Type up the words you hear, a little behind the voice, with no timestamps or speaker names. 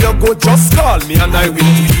go, just call me and I will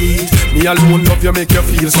tweet. Me alone love you, make you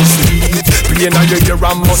feel so sweet. Playing on your ear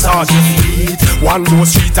and massage your feet. 1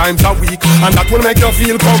 dose 3 times a week, and that will make you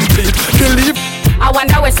feel complete. Believe. I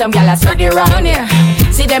wonder where some gyal study around here.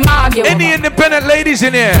 See them argue. Any independent ladies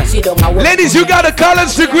in here? Ladies, you got a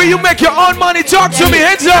college degree, you make your own money. Talk to me,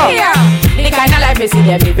 heads up. Yeah. The kind of life you see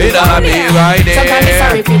them living around here. Right there. Sometimes I'm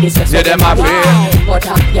sorry for this. Yeah, them are fair. But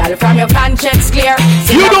gyal from your conscience clear.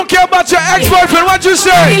 See you don't care about your ex-boyfriend. What you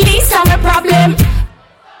say? Release on the problem.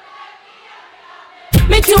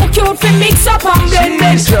 Me too cute for mix up and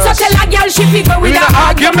blend. So tell a girl she figure with an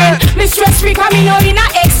argument. Me stress free cause me know in a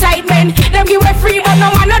excitement. Them give a free but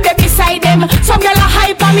no man no dey beside them. Some girl a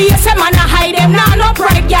hype on me, yes a man a hide them. Nah no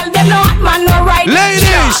pride girl, them no hot man no right.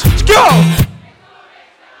 Ladies, go!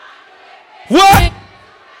 What?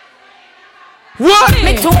 What?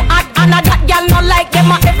 Me too hot and a that girl no like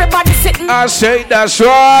them. Everybody sitting. I say that's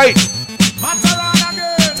right.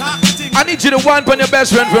 I need you to wind on your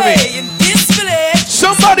best friend for me.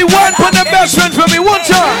 Somebody wind on their best friend for me one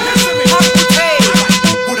time.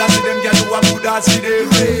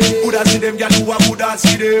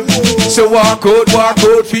 So walk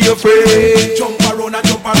out for your friend.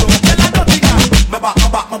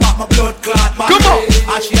 Come on.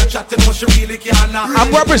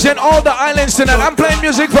 I'm representing all the islands tonight. I'm playing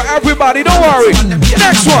music for everybody. Don't worry.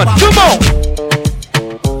 Next one. Come on.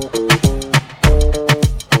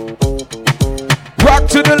 Rock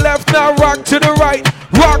to the left now, rock to the right.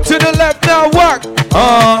 Rock to the left now, rock.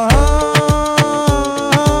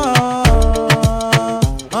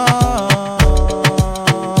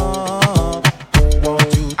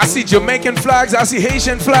 I see Jamaican flags, I see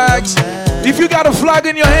Haitian flags. If you got a flag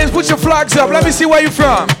in your hands, put your flags up. Let me see where you're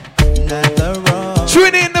from.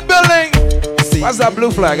 Trini in the building. What's that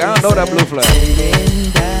blue flag? I don't know that blue flag.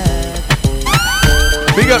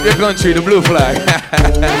 Big up your country, the blue flag.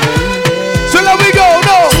 So let me go,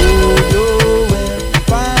 no.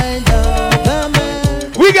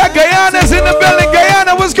 We got Guyana's in the building.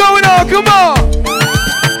 Guyana, what's going on? Come on.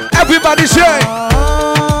 Everybody say.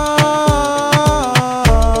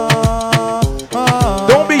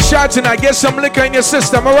 Don't be shy tonight. Get some liquor in your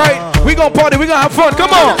system, all right? We gonna party. We gonna have fun.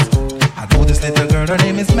 Come on. I know this little girl. Her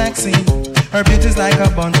name is Maxine. Her beauty's like a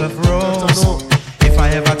bunch of roses. If I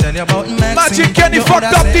ever tell you about Maxine, Magic Kenny fucked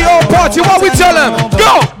up the whole party. What we tell him?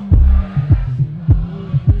 Go.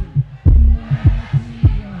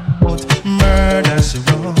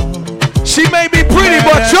 She may be pretty,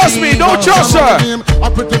 but trust me, don't trust her. A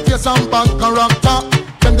pretty face and bad character.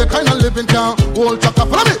 Them the kind of living town. Whole chaka.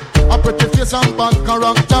 Follow me. A pretty face and bad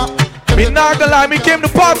character. Me not gonna lie, me came to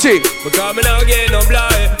party. Because me now get no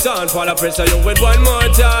blind. Don't fall a pressure you with one more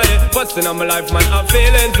time. Busting on my life, man, I'm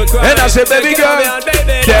feeling for crying. And I say, baby girl,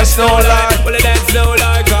 that's no lie. Well, that's no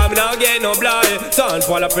lie. Cause me now get no blind. Don't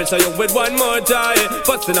fall a pressure you with one more time.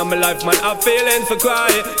 Busting on my life, man, I'm feeling for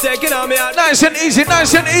crying. Taking on me out. Nice and easy,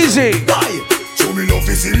 nice and easy. Show me love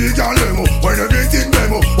is illegal demo. When everything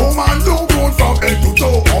memo. Oh man, do good from head to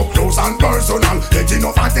toe. Up close and personal. Get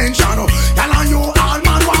enough attention. Tell on you all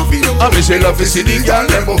man want video. I me say love is illegal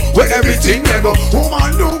demo. When everything memo. Oh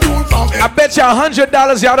man, do good from head. I bet you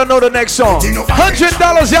 $100 y'all don't know the next song.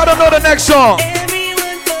 $100 y'all don't know the next song.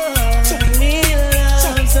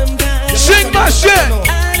 Sing my shit.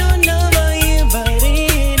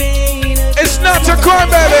 It's not a crime,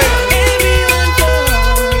 baby.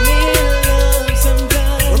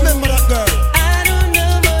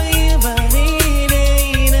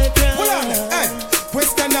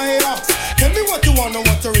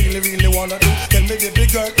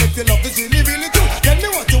 Girl, if your love is really, really true, tell me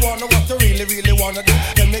what you wanna, what you really, really wanna do.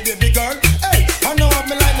 Tell me, baby girl, hey, I know what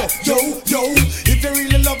me like, no, yo. If you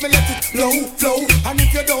really love me, let it flow. And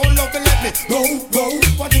if you don't love me, let me go.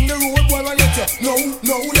 What in the road, boy, I let you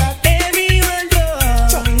know that everyone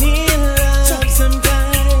goes need love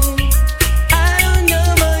sometime. I don't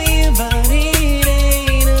know about you, but it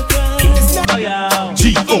ain't a crime.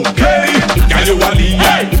 G.O.K. Girl, you a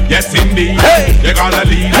lead, yes indeed. Hey, you're gonna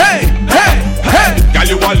lead. Hey. Girl,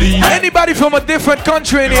 you a lead. Anybody from a different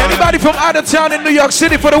country in here? Anybody from out of town in New York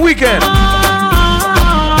City for the weekend?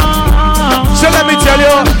 So let me tell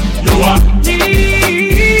you. You are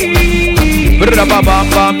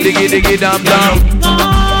diggy dam dam.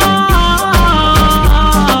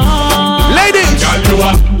 Ladies, girl, you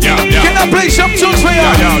are. Yeah. Can I play some tunes for you?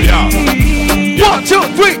 Yeah. 1, 2,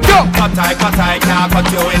 3, go! Cut I can't cut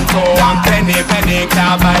you in two. And penny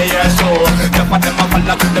can't buy your show. The part them a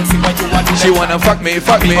follow to them see what you want. She wanna fuck me.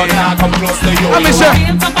 But now come close to you. Let me say.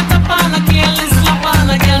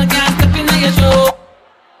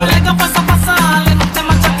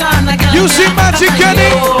 You You see Magic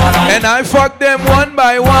Kenny? And I fuck them one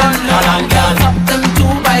by one. Drop them 2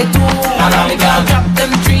 by 2. Drop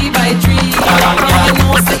them 3 by 3. You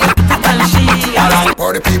know, say and she.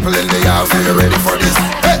 All the people in the house, are you ready for this?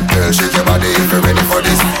 Hey, girl, shake your body if you're ready for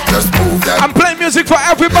this. Just move that. I'm playing music for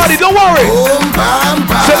everybody, don't worry. Boom, bam,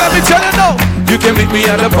 bam. So let me tell you now. You can meet me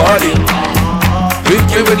at the party. Meet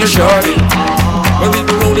me when you're shorty. We'll be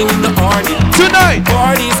rolling in the party. Tonight.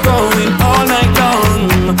 Party's going all night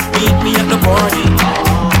long. Meet me at the party.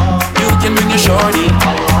 You can bring your shorty.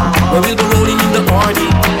 We'll be rolling in the party.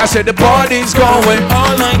 I said the party's going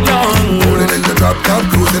all night long. Rolling in the drop top,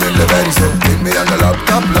 cruising in the Benz. Meet me on the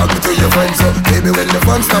laptop, log me to your friends. Baby, when the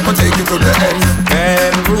fun stop, I'll take you to the end.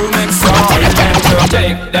 Bedroom excitement.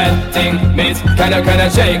 Shake that thing, miss. Kinda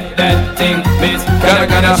shake that thing, miss.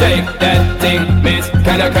 Kinda shake that thing, miss.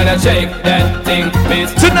 Kinda shake that thing, miss.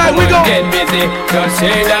 Tonight we gon' get busy. Just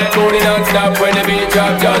shake that booty non-stop when the beat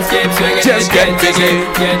drop. Just keep swinging. Just get busy.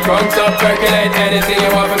 Get drunk up, percolate anything you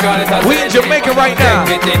want. We in Jamaica right now.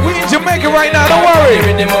 We in Jamaica right now. Don't worry.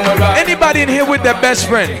 Anybody in here with their best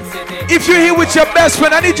friend? If you're here with your best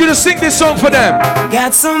friend, I need you to sing this song for them.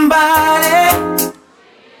 Got somebody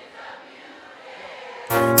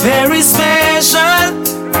very special,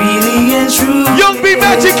 really and true. Young B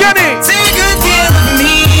Magic Kenny. Take good care of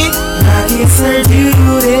me, like it's a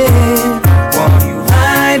duty. Want you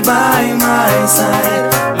right by my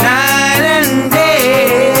side, night and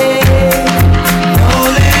day. No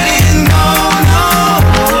letting go, no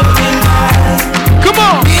holding back. Come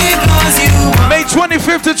on. Because you May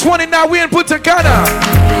 25th to 29th, we in Punta Cana.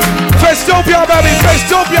 Festopia, baby,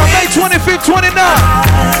 Festopia, May 25th,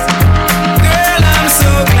 29th. so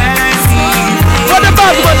glad to see you. What the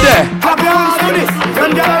bad man there? Clap your hands to this.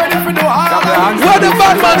 When you're ready for the war. What the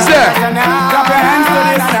bad man's there? Clap your hands to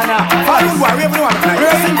this. Follow boy, everyone.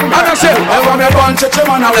 And I say, I want me bunch of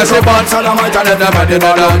children. I say bunch of them. I tell them and they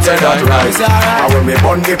don't say that right. I when me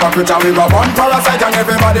bun hypocrite and we go bun parasite and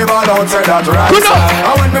everybody ball out say that right.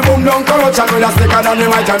 I when me boom down corruption with a sticker down the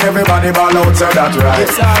mic and everybody ball out say that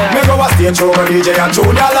right. Me go a stage show with DJ and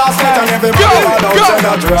Junior last night and everybody ball out say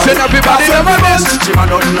that right. Send everybody never miss. Chima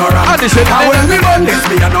nothing no wrong. And they say I when me bun this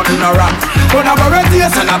me a nothing no wrong. Bun a barret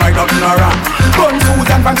yes and I buy nothing no wrong. Bun food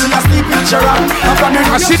and fancy a sleep in Sharon.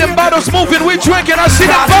 I see them bottles moving, we drinking. I see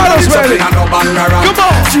them bottles ready. Come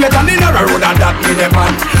on. Straight on in a road and that me the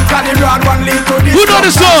man. Can the broad one lead to this? Who know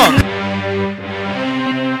the song?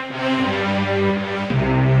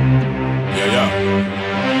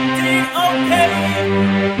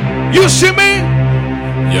 You see me?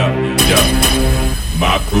 Yeah.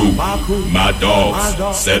 My crew, my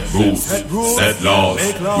dogs, set rules, set laws.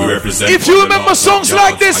 We represent. If you remember songs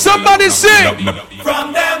like this, somebody sing.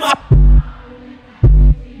 From them up.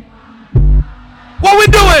 What we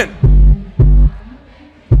doing?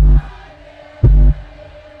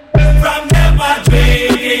 From them up,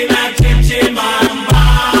 drinking and chim mamba.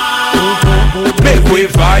 Make we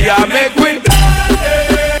fire, make we.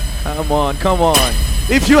 Come on.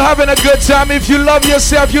 If you having a good time, if you love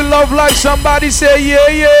yourself, you love life, somebody say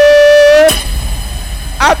yeah.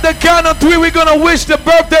 At the count of 3, we're gonna wish the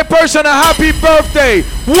birthday person a happy birthday.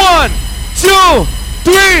 1, 2,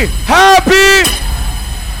 3, happy.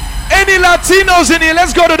 Any Latinos in here?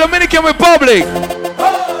 Let's go to Dominican Republic.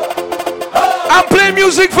 I'm playing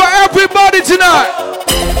music for everybody tonight.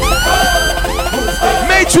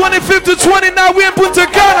 May 25th to 29th, we in Punta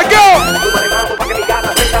Cana. Go!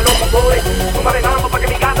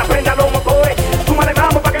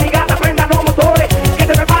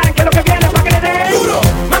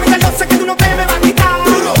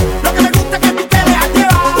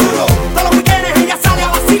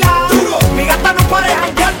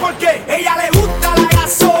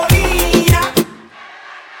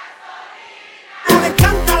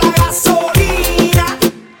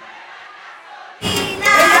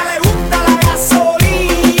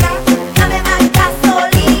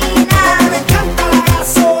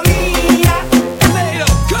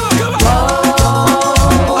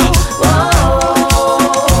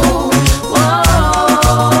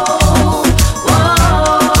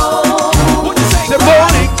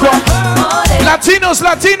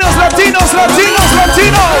 Latinos.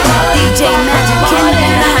 DJ Magic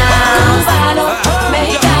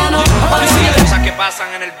Cosas que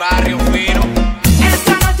pasan en el barrio fino.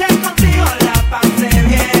 Esta noche contigo la pasé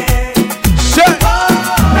bien.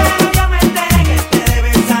 Pero yo me enteré que te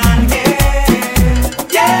debes a alguien.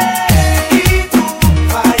 Y tú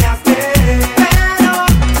fallaste. Pero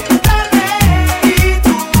que tarde. Y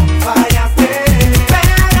tú fallaste.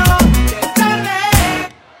 Pero que tarde.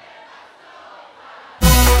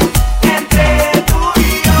 Entre tú y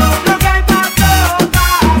yo lo que pasó.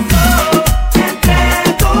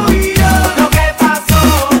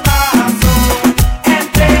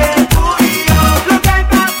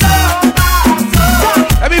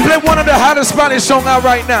 Had a Spanish song out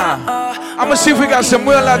right now. I'm gonna see if we got some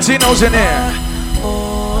real Latinos in here.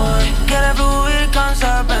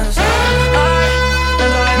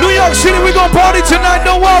 New York City, we gonna party tonight.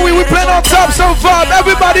 Don't worry, we playing on top some vibe.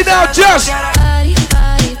 Everybody now, just.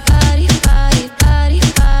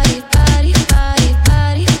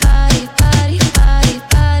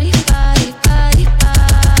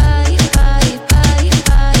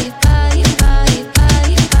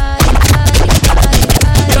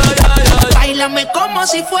 Como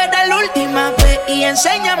si fuera la última vez y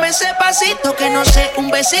enséñame ese pasito que no sé, un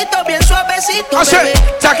besito bien suavecito. Bebé.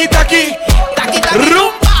 Taqui, taqui, taqui, taqui,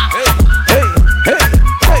 rumba. Hey, hey,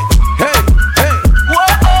 hey, hey, hey. Whoa,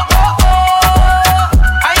 oh, oh, oh.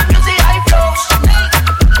 High music, high flows.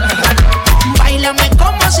 Báilame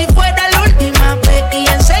como si fuera la última vez y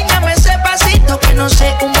enséñame ese pasito que no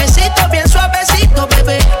sé, un besito bien suavecito,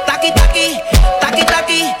 bebé. Taqui, taqui, taqui,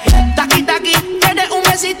 taqui, taqui, taqui. ¿Quieres un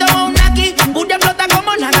besito o un aquí? Explota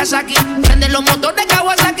como Nagasaki. Prende los motores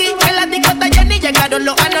Kawasaki. En la discota Jenny llegaron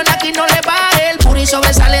los Anunnaki. No le baje, el puri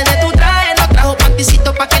sobresale de tu traje. No trajo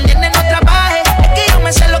panticito pa' que el nene no trabaje. Es que yo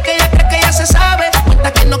me sé lo que ella cree que ya se sabe.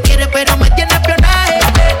 Cuenta que no quiere pero me tiene espionaje.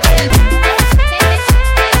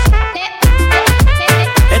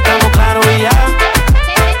 Estamos claros y ya.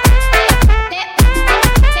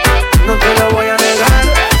 No te lo voy a negar.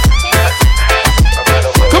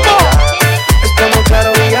 ¿Cómo? Estamos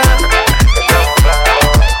claros y ya.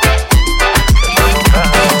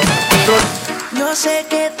 Yo sé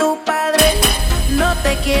que tu padre no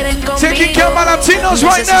te quieren conmigo. Taking care of my Latinos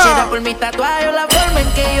right now. Por mi tatuaje o la forma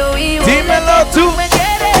en que yo vivo. Dímelo tú. Me quieres.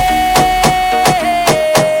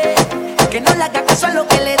 Que no le haga caso a lo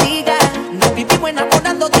que le diga. Nos vivimos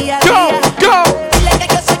enamorando día a día. Go, go. Dile que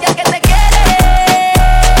yo soy el que te quiere.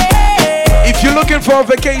 If you're looking for a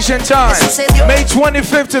vacation time, May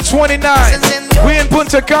 25th to 29th, we in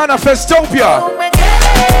Punta Cana, Festopia.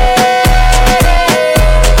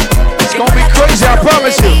 It's gonna be crazy, I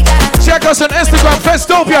promise you. Check us on Instagram,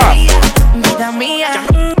 Festopia. Vida mía.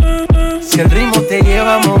 Si el ritmo te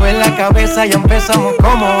lleva a mover la cabeza, ya empezamos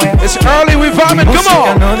como es. It's early, we vibing, come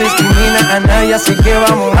on. No discrimina a nadie, así que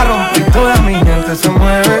vamos a romper. Toda mi gente se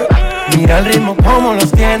mueve. Mira el ritmo como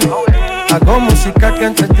los tiene. Hago música que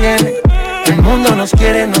entretiene. El mundo nos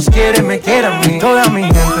quiere, me quiere a mí. Toda mi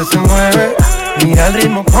gente se mueve. Mira el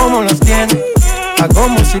ritmo como los tiene. Hago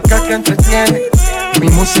música que entretiene. Mi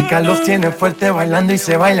música los tiene fuerte bailando y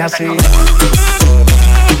se baila así.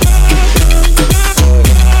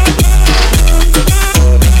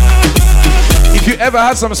 If you ever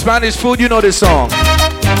had some Spanish food, you know this song.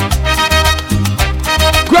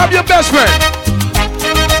 Grab your best friend.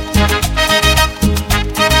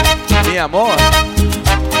 Mi amor.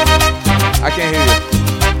 I can't hear you.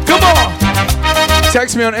 Come on.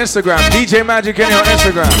 Text me on Instagram. DJ Magic Kenny on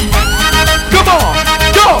Instagram. Come on.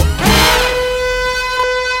 Go.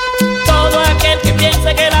 Todo aquel que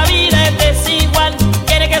piensa que la vida es desigual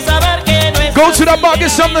tiene que saber que no es. Go to the bar, get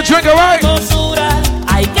something to drink, alright?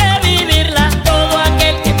 Hay que vivirla. Todo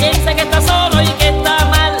aquel que piensa que está solo y que está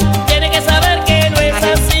mal tiene que saber que no es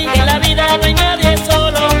así. Que en la vida no hay nadie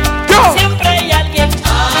solo. Go. Siempre hay alguien. No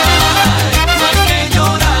hay que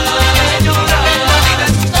llorar, llorar. La vida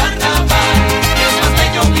es un carnaval. Es más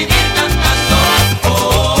bello vivir cantando.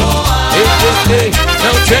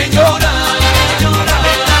 No tengo.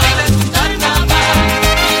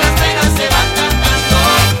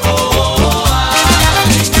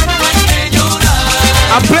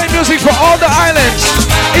 I'm playing music for all the islands.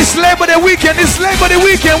 It's Labor Day weekend. It's Labor Day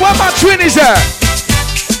weekend. Where my twinnies at?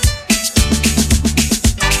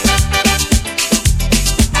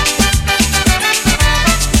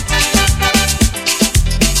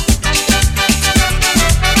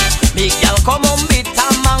 Big girl come on bit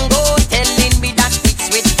a mango, telling me that it's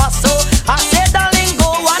sweet paso. I said darling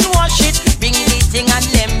go and wash it, bring the thing and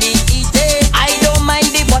let me eat it. I don't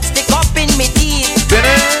mind the butt stick up in me teeth.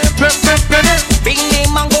 Bring me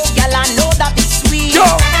mango, girl, I know that it's sweet. Yo.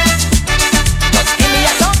 Just give me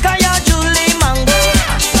a sucker, your Julie mango.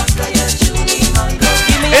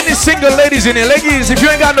 Any single ladies in here, ladies, if you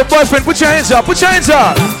ain't got no boyfriend, put your hands up. Put your hands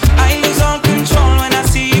up. I lose all control when I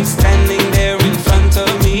see you standing there in front of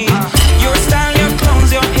me. Your style, your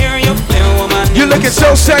clothes, your hair, your fair woman. You're looking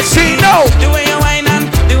so sexy. No. The way you whine and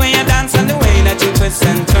the way you dance and the way that you twist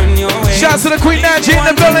and turn your way. Shouts to the Queen Angie in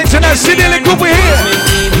the building tonight. City in the group, we're here.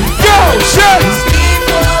 Go, shit.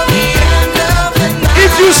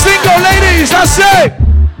 If you single ladies, I say.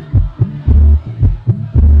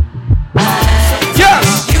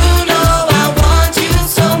 Yes. You know I want you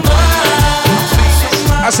so much.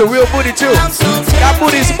 That's a real booty too. That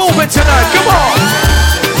booty's moving tonight. Come on.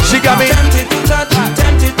 She got me. Tempted to touch,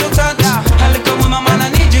 tempted to touch.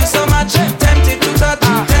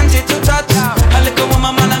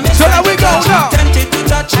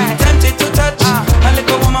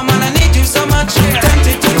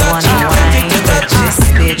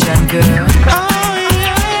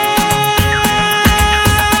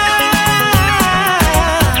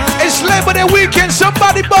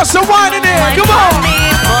 some wine in here. Come on.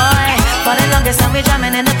 For the longest time we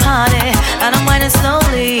jamming in the party, and I'm whining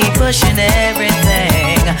slowly, pushing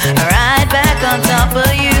everything right back on top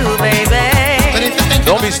of you, baby.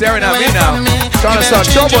 Don't be staring at me now. Trying to start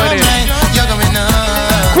trouble in here.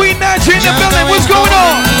 Queen Naja in the building. What's going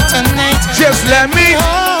on? Just let me.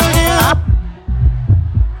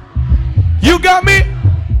 You got me,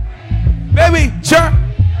 baby. Sure.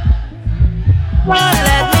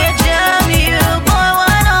 Let me jam you, boy,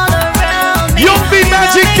 wine all around me. Young B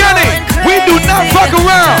Magic Kenny. We do not fuck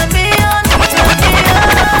around.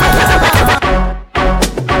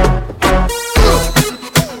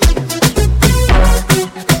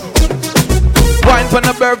 Wine for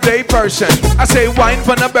the birthday person. I say wine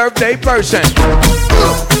for the birthday person.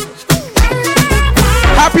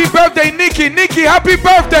 Happy birthday, Nikki. Nikki, happy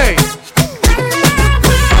birthday.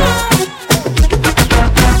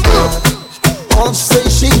 All say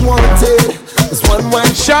she wanted is one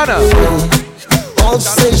wine. Shana. All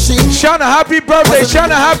say she. Shana, happy birthday.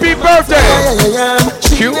 Shana, happy birthday.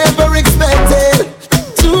 She never expected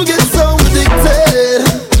to get so addicted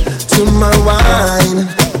to my wine.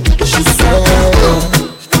 She said,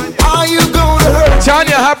 are you gonna hurt?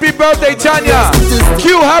 Tanya, happy birthday, Tanya.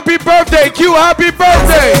 Q, happy birthday. Q, happy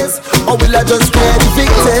birthday. Or will I just get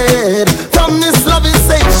evicted from this loving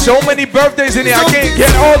station? So many birthdays in here, I can't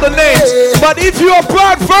get all the names. But if you're a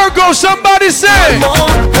proud Virgo, somebody say.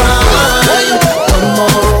 One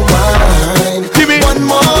more wine. Give me one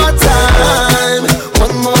more time.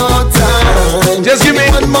 One more time. Just give me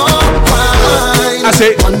one more wine. I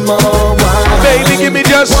say one more wine. Baby, give me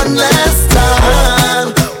just one last time.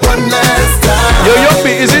 One last time. Yo, Young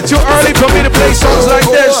B, is it too early for me to play songs like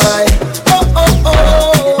this?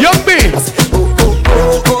 Young B.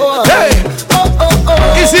 Hey.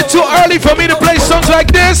 Is it too early for me to play songs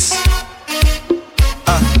like this?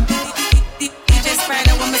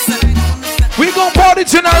 We gon' party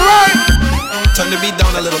tonight, right? Turn the beat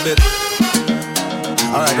down a little bit.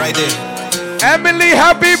 Alright, right there. Emily,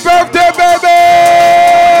 happy birthday, baby!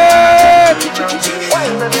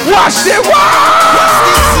 Watch it,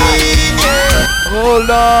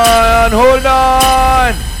 Hold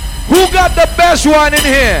on. Who got the best one in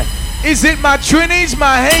here? Is it my Trinis,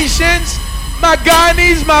 my Haitians, my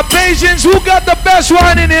Guyanese, my Bajans? Who got the best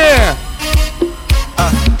one in here?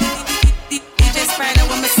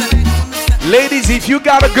 Ladies, if you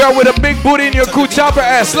got a girl with a big booty in your crew, chop her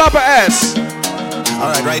ass, slap her ass.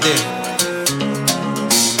 Alright, right there.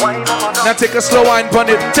 Now take a slow wine pon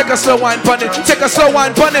it, take a slow wine pon it, take a slow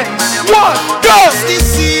wine pon it. One, go!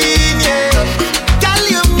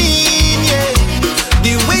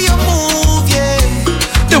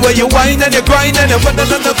 The way you whine and you grind and you run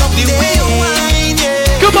along the way you whine,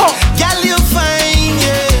 yeah. Come on, girl, you fine,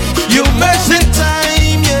 yeah. You mess it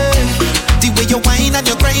time, yeah. The way you whine and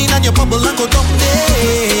you grind and you bubble and go down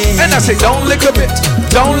there. And I say don't lick a bit,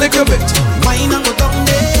 don't lick a bit. Whine and go down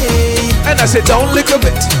there. And I say don't lick a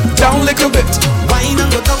bit, don't lick a bit. Whine and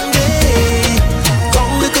go down there.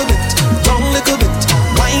 Don't lick a bit, don't lick a bit.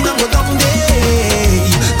 Whine and go down there.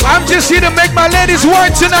 I'm just here to make my ladies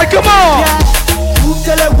work tonight. Come on.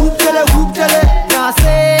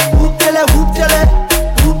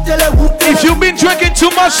 If you've been drinking too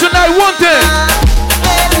much tonight, one thing.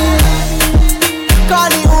 Call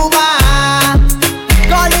the Uber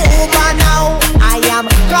now. I am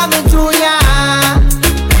coming to ya.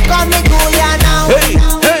 Coming to ya now. Hey,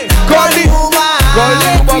 call the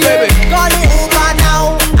Uber, baby. Call the Uber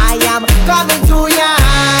now. I am coming to ya.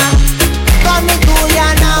 Coming to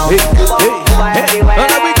ya now. Hey. And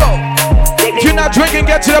there we go. If you're not drinking,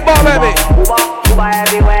 get to the bar, baby. Uber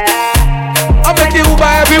everywhere. I'll make the Uber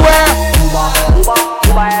everywhere.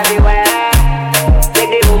 Uber everywhere. Take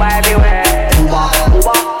the Uber everywhere.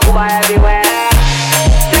 Uber everywhere.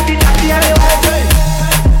 Take the taxi everywhere.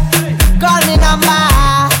 Call me number.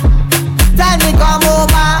 Tell me come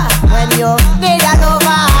over when you need a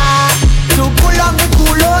lover. To pull on me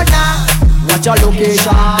Kulona. What's your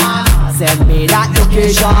location? Send me that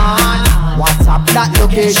location. WhatsApp that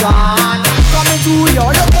location. Coming to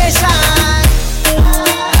your location.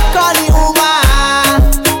 Call the Uber.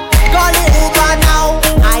 Call the Uber now.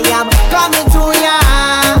 I am coming to ya.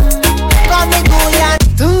 Coming to ya.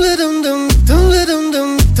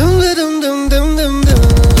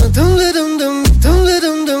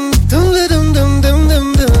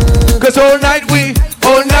 Cause all night we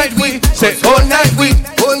say all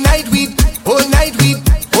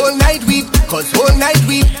night we, cause all night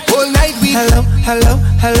we.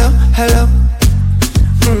 Hello.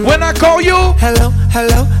 When I call you, hello.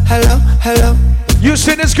 You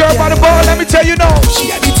see this girl by the bar, let me tell you no. She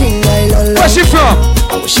got the thing I love. Where she from?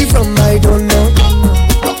 Where she from, I don't know.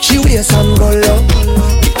 She She waist and go low.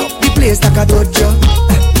 Pick up the place like a dojo.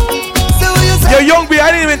 Yo, Young B,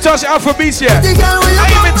 I didn't even touch Afrobeats yet. I didn't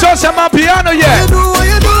even touch my piano yet.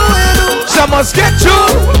 So I must get you.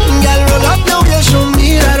 Girl, roll up now, you show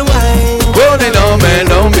me that wine. Rolling on, man,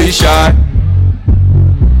 don't be shy.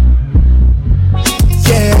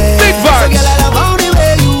 Yeah. Big vibes. So girl, I love how the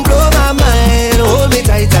way you blow my mind. Hold me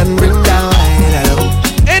tight and bring down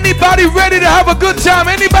wine. Anybody ready to have a good time?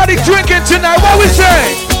 Anybody drinking tonight? What we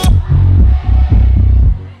say?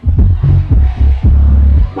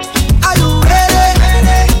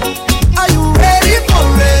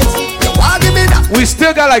 We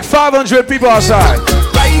still got like 500 people outside.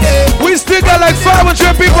 We still got like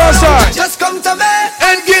 500 people outside. Just come to me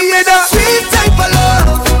and give me that sweet type of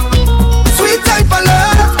love. Sweet type of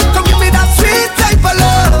love. Come give me that sweet type of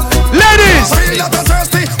love. Ladies, I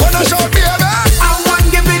want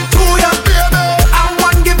give it to you, baby. I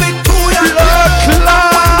want give it to you.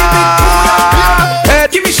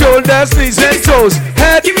 Head, give me shoulders, knees and toes.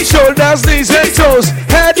 Head, give me shoulders, knees and toes.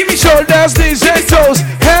 Head, give me shoulders, knees and toes.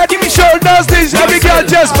 Head, give me shoulders, knees. Every girl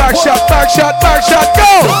just back shot,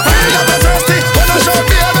 go.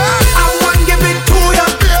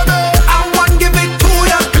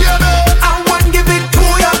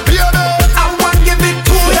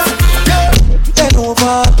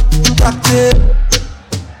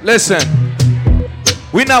 Listen,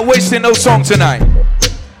 we're not wasting no song tonight.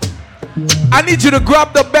 I need you to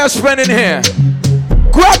grab the best friend in here.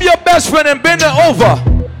 Grab your best friend and bend it over.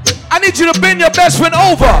 I need you to bend your best friend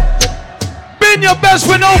over. Bend your best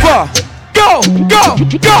friend over. Go.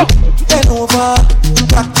 Bend over,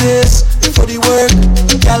 practice for the work.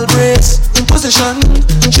 Gal brace, position,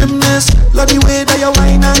 gymnast. Love the way that you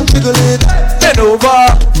whine and jiggle it. Bend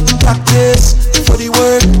over, practice for the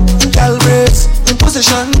work. Gal brace,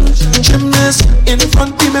 position, gymnast. In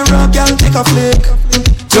front the mirror, gal take a flick.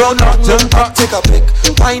 Turn up, take a pic.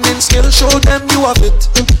 Whining skill, show them you have it.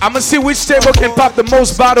 I'ma see which table can pop the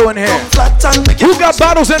most bottle in here. Who got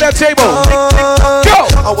bottles in that table? Go!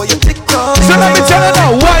 So let me tell you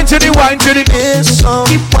now, wine to the bass now.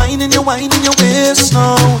 Keep whining your waist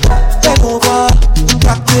now. Bend over,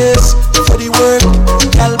 practice for the work.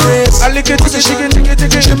 Gal brace, position,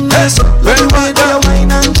 gymnast. Love the way that you whine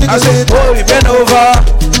and jiggle it. Bend over,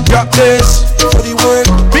 drop this for the work.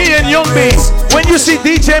 Me and Young B. When you see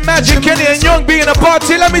DJ Magic Kenny and Young B in a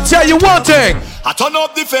party, let me tell you one thing. I turn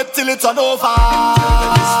up the fete till it's over.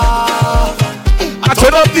 I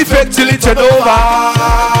turn up the fete till it's over.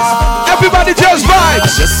 Everybody just vibes. I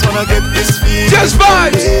just wanna get this feeling. Just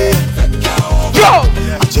vibes. Go.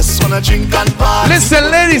 I just wanna drink and party. Listen,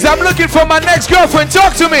 ladies, I'm looking for my next girlfriend.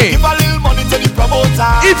 Talk to me. Give a little money to the promoter.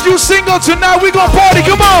 If you single tonight, we gon' party.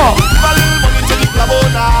 Come on. Give a little money to the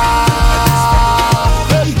promoter.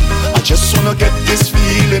 I just wanna get this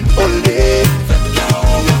feeling, ole.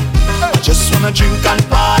 I just wanna drink and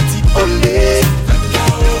party, ole.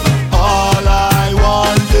 All I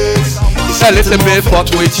want is a little bit fuck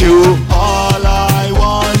with you. All I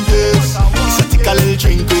want is a take a little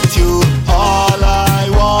drink with you. All I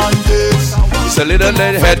want is a little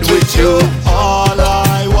head with you. All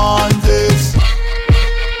I want is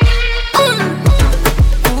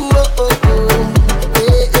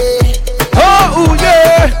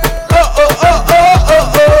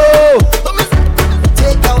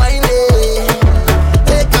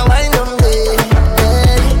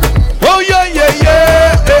oh yeah.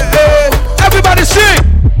 Everybody sing.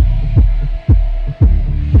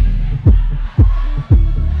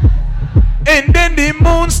 And then the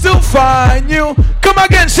moon still find you. Come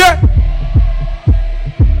again, sir.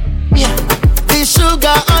 Yeah. The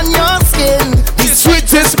sugar on your skin, the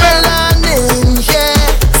sweetest melanin. Yeah.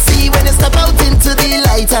 See when you step out into the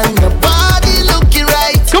light and your body looking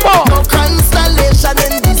right. Come on. No constellation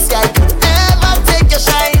in the sky could ever take your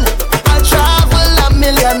shine. I'll travel a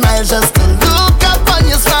million miles just to look up on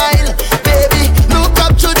your smile. Baby, look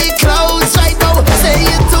up to the clouds right now. Say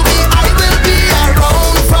it to me, I will be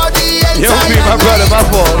around for the entire Yo, my brother, my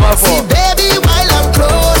fault. See, baby, while I'm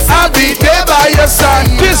close, I'll be there by your side.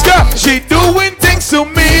 This girl, she doing things to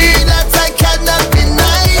me that I cannot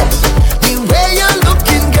deny. The way you're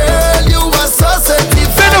looking, girl, you are so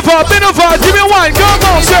certified. Bend over, give me wine, go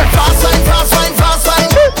on, sir. Fast wine.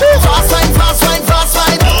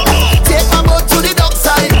 Take my boat to the dock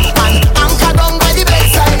side and anchor down by the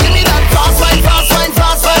bedside. Give me that fast wine.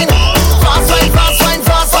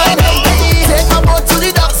 Take my boat to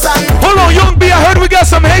the dock side. Hold on, Young B, I heard we got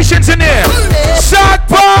some Haitians in here. Shot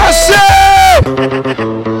party!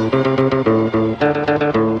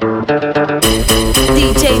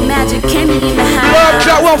 DJ Magic Kenny in the house. Love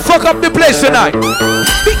that won't fuck up the place tonight.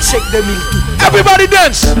 Big Check them in. Everybody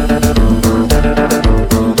dance.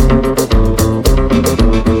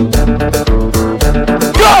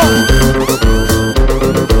 Go.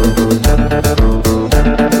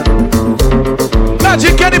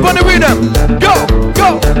 Magic Kenny on the rhythm. Go,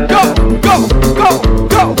 go, go, go, go,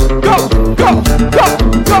 go, go, go, go,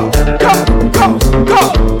 go, go, go.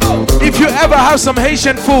 If you ever have some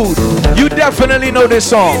Haitian food, you definitely know this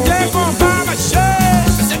song.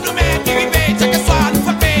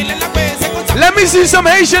 Let me see some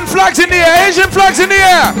Haitian flags in the air. Haitian flags in the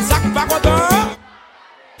air.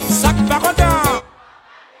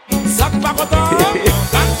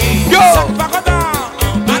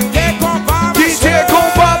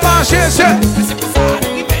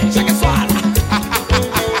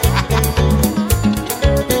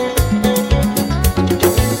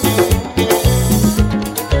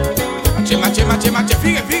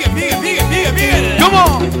 Come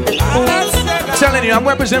on. I'm telling you, I'm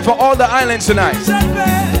representing for all the islands tonight.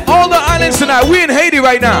 All the islands tonight. We in Haiti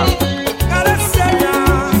right now.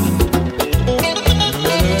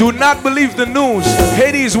 Do not believe the news.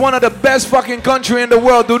 Haiti is one of the best fucking country in the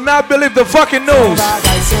world. Do not believe the fucking news.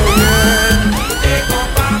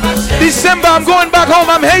 December, I'm going back home.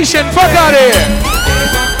 I'm Haitian. Fuck out of here.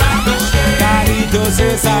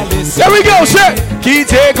 There we go, shit.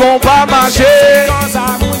 Quitte qu'on va marcher.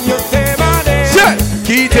 Shit.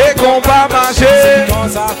 Quitte qu'on va marcher.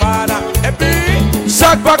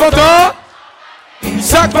 Sac pas content.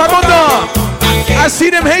 Sac pas content. I see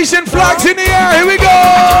them Haitian flags in the air. Here we go.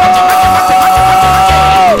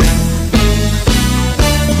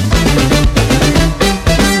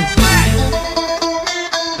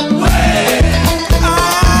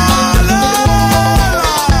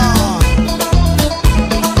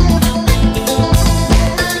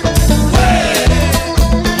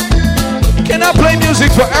 Can I play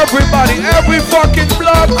music for everybody? Every fucking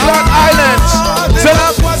blood islands. Tell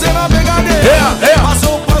them. Yeah, yeah.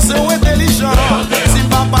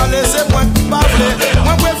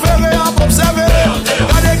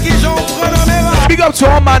 Big up to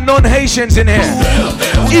all my non-Haitians in here.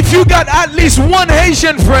 If you got at least one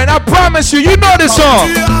Haitian friend, I promise you, you know the song.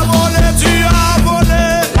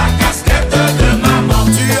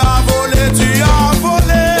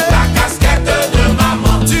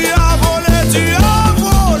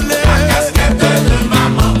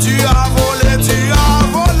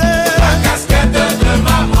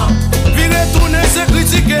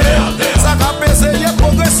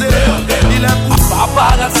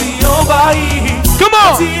 Come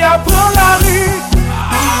on!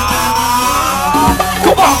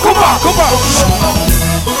 Come on, come on, come on!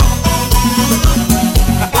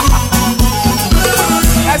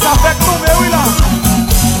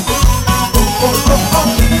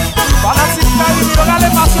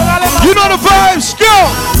 You know the vibes, go!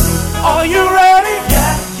 Are you ready?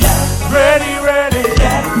 Yeah, yeah. Ready, ready,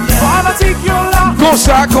 yeah, yeah. Fanatique, you're là. Comme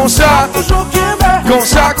ça, comme ça. Comme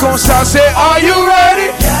ça, comme ça, c'est are you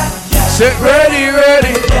ready? C'est ready,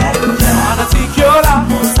 ready. Fanatique, you're là.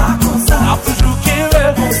 A toujours qui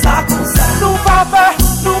veut. Nous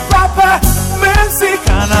papa, même si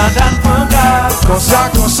Canada prend gaz. Comme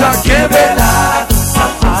ça, qui veut là.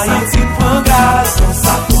 Haïti prend gaz. Comme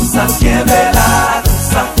ça, qui veut là.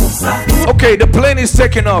 Okay, the plane is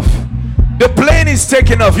taking off. The plane is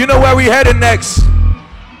taking off. You know where we heading next?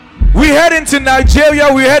 We heading to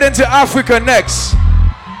Nigeria. We heading to Africa next.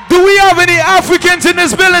 Do we have any Africans in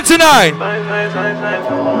this building tonight?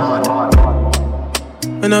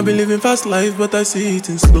 And I've been living fast life, but I see it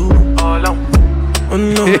in slow. Oh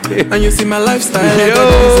no, and you see my lifestyle.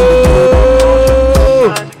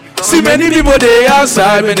 See many people they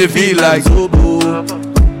outside when they feel like.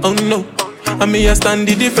 Oh no, and me I stand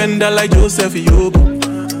the defender like Joseph Yobo.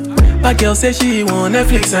 My girl say she want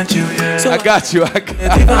Netflix and chill, yeah. So I got you, I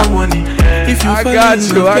got you. If you I got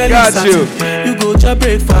you. You go to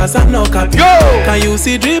breakfast, I'm not catchy. Go! Can you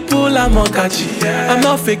see dripple, I'm not catchy. I'm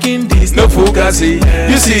not faking this, no fugazi.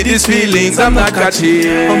 You see these feelings, I'm not catchy.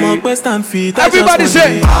 I'm on quest and feet. Everybody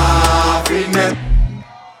say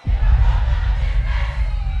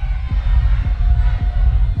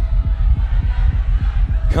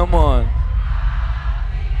come on.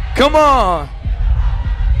 Come on.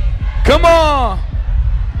 Come on.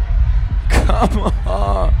 Come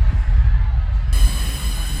on.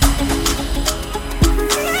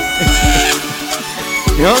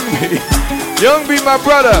 Young B, my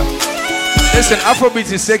brother. Listen,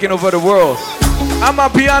 Afrobeat is taking over the world.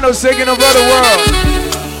 Amapiano's taking over the world.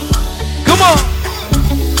 Come on.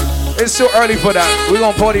 It's too early for that. We're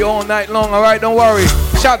gonna party all night long, alright? Don't worry.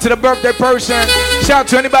 Shout to the birthday person. Shout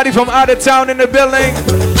to anybody from out of town in the building.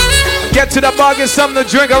 Get to the bar, get something to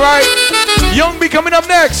drink, alright? Young B coming up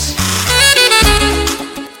next.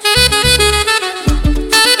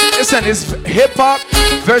 Listen, it's hip-hop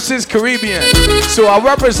versus Caribbean. So I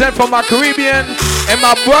represent for my Caribbean, and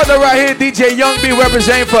my brother right here, DJ Young B,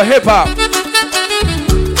 representing for hip-hop.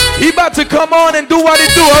 He about to come on and do what he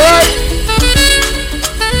do, alright?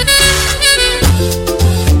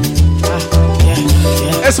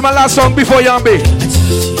 It's my last song before Young B.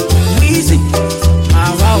 Easy.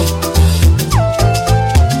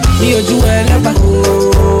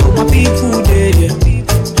 My people dead, yeah.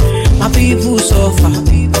 My people suffer.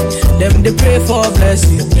 Them they pray for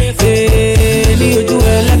blessing. My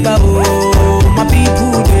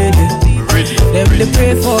people dead, yeah. Them they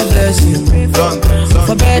pray for blessing.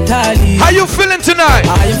 For better life. How you feeling tonight?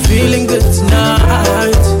 I am feeling good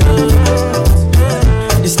tonight.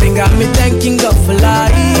 This thing got me thanking God for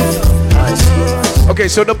life. Okay,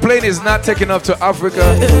 so the plane is not taking off to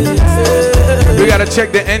Africa. We gotta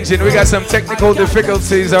check the engine. We got some technical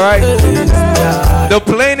difficulties, alright? The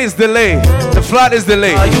plane is delayed. The flight is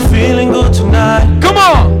delayed. Are you feeling good tonight? Come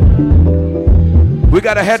on! We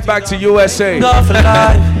gotta head back to USA.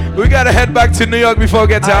 We gotta head back to New York before we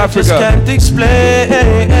get to Africa. I just can't explain.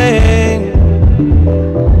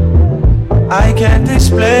 I can't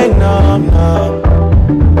explain, no.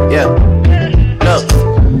 Yeah, look,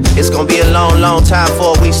 it's gonna be a long, long time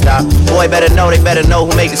before we stop. Boy, they better know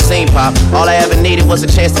who made the scene pop. All I ever needed was a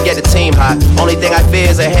chance to get the team hot. Only thing I fear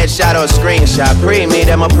is a headshot or a screenshot. Pre-me,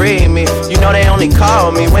 them a pre-me. You know they only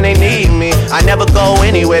call me when they need me. I never go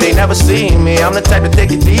anywhere, they never see me. I'm the type to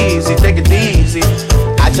take it easy.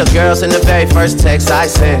 I took girls in the very first text I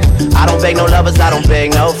sent. I don't beg no lovers, I don't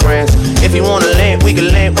beg no friends. If you wanna link, we can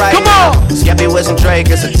link right now. Skeppy with some Drake,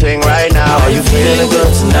 it's a ting right now. Are you feeling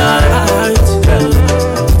good tonight?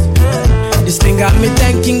 This thing got me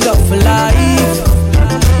thanking God for life.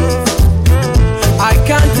 I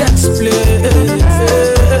can't explain.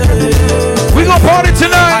 We gon' party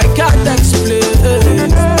tonight. I can't explain.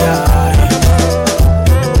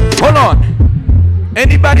 Hold on.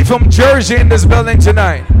 Anybody from Jersey in this building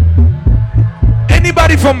tonight?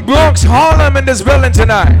 Anybody from Bronx, Harlem in this building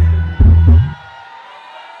tonight?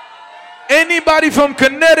 Anybody from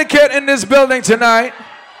Connecticut in this building tonight?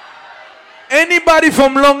 Anybody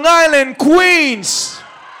from Long Island, Queens?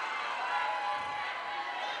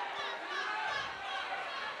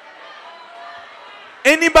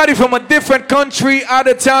 Anybody from a different country, out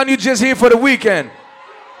of town, you just here for the weekend?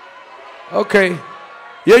 Okay.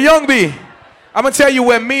 You're Young B. I'm gonna tell you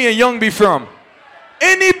where me and Young B from.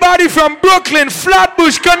 Anybody from Brooklyn,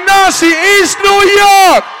 Flatbush, Canarsie, East New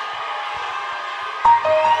York?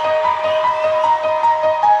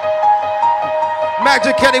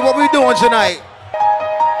 Magic Kenny, what we doing tonight?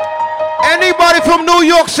 Anybody from New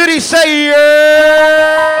York City say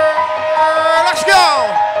yeah? Let's go.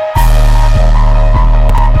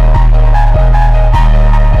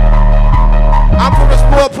 I'm from a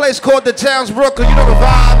small place called the Towns, Brooklyn. You know the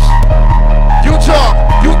vibes. You talk,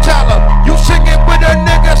 you tell them, you sing it with a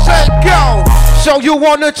nigga, say go. So you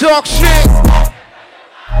wanna talk shit?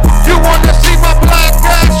 You wanna see my black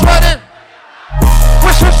guy sweating?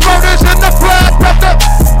 With some murders in the black pepper.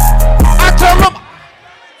 I tell them,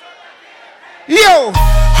 yo.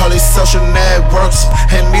 All these social networks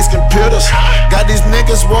and these computers got these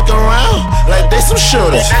niggas walking around like they some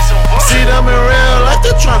shooters. See them in real life,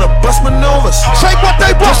 they're trying to bust maneuvers. Say what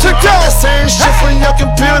they bustin' do. The same shit from your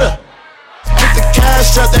computer. Get the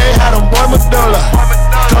cash out, they had them boy Medulla.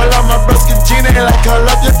 Call out my broski Gina like call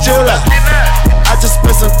up your jeweler. I just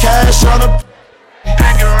spent some cash on them.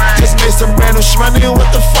 Just made some brand new shmoney with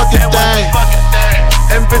the fucking thing.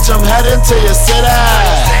 And bitch, I'm heading to your city.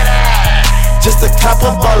 Just a cop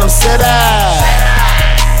up all them city.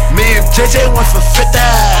 Me and JJ went for 50.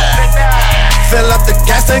 Fill up the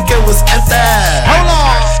gas tank, it was empty. Hold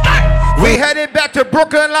on. We headed back to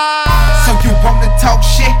Brooklyn Line. So you wanna talk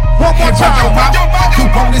shit? One more time. You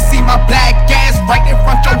wanna see my black ass right in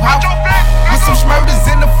front your house? With some smurders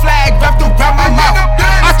in the flag wrapped around my mouth.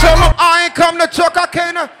 I tell them I ain't come to talk, I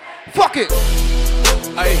came to fuck it.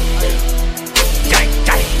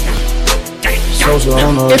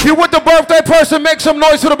 If you with the birthday person, make some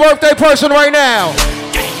noise for the birthday person right now.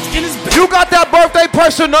 You got that birthday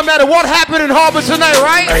person no matter what happened in Harbor tonight,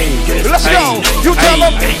 right? Let's go. You tell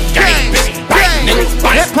them, gang, gang.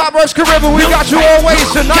 Hip Hop vs. Caribbean, we got you always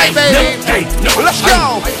tonight, baby. Let's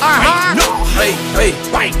go.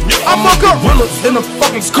 I'm a gorilla in the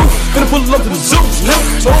fucking scoop. Gonna pull up to the zoo,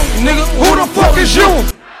 nigga. Who the fuck is you?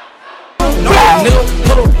 No, nigga,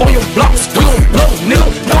 put up on your blocks. We gon' blow, nigga.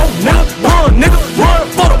 No, nigga, run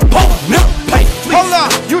for the pole, nigga. Hold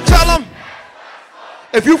up, you tell them.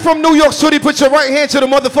 If you from New York City, put your right hand to the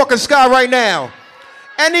motherfucking sky right now.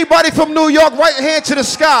 Anybody from New York, right hand to the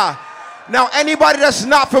sky. Now, anybody that's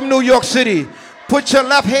not from New York City, put your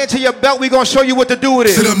left hand to your belt. We gonna show you what to do with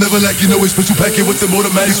it. Sit up, never like you know it's special packet with the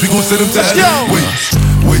automatics. We gon' set them Let's down. go.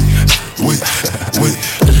 Wait.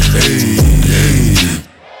 Hey.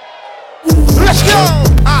 Let's go.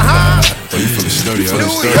 Oh, you feeling sturdy?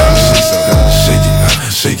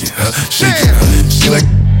 Shake it. She like.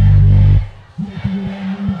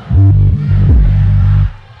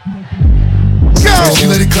 She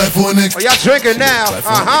let it clap for a nigga. Oh, y'all drinking now.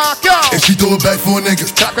 Go. And she throw it back for a nigga.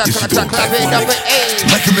 Clap.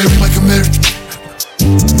 Like a Mary.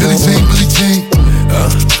 Billie Jean.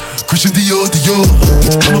 Christian Dior.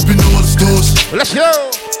 I'm up in all the stores. Let's go.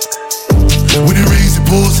 When it rains, it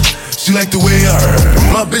pours. She like the way I heard.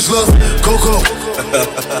 My bitch love Coco.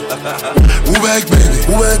 Woo back, baby.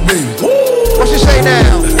 What she say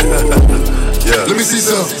now? Yeah. Let me see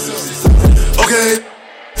some. Okay.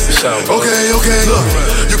 Look,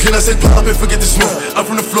 you cannot say pop and forget the smoke. I'm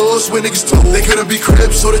from the floors where niggas talk. They couldn't be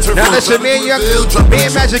cribs, so they turn. Now listen, me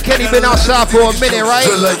and Magic Kenny been outside for a minute, right?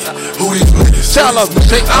 Tell them,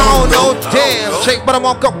 say I don't know, damn, shake, but I'm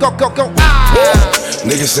on go.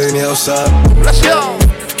 Niggas saying they outside. Let's go.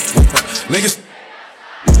 Niggas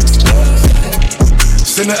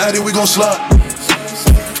send the addy, we gon' slide.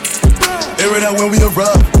 Air it out when we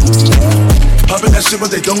arrive. Poppin' that shit,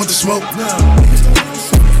 but they done with the smoke.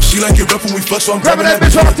 She like it rough when we fuck, so I'm grabbing that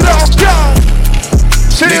bitch off the go.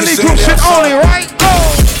 City Elite group shit only, right? Go.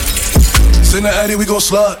 Send the addy, we gon'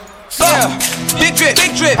 slide. Yeah, big drip.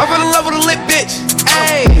 I fell in love with a lit bitch.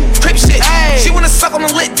 Ayy, crip shit. Ayy, she wanna suck on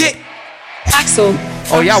a lit dick. Axel.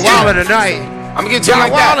 Oh, y'all wildin' tonight. I'ma get you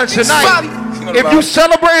like that. Wildin' tonight. If you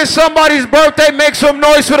celebrating somebody's birthday, make some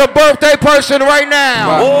noise for the birthday person right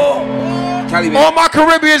now. All my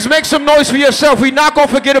Caribbeans, make some noise for yourself. We not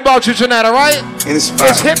gonna forget about you tonight, all right? It's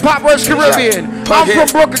hip hop versus Caribbean. I'm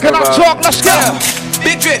from Brooklyn. Can I talk? Let's go.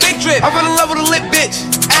 Big drip. I fell in love with a lit bitch.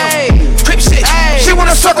 Ayy, crip shit. Ayy, she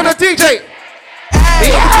wanna suck on the DJ.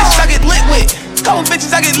 Ayy, bitches I get lit with. Couple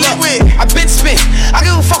bitches I get lit with. I been spit. I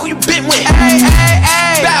give a fuck who you been with. Ayy.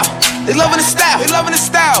 Bow. They loving the style.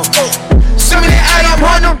 Send me that addy, I'm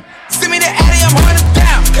on them. Send me that addy, I'm on them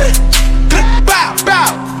down.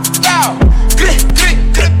 Bow.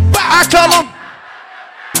 I tell them,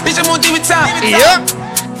 bitch, I'm on demon time. Yeah.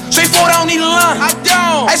 Straightforward, I don't need a line. I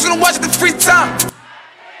don't. I just wanna watch it the free time.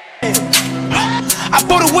 I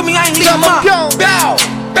bought it with me, I ain't leaving mine. Bow.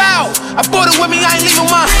 I bought it with me, I ain't leaving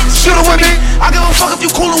mine. Shoot it with me. I give a fuck if you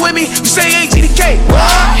coolin' with me. You say you ain't GDK.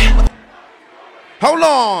 What? Hold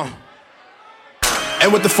on.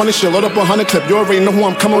 And with the funny shit, load up 100 clip. You already know who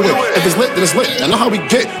I'm coming with. If it's lit, then it's lit. I know how we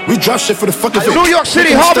get. We drop shit for the fucking New York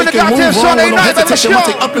City, Harvard, the goddamn Sunday night. Let's go.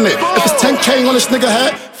 Up in it. If it's 10K on this nigga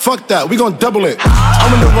head, fuck that. We gon' double it.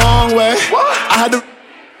 I'm in the wrong way. I had to.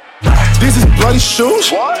 These is bloody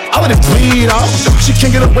shoes. I let it bleed out. She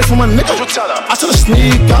can't get away from my nigga. I tell her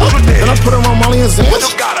sneak out. Then I put her on Molly and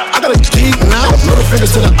Zans. I got a geek now. Middle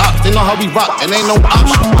fingers to the up. They know how we rock, and ain't no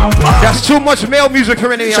option. That's too much male music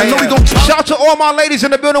for any. Shout to all my ladies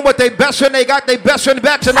in the building with their best friend. They got their best friend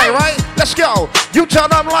back tonight, right? Let's go. You tell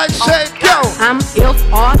them like, say, go. I'm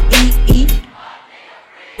F-R-E-E.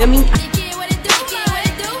 I mean,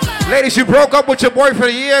 ladies, you broke up with your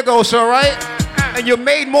boyfriend a year ago, so right? And you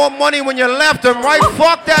made more money when you left him, right?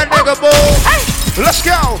 Fuck that nigga, boo. Let's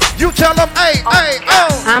go. You tell them, hey,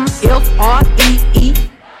 oh. I'm F-R-E-E.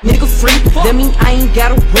 Nigga free. That mean I ain't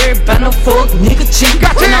gotta worry about no fuck nigga cheat.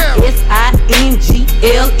 When I'm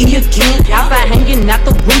S-I-N-G-L-E again. Y'all by hanging out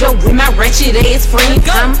the window with my ratchet ass friend.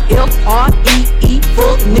 I'm F-R-E-E.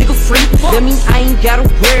 Fuck nigga free. That mean I ain't gotta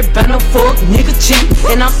worry about no fuck nigga cheat.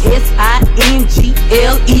 And I'm S-I-N-G-L-E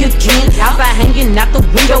again. Y'all by hanging out the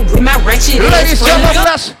window with my ratchet ass friend. Ladies,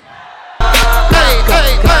 hey.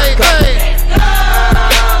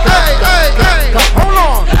 Hold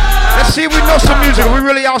on. Let's see if we know some music. We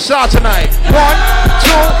really outside tonight. 1,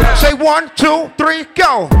 2, say 1, 2, 3,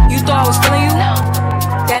 go. You thought I was feeling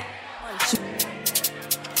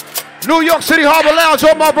you? New York City Harbor Lounge,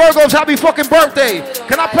 all my Virgos, happy fucking birthday.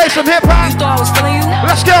 Can I play some hip hop? You thought I was feeling you?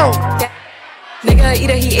 Let's go. Nigga eat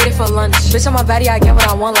it, he ate it for lunch. Bitch on my body, I get what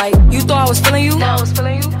I want. Like you thought I was feeling you? I was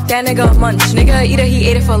feeling you. That nigga munch. Nigga eat it, he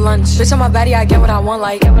ate it for lunch. Bitch on my body, I get what I want.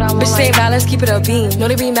 Like bitch say bad, let's keep it a beam. Know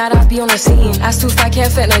they be mad, I be on the scene. Ass too fat,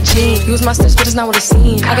 can't fit in a jean. Use my stitch, but it's not what it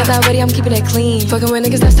seems. I got that ready, I'm keeping it clean. Fucking with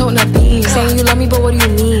niggas that's toting a beam. Saying you love me, but what do you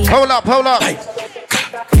mean? Hold up. Hey.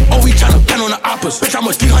 Oh, we tryna bend on the oppas. Bitch, I'm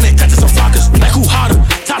a 300, that's some flockers. Like who hotter?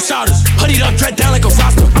 Top shotters. Hoodied up, dread down like a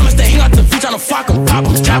roster. I'ma stay hang out the feet tryna fuck 'em. Pop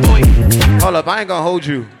 'em, cowboy. Hold up, I ain't gonna hold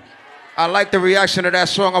you. I like the reaction to that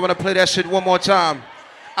song. I'm gonna play that shit one more time.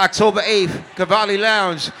 October 8th, Cavalli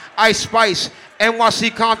Lounge, Ice Spice,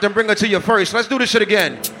 NYC Compton, bring it to you first. Let's do this shit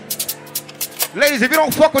again. Ladies, if you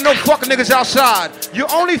don't fuck with no fucking niggas outside, you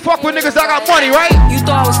only fuck with niggas that got money, right? You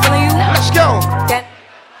thought I was feeling you? Let's go. That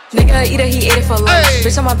nigga eater, he ate it for lunch.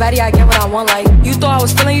 Bitch on my body, I get what I want. Like you thought I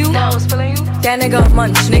was feeling you? That nigga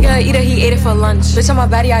munch. Nigga eater, he ate it for lunch. Bitch on my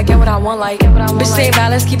body, I get what I want. Like bitch say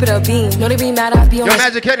bad, let's keep it a beam. Know they be mad, I be on. Yo,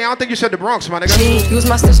 Magic Kenny, I don't think you said the Bronx, my nigga. Use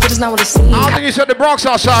my stitch, but it's not what it seems. I don't think you said the Bronx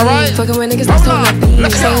outside, right? Fucking with niggas that's on my beam.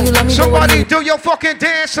 Let's go. Somebody do your fucking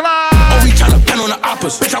dance line. Oh, we tryna bend on the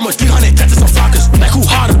oppas. Bitch, I'm a 300 catches some flockers. Like who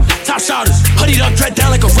harder? Top shotters. Hoodied up, dread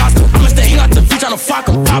down like a roster. I'ma stay hang out the beach on a flock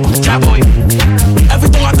 'em. Pop 'em, trap boy.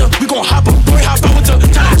 Everything out there, we gon' hop 'em. Boy, hop out with the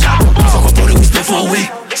China chopper. Fuck a brother, we spit for a week.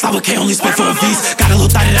 Slap a K, only spit for a V's. Got a little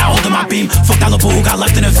thotty that holding my beam. Fuck that little boo who got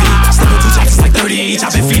left in a V. Slipping 2 chops like 30 each.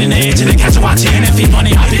 I've been feeding the itch and then catch a watch in and feed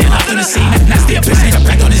money. I've been left in the scene. Nasty a bitch, nigga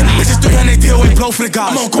back on his knees. This is 300 deal, we blow for the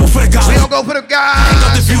guys. I'm gon' go for the guys. We don't go for the guys. Hang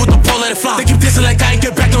up the view with the pole, let it fly. They keep dissing like I ain't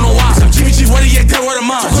get back on the wall. Some Jimmy G, what he ain't dead, word of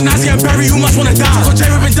mine. Talk Nazi and Barry, you must wanna die. Talk J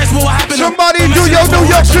Rip and Dex, but what happened? Somebody do your New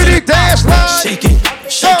York City dance line. Shake it,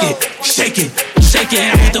 shake it, shake it. Shake it,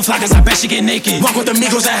 and I hit the flockers, I bet she get naked. Walk with the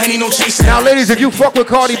Migos, that Henny, no chasing. Now, ladies, if you fuck with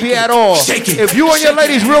Cardi B at all, if you and your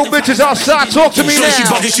ladies real bitches outside, talk to me now.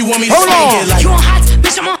 Hold on. You on hot,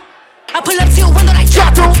 bitch, I'm on. I pull up to your window like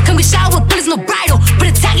Jotto. Come get shot with bullets, no bridle.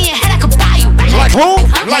 Put a tag in your head, I could buy you. Like who?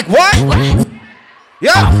 Like what?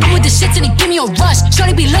 Yeah. I'm with the shit and they give me a rush.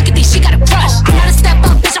 Shorty be looking, think she got a crush. I'm not a step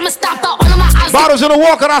up, bitch, I'ma stop out all of my eyes. Bottles in the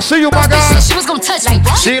walk, and I see you, my guy. She was gonna touch like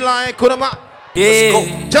what? She lying, Kurama.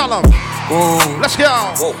 Yeah. Tell them. Let's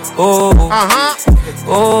go.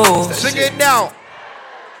 Sing it now.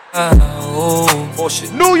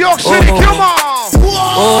 New York City, come on.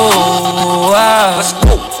 Let's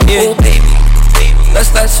go. Yeah, baby.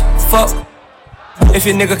 Let's fuck. If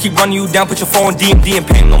your nigga keep running you down, put your phone DMD and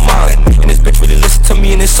pay him no mind. And this bitch really listen to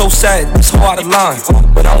me and it's so sad. It's so out of line.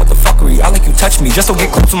 But I want the fuckery. I like you touch me just to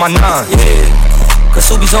get close to my 9. Yeah. Cause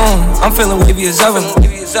Subi's on. I'm feeling wavy as ever.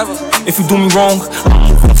 If you do me wrong, I'll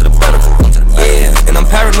move on to the better. Yeah, and I'm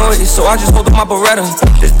paranoid, so I just hold up my Beretta.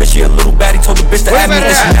 This bitch here a little baddie, told the bitch to add me.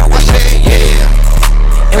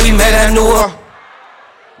 Yeah. And we met at Newark.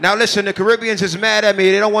 Now listen, the Caribbeans is mad at me.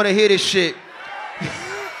 They don't want to hear this shit.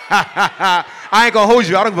 I ain't gonna hold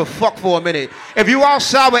you. I don't give a fuck for a minute. If you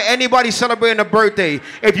outside with anybody celebrating a birthday,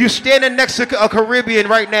 if you standing next to a Caribbean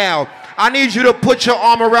right now, I need you to put your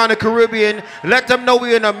arm around the Caribbean. Let them know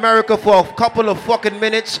we're in America for a couple of fucking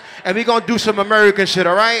minutes, and we gonna do some American shit,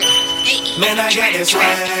 all right? Man, I got this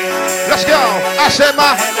way. Let's go. I said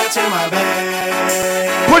my.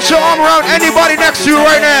 Put your arm around anybody next to you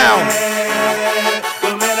right now.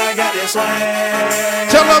 Man, I got this way.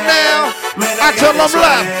 Tell them now. I tell them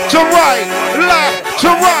left to right, left to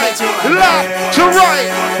right, left to right,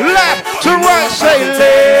 left to right. Say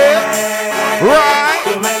left, right.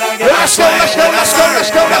 Let's go, let's go, let's go,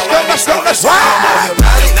 let's go, let's go, let's go, let's go.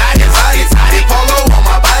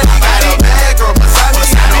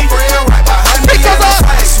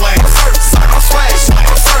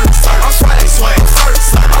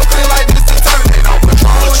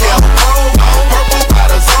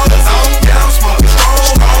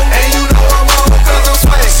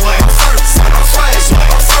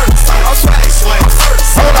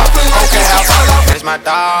 That's my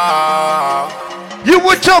dog. You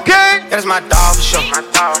with your gang? That's my dog for sure. My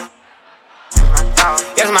dog.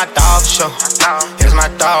 That's my dog for sure. That's my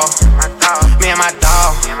dog. Me and my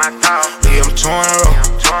dog. We give them 2 in a row.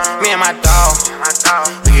 Me and my dog.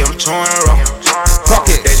 We give them 2 in a row. Fuck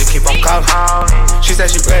it. They just keep on calling. She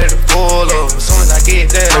said she ready to pull up. As soon as I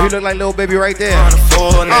get there. So you look like little baby right there. I'm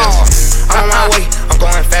on my way. I'm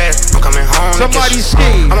going fast. I'm coming home. Somebody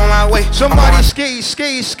ski. I'm on my way. Somebody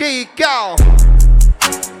ski. Go.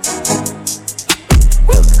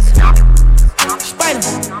 Spider,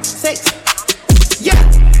 sex. Yeah.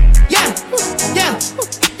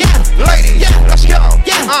 Lady, let's go.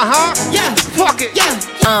 Yeah. Fuck it.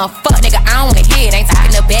 Fuck nigga, I don't wanna hear it. Ain't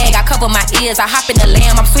talking the bag, I cover my ears. I hop in the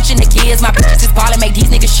lamb, I'm switching the gears. My bitches is ballin', make these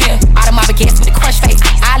niggas share. Out of my baguettes with a crush face.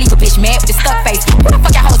 I leave a bitch mad with a stuck face. Who the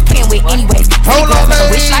fuck y'all hoes playing with anyways? Hold on,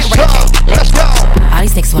 ladies. Let's go. All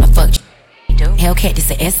these niggas wanna fuck. Hellcat,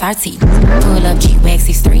 this a SRT. Pull up G-Wax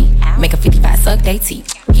 6'3". Make a 55 suck they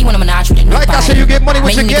teeth. He want a menage with a new like I said, you get money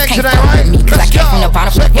with your gang today, right? Cause I came from the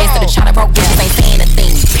bottom of the past to the China broke bitches ain't saying a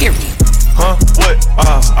thing, period. Huh? What?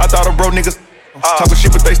 I thought a bro niggas talking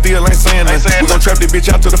shit, but they still ain't saying nothing. We gon' trap this bitch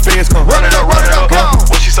out till the feds come. Run it up, go.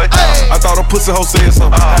 What she say? I thought a Pussy hoe said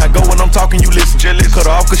something. I go when I'm talking, you listen. Cut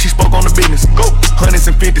her off cause she spoke on the business. Go. Hundreds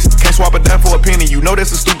and fifties. Can't swap it down for a penny. You know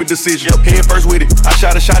that's a stupid decision. Head first with it. I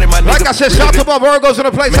shot a shot at my nigga. Like I said, shout out to my Virgos in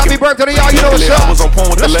the place. Happy birthday to y'all. You know what's up. I was on point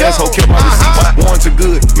with the last hoe. Kept my receipt. One to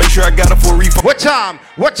good. Make sure I got her for a refund. What time?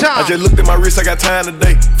 What time? I just looked at my wrist. I got time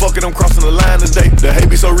today. Fuck it, I'm crossing the line today. The hate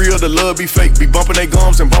be so real. The love be fake. Be bumping they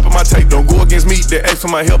gums and bumping my tape. Don't go against me. They ask for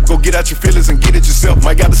my help. Go get out your feelings and get it yourself.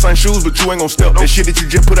 Might got the same shoes, but you ain't gon' step. That shit that you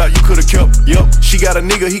just put out, you could've kept. Yup. She got a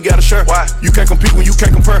nigga, he got a shirt. Why? You can't compete when you can't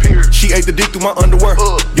compare. She ate the dick through my underwear.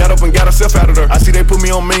 Got up and got herself out of there. I see they put me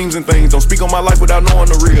on memes and things. Don't speak on my life without knowing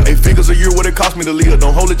the real. 8 figures a year, what it cost me to live.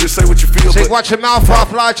 Don't hold it, just say what you feel. Say, watch your mouth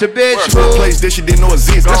off, lie your bitch. Place that she didn't know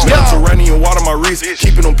exist. Let's go. Terrain water my wrist.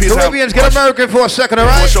 Keeping them pissed out. Caribbeans, get American for a second,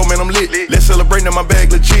 alright? Show, man, I'm lit. Let's celebrate now my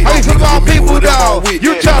bag legit. How you feel about people, though?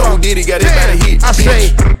 You tell them. Did he got it by the hit. I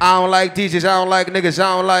say, I don't like DJs, I don't like niggas,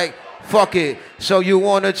 I don't like, fuck it. So you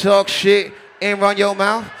wanna talk shit and run your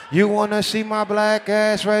mouth? You wanna see my black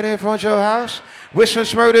ass right in front of your house? With some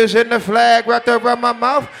smurders in the flag wrapped around my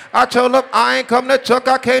mouth? I told them I ain't come to talk,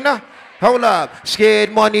 I can't. Hold up,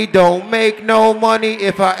 scared money don't make no money.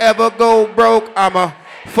 If I ever go broke, I'm a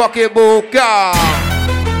fucking buka.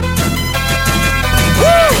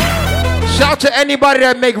 Shout to anybody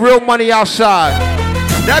that make real money outside.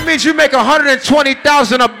 That means you make 120,000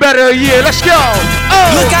 or better a year. Let's go.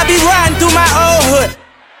 Look, I be riding through my old hood.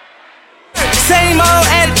 Same old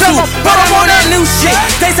attitude, but I'm on that new shit.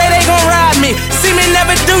 They say they gon' ride me, see me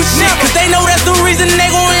never do shit, cause they know that's the reason they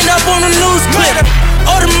gon' end up on the news clip.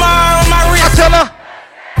 Audemars on my wrist. I tell her.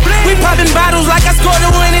 We popping bottles like I scored a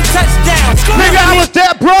winning touchdown. Nigga, I was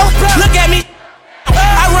there, bro. Look at me.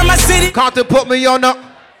 I run my city. Compton put me on the.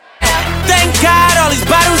 Thank God, all these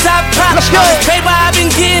bottles I pop. Let's go. All this paper I've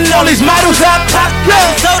been getting, all these models I pop.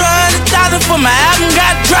 Sold 100,000 for my album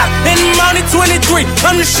got dropped. And I'm only 23.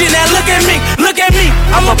 I'm the shit, now look at me, look at me.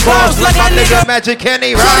 I'm a boss like a nigga. Magic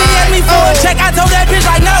Kenny, right? Shorty asked me for a check, I told that bitch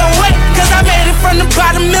like no way. Cause I made it from the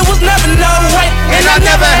bottom, it was never no way. And I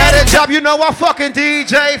never had a job, you know I fucking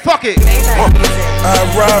DJ, fuck it. I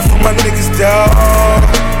ride for my niggas, dog.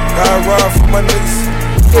 I ride for my niggas.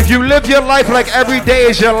 If you live your life like every day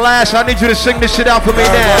is your last, I need you to sing this shit out for me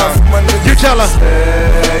now. You tell her.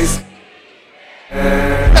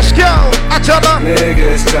 Let's go. I tell her.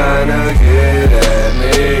 Niggas tryna get at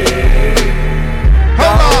me.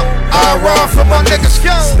 Hold up. I ride for my niggas.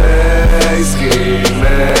 Go. Stay scheming.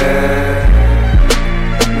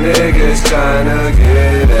 Niggas tryna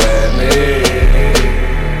get at me.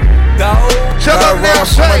 Shut up now,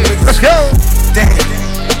 say. Let's go.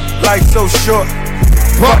 Damn. Life so short.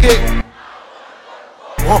 Fuck it.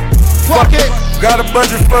 Fuck it. Got a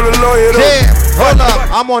budget for the lawyer. Damn. Hold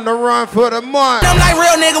up. I'm on the run for the month. I'm like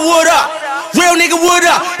real nigga, what up? Real nigga, what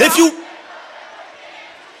up? If you.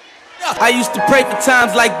 I used to pray for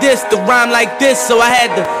times like this, to rhyme like this, so I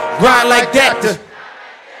had to grind like that.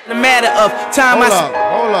 The matter of time.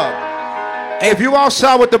 Hold up. If you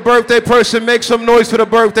outside with the birthday person, make some noise for the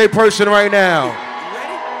birthday person right now.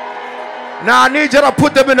 Now I need you to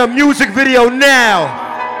put them in a music video now.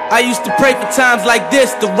 I used to pray for times like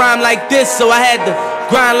this, to rhyme like this, so I had to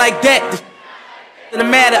grind like that. In the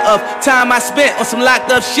matter of time I spent on some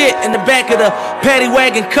locked up shit in the back of the paddy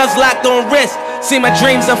wagon, cuffs locked on wrist. See my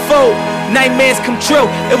dreams unfold, nightmares come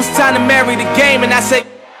true. It was time to marry the game, and I said,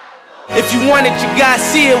 if you want it, you gotta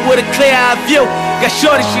see it with a clear eye view. Got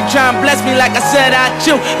shorty, she tryna bless me like I said I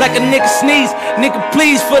chew. Like a nigga sneeze, nigga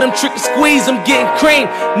please for them trick and squeeze. I'm getting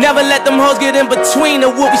cream, never let them hoes get in between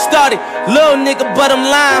of what we started. Little nigga, but I'm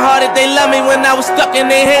lying hearted. They love me when I was stuck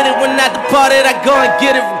and they hated when I departed. I go and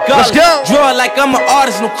get it regardless. Let's go. Draw it like I'm an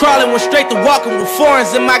artist, no crawling. Went straight to walking with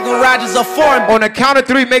foreigns in my garages are foreign. On the count of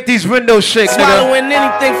 3, make these windows shake, nigga. Swallowing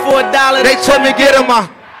anything for $1. They told me get them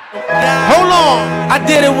my. Hold on. I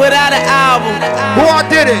did it without an album. Who I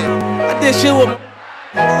did it? I did shit with.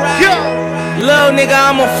 Yo. Little nigga,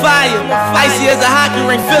 I'm on fire. Icy as a hockey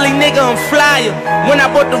ring, Philly nigga, I'm flyer. When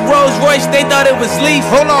I bought the Rolls Royce, they thought it was lease.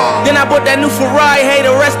 Hold on. Then I bought that new Ferrari,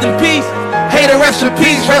 hater, rest in peace. Hater, rest in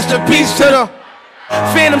peace, rest in peace to the.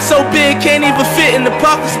 Phantom so big, can't even fit in the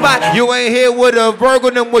parking spot. You ain't here with a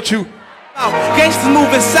Virgo, then what you? Gangsters move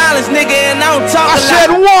in silence, nigga, and I don't talk a lot. I said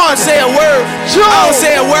one. Say a word. Two. I don't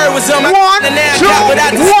say a word was on my. One, and now two, I got what I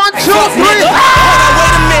just, 1, 2, 3. Hold on,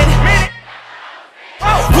 wait a minute.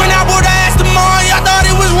 When I bought the Aston Martin, y'all thought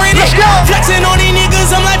it was rented. Flexing on these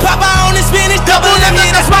niggas, I'm like Papa on the spinach. Double M,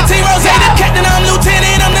 yeah, that's my team. Rose, the captain, I'm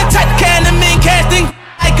lieutenant. I'm the type of kind of men casting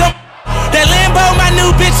like I'm. That Lambo, my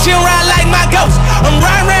new bitch, she'll ride like my ghost. I'm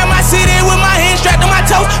riding around my city with my hands strapped on my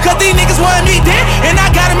toes. Cause these niggas want me dead, and I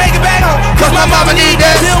gotta make it back home. Cause my mama need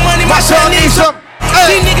that. Still money, my son needs some.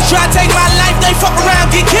 These niggas try to take my life.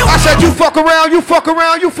 get killed. I said you fuck around, you fuck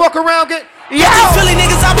around, you fuck around, get. Yeah. These Philly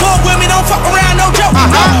niggas I pull with me don't fuck around, no joke.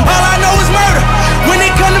 All I know is murder. When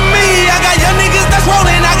it come to me, I got young niggas that's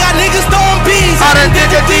rolling. I got niggas throwing bees. I done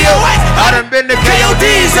did the DOS. I done been the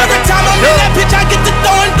KODs. Every time I'm in that bitch, I get to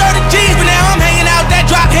throwing 30 G's. But now I'm hanging out that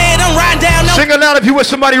drop head. I'm riding down. Sing it out if you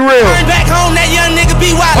with somebody real. Turn back home, that young nigga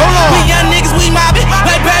be wild. We young niggas, we mobbing.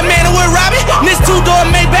 Like Batman and with Robin. This two-door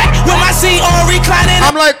Maybach with my seat on reclining.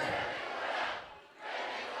 I'm like,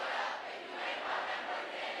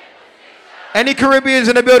 any Caribbeans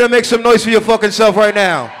in the building, make some noise for your fucking self right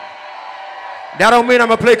now. That don't mean I'm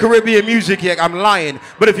gonna play Caribbean music yet. I'm lying.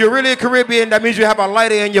 But if you're really a Caribbean, that means you have a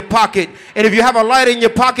lighter in your pocket. And if you have a lighter in your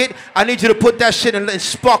pocket, I need you to put that shit and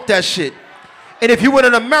spark that shit. And if you were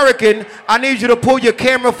an American, I need you to pull your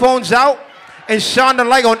camera phones out and shine the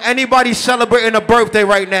light on anybody celebrating a birthday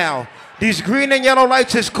right now. These green and yellow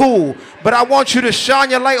lights is cool, but I want you to shine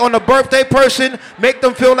your light on the birthday person, make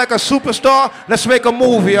them feel like a superstar. Let's make a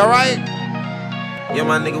movie, all right? Yeah,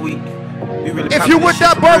 my nigga, we really. If you with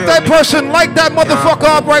that birthday person, light that motherfucker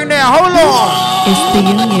up right now. Hold on. It's the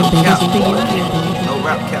union, baby. It's the union, baby. No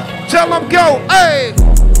rap cap. Tell them go, hey.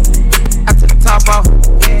 I took the top off.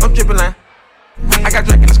 I'm dripping like. I got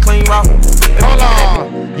drinking this clean raw. Hold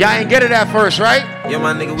on. Y'all ain't get it at first, right? Yeah,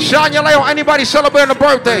 my nigga, we. Shine your light on anybody celebrating a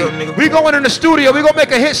birthday. We going in the studio. We gonna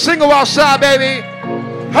make a hit single outside, baby.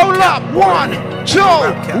 Hold up. 1, 2,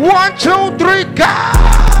 1, 2, 3, go.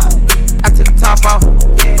 I took the top off.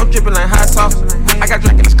 I'm dripping like hot sauce. I got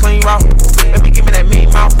drinking this clean raw. Baby, give me that mean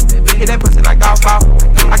mouth. Hit that pussy like golf ball.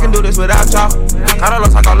 I can do this without y'all.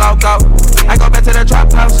 Carlos, I go loco. I go back to the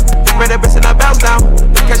trap house. Spread that bitch and I bounce down.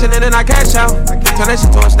 Cashing in and I cash out. Turn that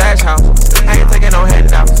shit to a stash house. I ain't taking no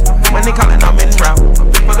handouts. When they calling, I'm in route.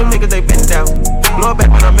 For them niggas, they been down. Blow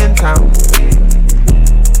back when I'm in town.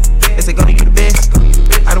 Is it gonna you the best?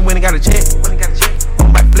 I done went and got a check.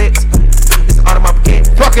 On my flicks. Out of my pocket.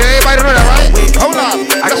 Fuck it, everybody know that, right? Hold up,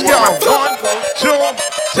 let's go. 1, 2,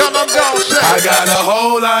 tell them go. I got a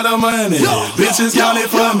whole lot of money. Bitches count it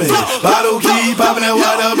for me. Bottle keep popping that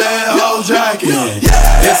water bad whole jacket.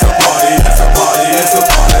 It's a party, it's a party, it's a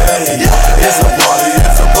party. It's a party,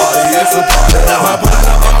 it's a party, it's a party. My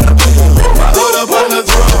partner on the boom, my other partner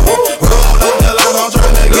drum. Roll up the line, I'm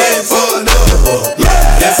trying to get fucked up.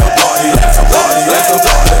 It's a party, it's a party, it's a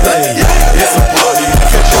party. It's a party,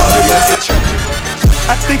 it's a party, it's a party.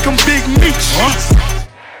 I think I'm Big Meech.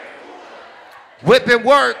 Whip and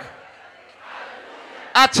work.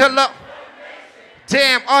 I tell her,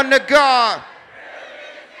 damn, on the guard.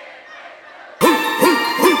 A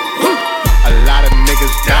lot of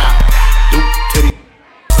niggas die due to the.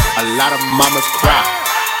 A lot of mamas cry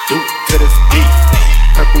due to this beat.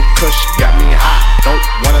 Purple Kush got me high, don't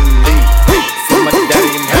wanna leave. See my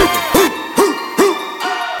daddy in heaven.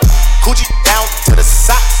 Coochie down to the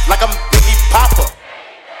socks like I'm Biggie Papa.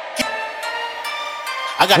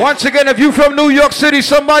 Once again, if you from New York City,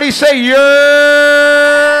 somebody say yeah.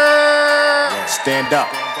 Stand up.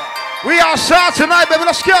 We outside tonight, baby.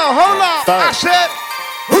 Let's go. Hold on. I said.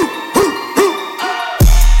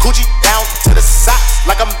 Coochie down to the socks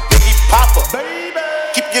like I'm Biggie Papa.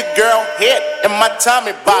 Keep your girl head in my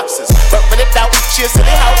Tommy boxes. But when it out, she a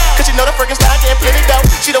silly hoe. Cause you know the friggin' style getting plenty dough.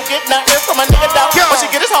 She don't get nothing from my nigga though. When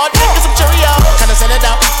she get his hard dick and some Cheerios. Kinda send it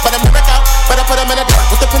out, but I'm never out. But I put him in the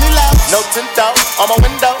dark with the penny loud. No tint out on my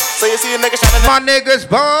window. So you see a nigga shining. My niggas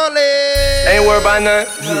ballin'. Ain't worried about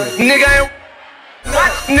nothing. Nigga ain't.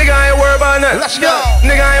 Nigga, I ain't worried about nothing. Let's go.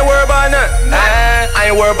 Nigga, I ain't worried about nothing.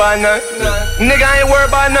 I ain't worried about nothing. Nigga, I ain't worried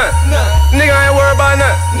about nothing. Nigga, I ain't worried about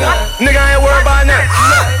nothing. Nigga, I ain't worried about nothing.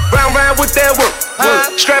 Round with that work.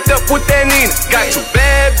 Strapped up with that Nina. Got 2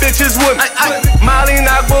 bad bitches with me. Molly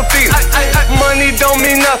not gon' feed it. Money don't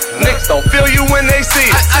mean nothing. Niggas don't feel you when they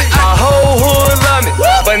see it. My whole hood love me,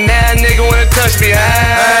 but now nigga wanna touch me. I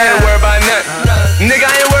ain't worried about nothing. Nigga,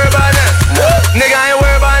 I ain't worried about nothing. Nigga, I ain't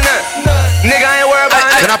worried about nothing. Nigga, I ain't worried about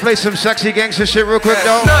nothing. Can I play some sexy gangster shit real quick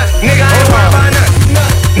though? Nigga, I ain't worried about nothing.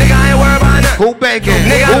 Nigga, I ain't worried about nothing. Who banking?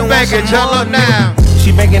 Who banking? Tell her now.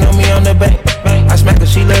 She banking on me on the bank. I smack her,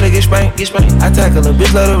 she let her get spanked. I tackle her,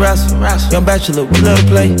 bitch love to wrestle. Young bachelor, we love to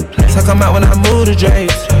play. So come out when I move the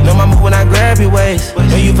drapes. Know my move when I grab your waist.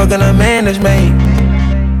 Know you fucking a man that's made.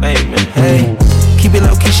 Hey, man, hey. Keep it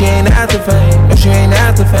low key, she ain't after fame. No, she ain't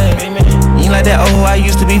after fame. You ain't like that old I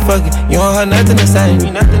used to be fucking. You don't have nothing the same.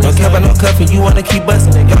 Don't care about no cuffing, you wanna keep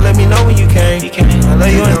busting it. Yo, let me know when you came. I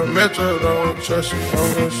love you in Metro, don't trust you.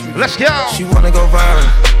 Let's go. She wanna go viral.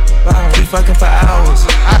 Be fucking for hours.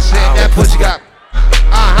 I said that pussy got.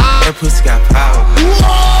 That pussy got power.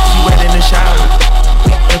 She wet in the shower.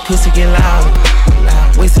 That pussy get loud.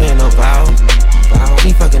 We saying no vow.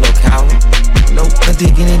 We fucking no cow. No, I did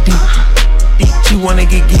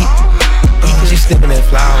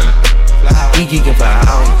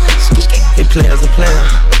players are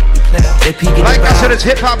players. They peeking Like I about. said, it's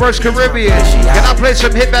Hip Hop vs. Caribbean. Can I play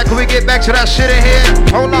some hit back? Can we get back to that shit in here?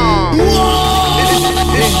 Hold on.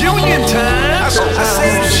 It's union time.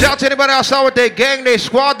 Shout to anybody outside with their gang, their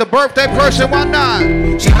squad, the birthday person, why not?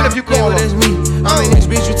 Even if you call that's me. I'm in this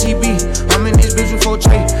bitch with TB. I'm in this bitch with 4J.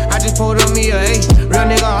 I just pulled on me a A. Real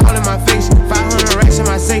nigga all in my face. 500 racks in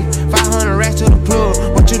my safe. 500 racks to the plug.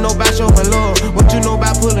 What you know about showing love? What you know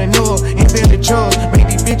about pulling up? Ain't been the chug. Make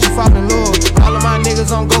these bitches fall in love. All of my niggas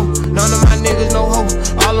on go. None of my niggas no hoe.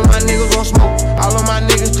 All of my niggas won't smoke. All of my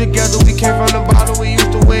niggas together. We came from the bottom. We used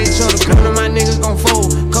to wear each other. None of my niggas gon'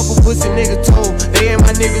 fold. Couple pussy niggas told. They ain't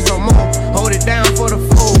my niggas no more. Hold it down for the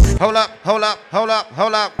fold. Hold up, hold up, hold up,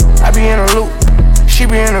 hold up. I be in a loop. She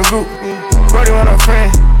be in a group. Brody with her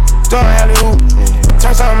friend. Throwing alley hoop.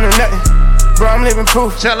 Turn something to nothing. Bro, I'm living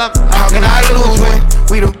proof. Tell them. How can I lose when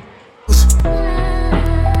we the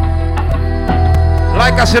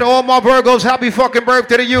Like I said, all my Virgos, happy fucking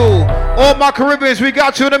birthday to you. All my Caribbeans, we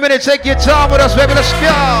got you in a minute. Take your time with us, baby. Let's go.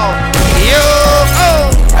 Yo, oh.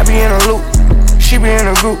 I be in a loop. She be in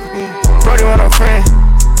a group. Brody with her friend.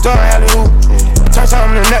 Throwing alley hoop. Turn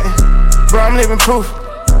something to nothing. Bro, I'm living proof.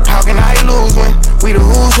 How can I lose when we the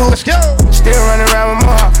who's who? Let's go. Still running around with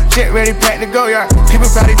more. Shit ready, packed to go, y'all. People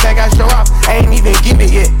probably think I show off. I ain't even get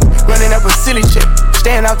it yet. Running up a silly shit.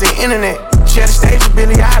 Staying off the internet. Share the stage with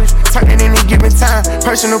Billie Eilish. Turning any given time.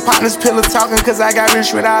 Personal partners, pillow talking, cause I got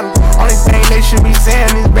rich without them. Only thing they should be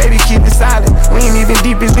saying is, baby, keep it silent. We ain't even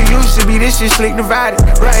deep as we used to be. This shit slick divided.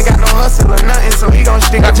 Bro ain't got no hustle or nothing, so he gon'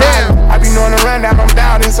 stick about it. I be knowing the rundown, I'm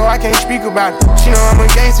doubting, so I can't speak about it. She know I'm a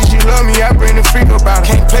gangster, she love me, I bring the freak about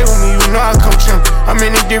it. Can't play with me, you know I come trim. I'm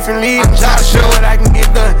in a different league, I'm trying to show what I can get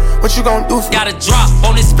done. What you gon' do for me? Got a drop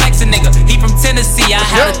on this flexin' nigga. He from Tennessee. I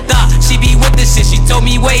had a thought. She be with this shit. She told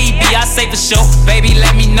me where he be. I say for sure. Baby,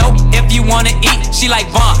 let me know if you wanna eat. She like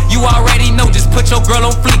Vaughn. You already know. Just put your girl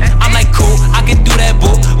on fleek. I'm like cool. I can do that,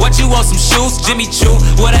 boo. What you want? Some shoes? Jimmy Choo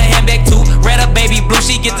with a handbag too. Red up, baby blue.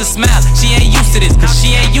 She get the smile. She ain't used to this, cause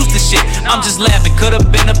she ain't used to shit. I'm just laughing.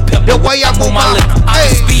 Could've been a pimp. The way I move my lip. I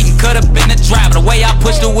was speeding. Could've been a driver. The way I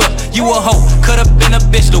push the whip. You a hoe. Could've been a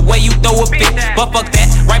bitch. The way you throw a fit. But fuck that.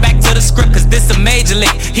 Right back to the script, cause this a major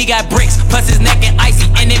league. He got bricks, plus his neck and icy,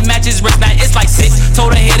 and it matches wrist. Now it's like 6.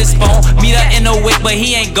 Told her hit his phone, meet her in the wick, but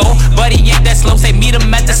he ain't go. But he ain't that slow, say meet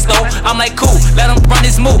him at the store. I'm like cool, let him run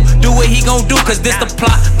his move. Do what he gon' do, cause this the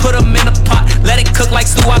plot. Put him in a pot, let it cook like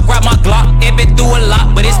stew. I grab my Glock, it been through a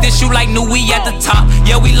lot, but it's this shoe like new, we at the top.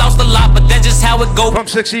 Yeah, we lost a lot, but that's just how it go. From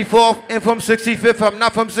 64th and from 65th, I'm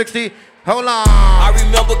not from 60. Hold on. I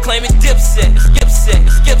remember claiming Dipset, Skipset,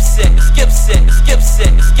 Skipset, Skipset,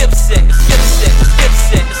 Skipset, Skipset, Skipset,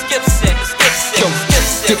 Skipset, Skipset,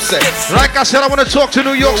 Skipset, Skipset. Like I said, I want to talk to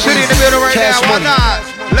New York City in the middle right now. Why not?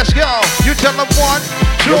 Let's go. You tell them 1,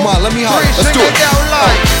 2, 3, sing it down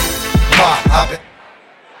like. I've been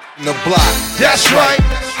in the block. That's right.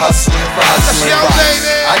 Hustling, rising,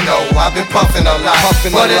 baby. I know I've been puffing a lot,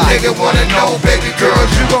 but a nigga wanna know, baby girl,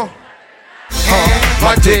 you gon'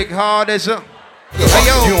 my dick hard as a. Hey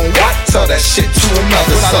yo, you don't what? Tell that shit to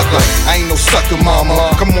another sucker. I ain't no sucker,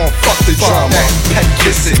 mama. Come on, fuck the drama. Pet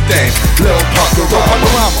kiss it, thing. Lil Parker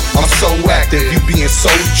Panorama. I'm so active, you being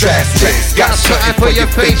so drastic. Got something for your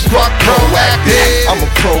face, fuck proactive. I'm a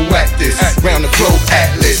proactive, round the globe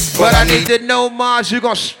atlas. But I need to know, Mars, you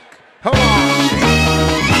gon' hold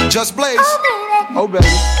on. Just Blaze. Oh, baby.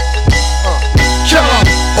 Kill 'em.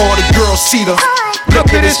 All the girls see the.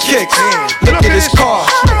 Look at his kicks. Look at his car.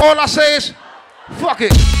 All I say is, fuck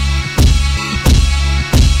it.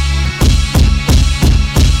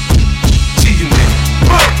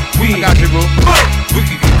 We got you, bro. We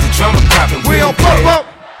can get the drama poppin'. We on pop.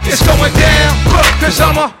 It's going down. Cause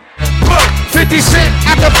I'm a 50 Cent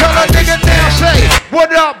acapella nigga now. Say,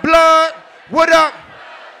 what up, blood? What up?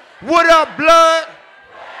 What up, blood?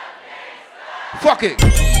 Fuck it.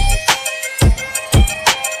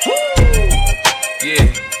 Yeah,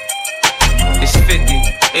 it's 50,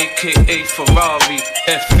 aka Ferrari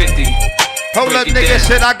F50. Hold up, nigga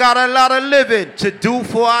said I got a lot of living to do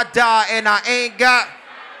before I die, and I ain't got.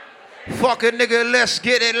 Fuck it, nigga, let's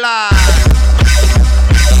get it live.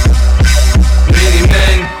 Biggie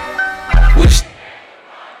man, with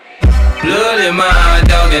blood in my eye,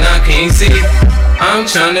 dog, and I can't see. I'm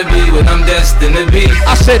tryna be what I'm destined to be.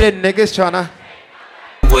 I said it, niggas tryna.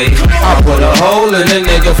 I put a hole in a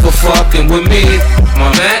nigga for fucking with me. My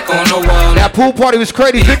Mac on the wall. That pool party was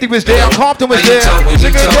crazy. 50 was there. Compton was there.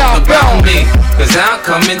 Sing it down, about me, cause I'll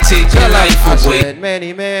come and take your life away.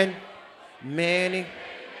 Manny.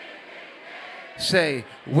 Say,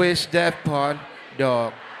 wish that part,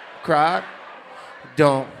 dog. Cried.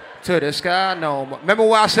 Don't To the sky, no. Remember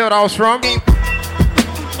where I said I was from? Yeah,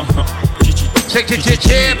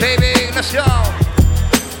 baby, let's go.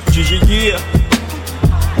 Yeah.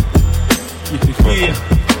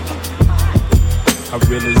 I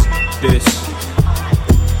realize this.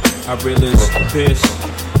 I realize this.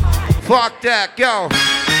 Fuck that, go.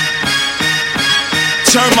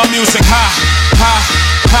 Turn my music high, high,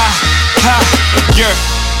 high, high. Yeah.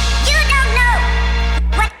 You don't know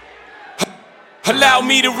what. Allow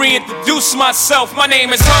me to reintroduce myself. My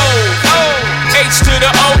name is Ho. H to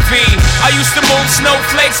the OV. I used to move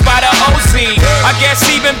snowflakes by the OZ. I guess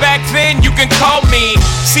even back then you can call me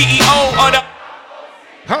CEO of the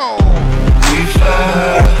Ho. We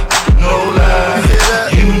fly, no lie.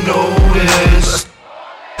 You know this.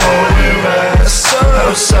 All we ride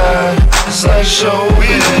outside, it's like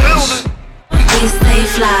showbiz. We stay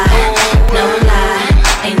fly, no lie,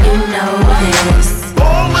 and you know this.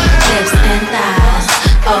 Hips and thighs,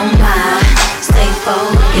 oh my, stay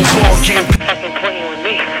focused.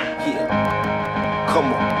 Come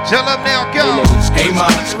on. Tell them now, go. Hey, ma.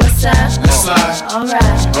 What's up? Let's slide.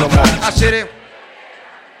 Alright. I said it.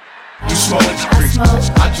 You smoke, I smoke.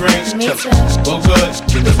 I drink, Me too. go good,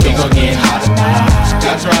 we gon' get hot.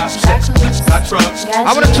 Got drops, got trucks.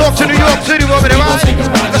 I want to talk to New York City woman,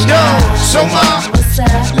 let's go. So much. What's up?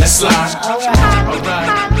 Let's slide.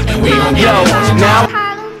 Alright. And we gon' get it now.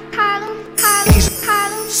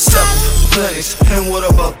 Place, and what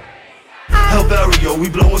about El Barrio? We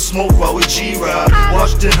blowin' smoke while we G-Ride.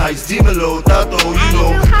 Washington Heights, Dímelo, Tato, you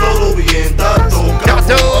know, todo bien, Tato.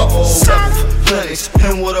 Seventh place,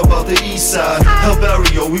 and what about the east side? El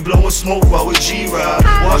Barrio, we blowin' smoke while we G-Ride.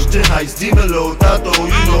 Washington Heights, Dímelo, Tato,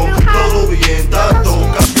 you know, todo bien,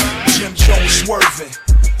 Tato. Jim Jones swerving.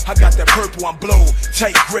 I got that purple, I'm blow.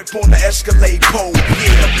 Tight grip on the Escalade pole.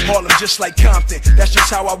 Yeah, Harlem just like Compton. That's just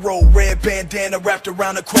how I roll. Red bandana wrapped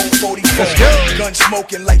around a chrome 44. Gun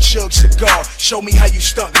smoking like Suge cigar. Show me how you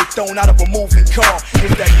stunt. Get thrown out of a moving car.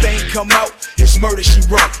 If that thing come out, it's murder she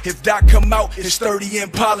wrote. If that come out, it's 30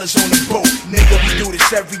 Impalas on the boat. Nigga, we do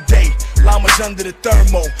this every day. Llamas under the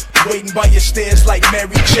thermo. Waiting by your stairs like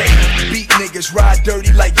Mary J. Beat niggas, ride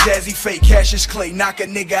dirty like Jazzy Faye. Cassius Clay, knock a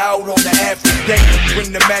nigga out on the after day.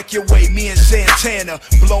 Bring the Mac your way, me and Santana.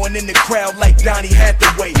 Blowing in the crowd like Donnie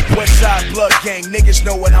Hathaway. Westside Blood Gang, niggas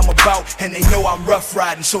know what I'm about. And they know I'm rough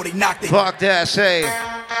riding, so they knock it. Fuck that, say.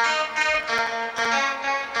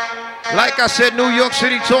 Like I said, New York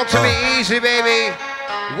City, talk to me easy, baby.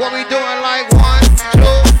 What we doing like 1, 2,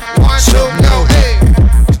 1, 2, go, hey.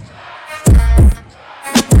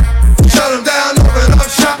 Shut them down, open up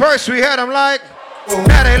shop. First we had them like,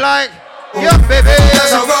 now they like, yup, baby.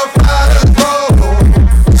 That's how Rough Riders roll.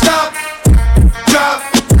 Stop, drop,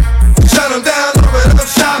 shut them down, open up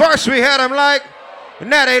shop. First we had them like,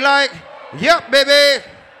 now they like, yup, baby.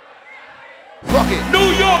 Fuck it.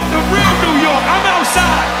 New York, the real New York. I'm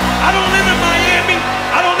outside. I don't live in Miami.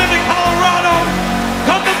 I don't live in Colorado.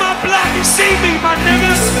 Come to my block and see me, my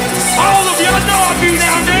niggas. All of y'all know I'll be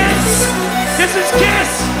down there. This is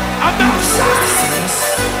Kiss. I'm outside.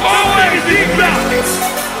 Always deep block.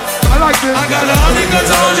 I like this. I got 100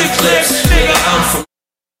 guns, 100 clips, nigga. I'm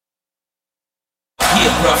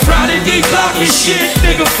from Friday deep block and shit,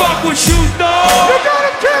 nigga. Fuck what you know. You got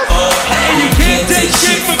him, Kiss. And you can't take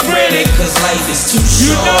shit for granted, cause life is too short.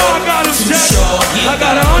 You know I got him checked. I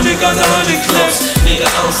got 100 guns, 100 clips. Nigga,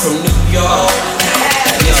 I'm from New York.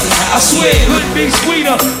 I swear it couldn't be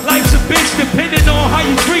sweeter. Life's a bitch depending on how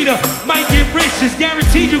you treat her. Might get rich, it's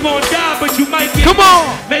guaranteed you're gonna die, but you might get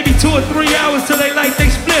maybe 2 or 3 hours till they like they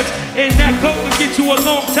splits. And that coke will get you a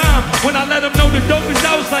long time. When I let them know the dope is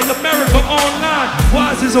out, it's like America Online.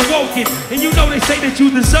 Wise is awoken, and you know they say that you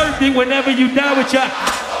deserved it whenever you die with your.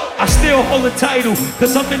 I still hold a title,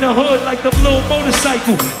 cause I'm in the hood like the little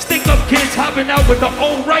motorcycle. Stick up kids hopping out with the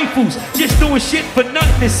old rifles, just doing shit for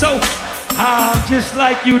nothing. And so I'm just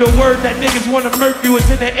like you, the word that niggas wanna murk you is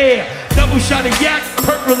in the air. Double shot of yak,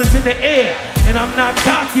 purple is in the air. And I'm not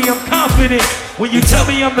cocky, I'm confident. When you tell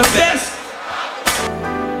me I'm the best.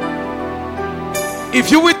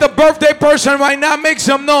 If you with the birthday person right now, make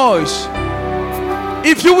some noise.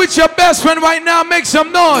 If you with your best friend right now, make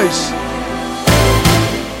some noise.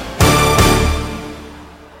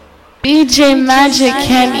 BJ Magic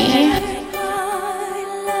Kenny.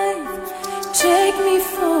 Take me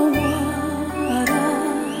for what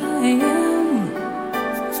I am,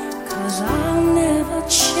 'cause I'll never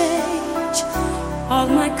change all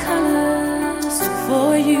my colors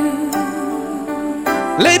for you.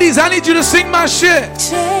 Ladies, I need you to sing my shit.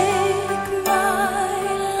 Take my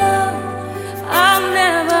love, I'll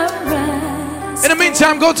never rest. In the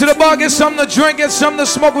meantime, go to the bar, get something to drink, get something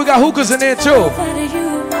to smoke. We got hookahs in there too. Whether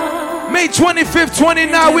you are May 25th,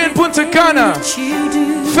 29th, we're in Punta Cana.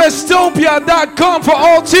 Festopia.com for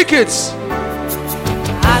all tickets.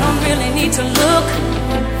 I don't really need to look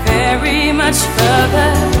very much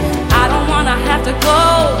further. I don't wanna have to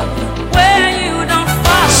go where you don't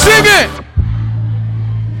follow. Sing it!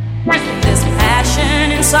 This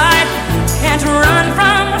passion inside can't run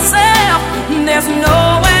from myself. There's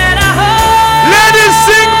nowhere to hide. Let it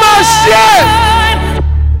sing my shit!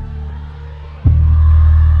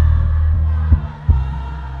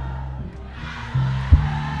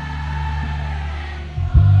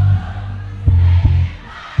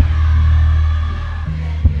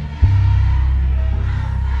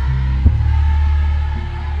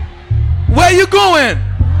 Where you going?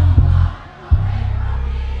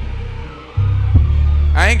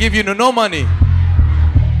 I ain't give you no money.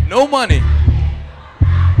 No money.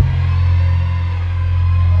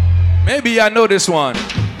 Maybe I know this one.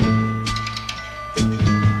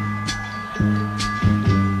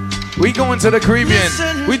 We going to the Caribbean.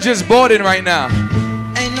 We just boarding right now.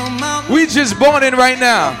 We just boarding right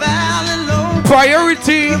now.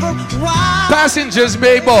 Priority passengers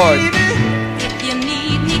may board. If you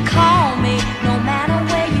need me, call me. No matter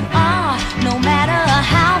where you are, no matter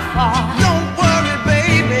how far. Don't worry,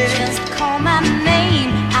 baby. Just call my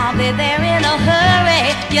name. I'll be there in a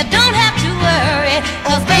hurry. You don't have to worry,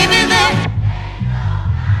 'cause baby, there.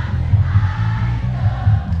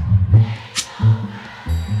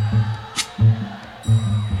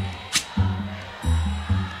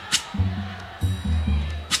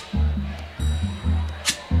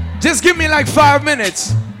 Just give me like 5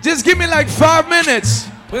 minutes. Just give me like 5 minutes.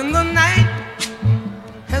 When the night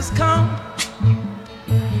has come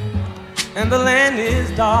and the land is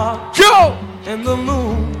dark, go, and the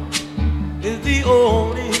moon is the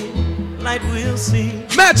only light we'll see.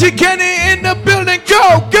 Magic Kenny in the building.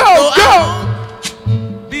 Go, go, go.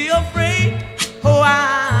 Be afraid. Oh,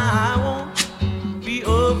 I won't be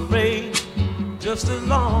afraid. Just as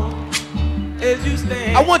long as you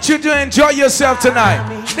stand. I want you to enjoy yourself tonight.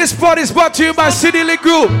 This party is brought to you by City Lit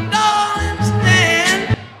Group.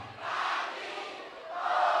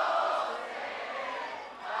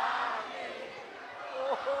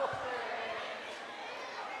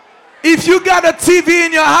 If you got a TV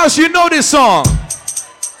in your house, you know this song.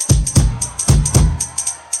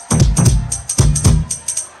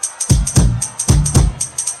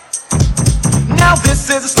 Now this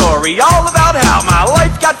is a story all about how my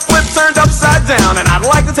life got flipped, turned upside down, and I'd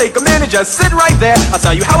like to take a minute, just sit right there. I'll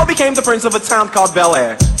tell you how I became the prince of a town called Bel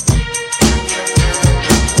Air.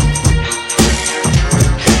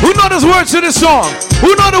 Who know the words to this song?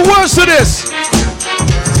 Who know the words to this?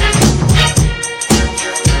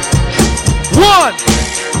 1,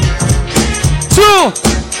 2,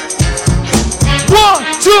 1,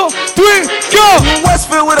 2, 3, go! West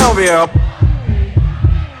Philadelphia.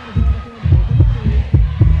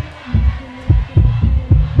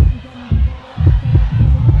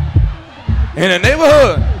 In the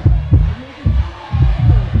neighborhood,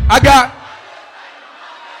 I got.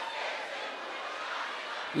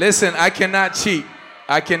 Listen, I cannot cheat.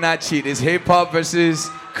 I cannot cheat. It's hip hop versus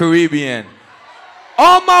Caribbean.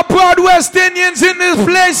 All my proud West Indians in this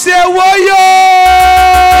place say, "Warrior!"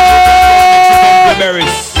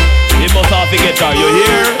 Berries, you must have to get her. You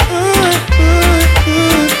hear?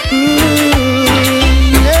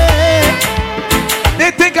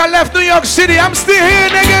 They think I left New York City. I'm still here,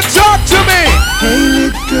 nigga. Talk to me. Hey,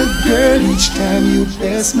 little girl, each time you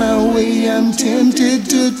pass my way, I'm tempted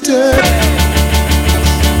to touch.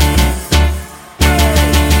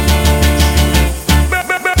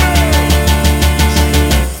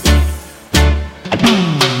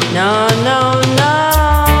 No, no, no.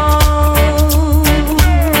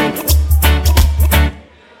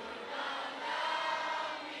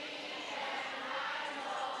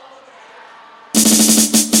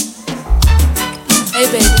 Hey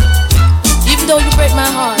baby, even though you break my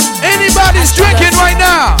heart, anybody's drinking right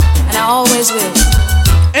now, and I always will.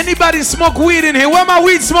 Anybody smoke weed in here? Where my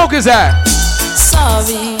weed smokers at?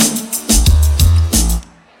 Sorry.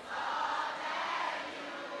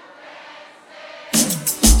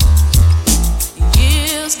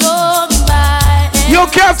 Years gone by. Yo,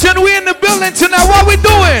 Captain, we in the building tonight. What we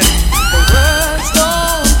doing? The words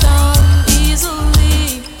don't come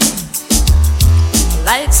easily.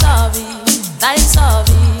 Like sorry. Like sorry,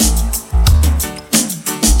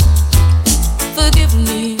 forgive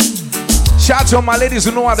me. Shout out to my ladies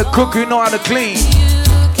who know how to cook, who know how to clean.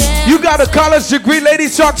 You got a college degree,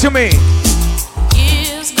 ladies, talk to me.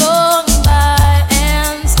 Years gone by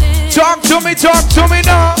and still talk to me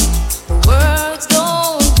now. The words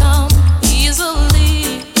don't come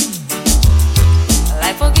easily.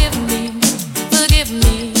 Like forgive me.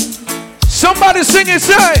 Sing it,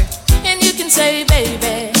 say. And you can say,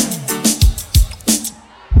 baby.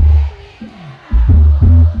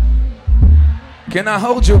 Can I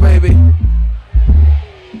hold you, baby?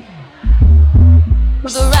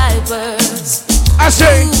 With the right words. I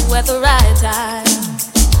say. Ooh, at the right time.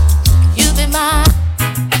 You be mine.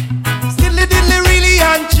 Still diddly really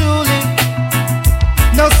and truly.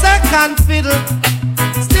 No second fiddle.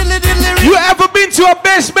 Still diddly really. You ever been to a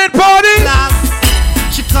basement party?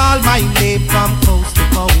 She called my name from coast to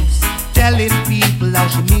coast, telling people how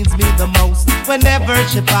she means me the most. Whenever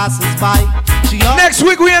she passes by, she next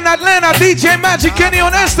week we in Atlanta, DJ Magic Kenny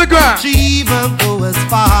on Instagram. She even go as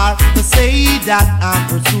far to say that I'm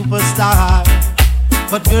her superstar.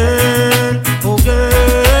 But girl, oh girl,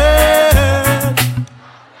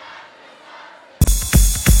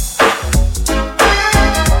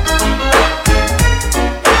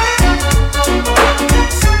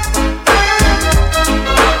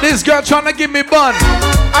 this girl trying to give me bun.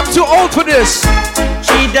 I'm too old for this.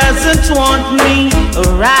 She doesn't want me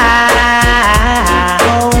around.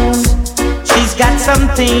 She's got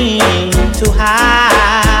something to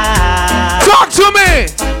hide. Talk to me.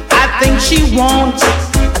 I think she wants a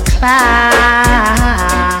clown,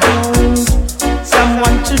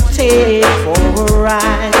 someone to take for a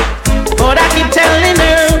ride. But I keep telling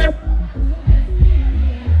her,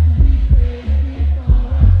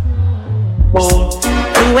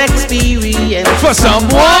 to experience for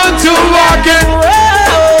someone to rock it.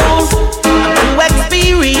 To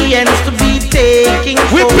experience, to be taking.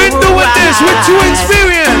 We've been doing this with two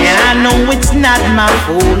experience. Yeah, I know it's not my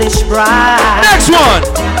foolish pride. Next one.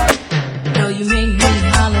 Though you make me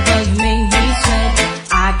holler, though you make me sweat,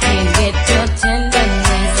 I can't get your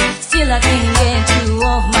tenderness. Still I can't get you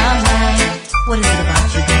off my mind. What is it about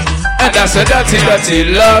you, baby? And that's a dirty, dirty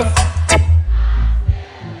love.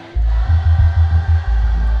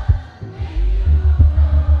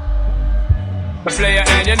 Player,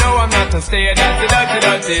 and you know I'm not to stay. That's a dirty,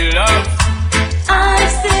 dirty love. I'm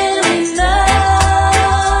still in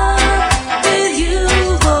love with you,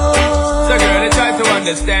 boy. So girl, try to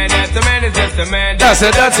understand that the man is just a man. That's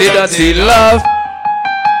a dirty, dirty love.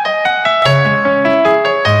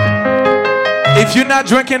 If you're not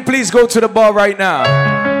drinking, please go to the bar right now.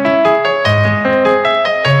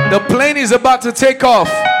 The plane is about to take off.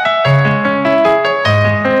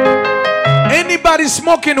 Anybody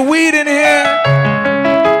smoking weed in here?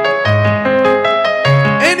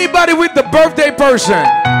 Anybody with the birthday person?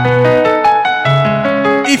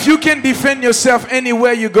 If you can defend yourself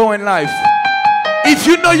anywhere you go in life, if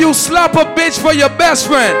you know you slap a bitch for your best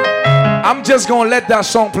friend, I'm just gonna let that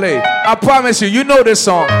song play. I promise you, you know this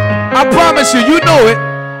song. I promise you, you know it.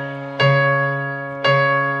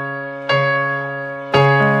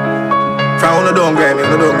 Don't grab me,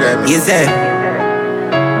 don't grab me. Yes, sir.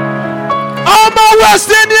 All my West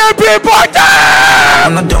Indian people,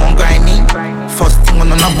 damn! I'm don't grind me. First thing on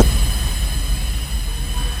the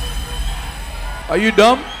Are you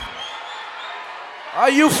dumb? Are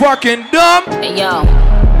you fucking dumb? Hey yo,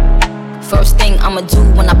 first thing I'ma do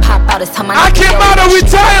when I pop out is tell my I came out of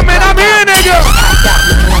retirement, I'm here, nigga. Popped out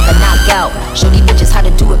looking like a knockout. Show these bitches how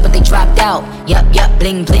to do it, but they dropped out. Yup,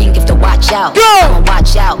 bling bling, if to watch out. Go! I'ma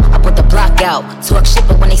watch out, I put the block out. Talk shit,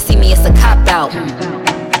 but when they see me, it's a cop out.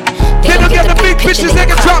 They don't get the big pictures, they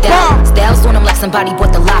can drop bomb. Styles on them like somebody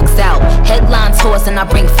brought the locks out. Headlines horse and I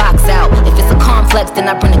bring Fox out. If it's a complex, then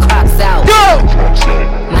I bring the Crocs out. Go!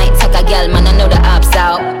 Might take a gal, man, I know the ops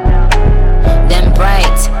out. Them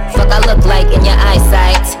bright, fuck I look like in your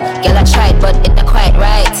eyesight. Girl, I tried, but it not quite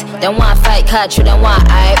right. Them want fight, catch you, them want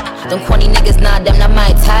hype. Them corny niggas, nah, them not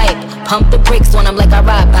my type. Pump the brakes on them like I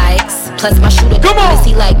ride bikes. Plus my shooter, come on,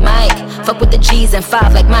 he like Mike. Fuck with the G's and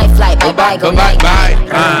 5 like my flight. Bye bye, go night.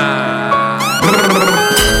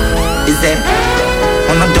 Is that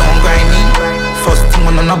on a don't grind me? First thing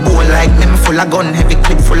on a bowl like me full of gun, heavy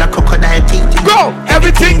clip full of crocodile teeth. Go!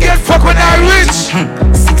 Everything get fuck when I reach.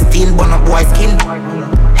 16 bun up boy skin.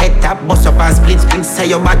 Head tap, bust up and split. Say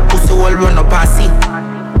your bad pussy all run up and see.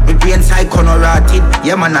 My brain side corner rotted.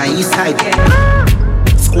 Yeah man, I east side.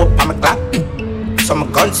 Scope on my clap.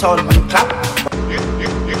 Some gun sound on my clap.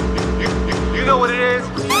 You know what it is?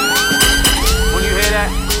 When you hear that?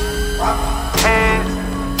 Hands.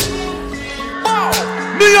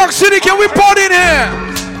 New York City, can we party in here?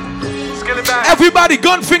 Everybody,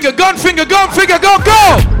 gun finger, go,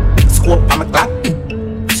 go! Scope on my clap.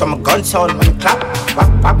 Some gun sound on my clap.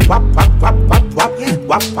 Wap, wap, wap, wap, wap, wap, wap.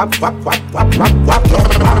 Wap, wap, wap, wap, wap, wap, wap.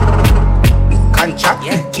 Contract,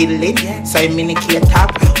 kill it, so I minicate tap.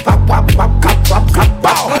 Wap, wap, wap, wap, wap, wap,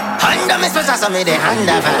 wap. Hand me special, so me the hand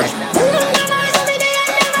of it.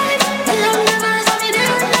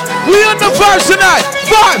 We on the vibes tonight.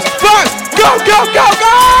 Vibes, vibes. Go, go, go, go.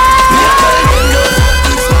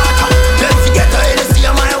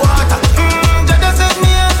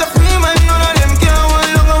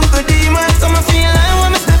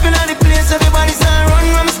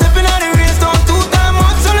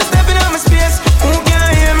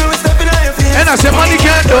 And I said money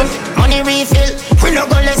can't do. Money refill. We no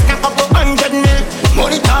go less than up 100 mil.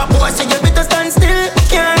 Money top boy, so you better stand still.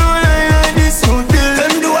 Can't roll like this, you bill.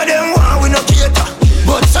 Them do what them want, we no cater.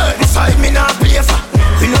 But certain side me not play for.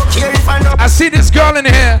 We no care if I know. I see this girl in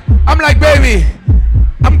here. I'm like, baby,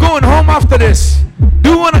 I'm going home after this.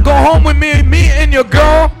 Do you want to go home with me and your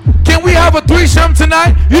girl? Can we have a threesome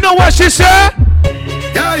tonight? You know what she said?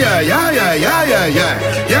 Yeah, yeah, yeah, yeah, yeah, yeah, yeah.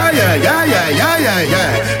 Yeah, yeah, yeah, yeah, yeah, yeah,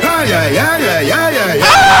 yeah. Yeah, yeah, yeah, yeah, yeah, yeah.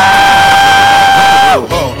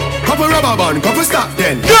 Oh! Couple rubber band, couple stop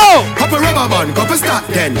then. Go! Couple rubber band, couple stop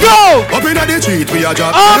then. Go! Up in the street, we are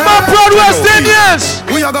just. All my proud West Indians!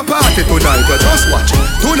 We are gonna party tonight, but just watch.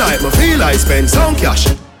 Tonight, me feel I spend some cash.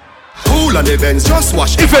 Cool on the Benz, just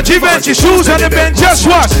wash. If a Givenchy shoes on the bench, just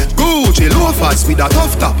wash. Gucci loafers with a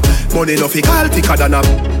tough top. Money no fi call thicker than a.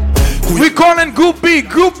 We calling Group B.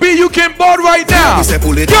 Group B, you can board right now.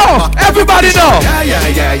 Go! Everybody know. Yeah, yeah,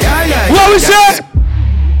 yeah, yeah, yeah. What we say?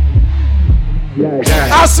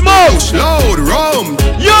 I smoke. Load, rum.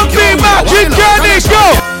 Young B, Magic Candy, go.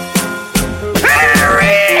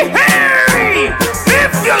 Harry, Harry,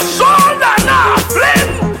 if your shoulder not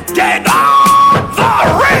flint, get on the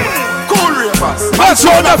ring. Cool ravers. What's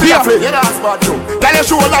on up here?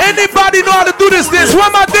 Anybody know how to do this dance? Where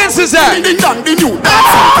my dancers at? Fling.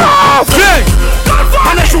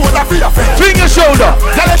 Fling your shoulder.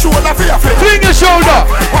 Fling your shoulder.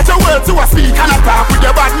 Watch your words to a speak and attack with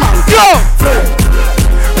your bad man. Go!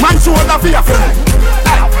 Man shoulder for your friend.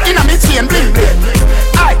 In a mid chain bling bling.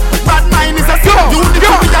 Bad mind is a skill. You need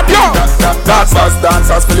to be a bling. That's us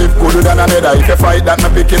dancers Philip cooler than another. If you fight that, me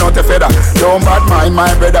picking out a feather. Don't bad mind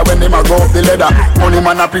my brother when they ma go up the ladder. Money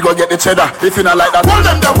man up, you go get the cheddar. If you not like that, hold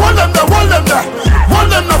them there, hold them there, hold them there. Hold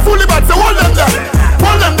them there, fully bad, so hold them there.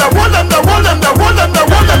 Hold them there, hold them there, hold them there, hold them there,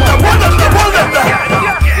 hold them there, hold them there, hold them there.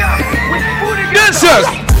 Dancers!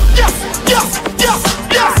 Yes, yes, yes,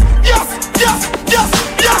 yes, yes, yes, yes,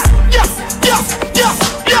 yes, yes, yes,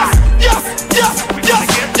 yes, yes, yes, yes,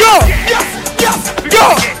 yes. Go! Yes, yes, go!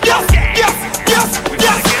 Yes, yes, yes,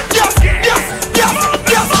 yes, yes, yes, yes,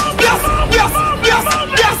 yes, yes, yes, yes,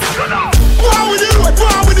 yes. Go on with the road, go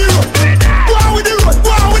on with the road. Go on with the road, go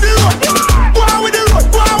on with the road. Go on with the road,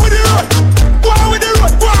 go on with the road. Go on with the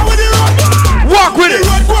road, go on with the road. Walk with it,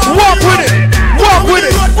 walk with it, walk with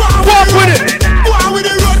it, walk with it. Go on with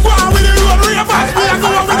the road, go on with the road. Real fast, we are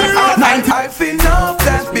going with the road. I've seen enough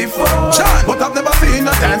dance before, but I've never seen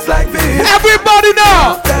a dance like this. Everybody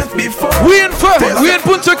now! Dance before. We in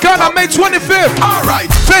Punta Cana, May 25th. Alright.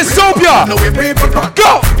 Fesopia. No way people rock.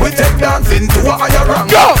 Go! We take dancing to a higher rank.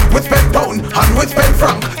 Go! We spend pound and we spend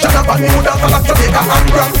franc. Jonathan New Dance and Jamaica and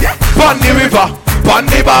Grand. Bunny River.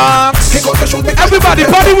 Bunny Box. Everybody,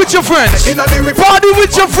 party with your friends. Party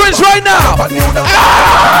with your friends right now.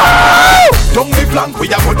 Down the flank, we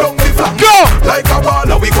a go down the flank. Go! Like a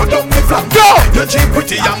baller, we go down the flank. Go! You're cheap,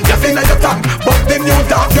 pretty young, just in your tank. But them new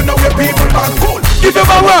dance, you know where people are cool. Give them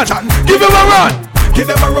a run. Give them a run. Give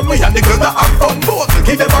them a run, we and the girls that have fun. Both,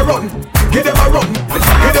 give them a run. Give them a run.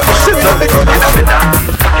 Give them a shit on the girls that have dance.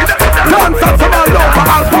 Dance and some all over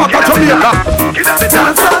all part of Jamaica.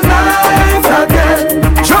 Dance all night again.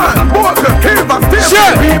 John, Walker, Cave and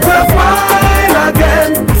Steve. People smile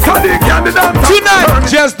again. So they can dance. Tonight,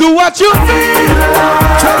 just do what you feel.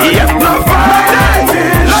 Yes, no Friday.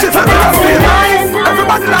 Shit on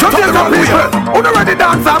everybody like Jamaica people. Who already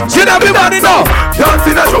dance up? Should everybody know?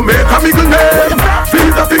 Dancing at Jamaica, middle name. Feel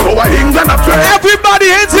the thing over England up train. Everybody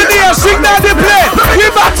hands in the air, signal the plane. We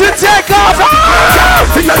about to take off.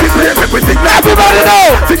 Signal the plane, make we signal. Everybody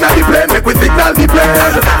know. Signal the plane, make we signal the plane.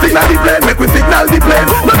 Signal the plane, make we signal the plane.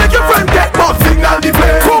 No make your friend get caught, signal the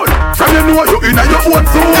plane. Cool. From you know you in your own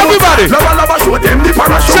zone. Everybody. Lava lava show them the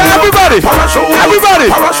parachute. Say everybody. Parachute. Everybody.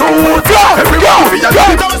 Parachute. Go. Everybody. Go.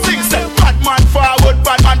 Don't sing, say bad man forward,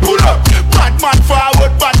 bad man pull up. Bad man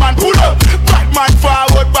forward, bad man pull up. Bad man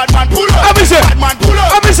forward, bad man pull up. Let me say. Bad man pull up.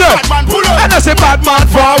 Let me say. Bad man pull up. And I say bad man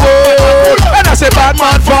forward. And I say bad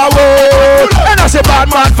man forward. And I say bad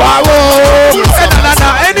man forward. And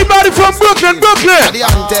anybody from Brooklyn, Brooklyn. The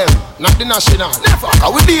anthem. not the national. Never, cause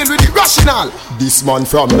we deal with the rational. This man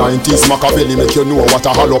from 90s, Machiavelli make you know what a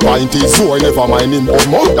hollow pint is. So I never mind him of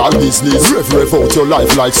modern business. Rev out your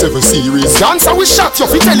life like 7 series. Dancer we shot you,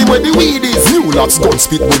 fi tell him where the weed is. New lads gun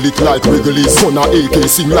spit bullet like Wrigley's. Gunna AK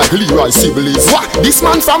sing like Leroy Sibbles. What? This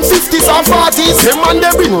man from 50s and 40s. Them man they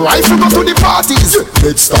bring rifle go to the parties.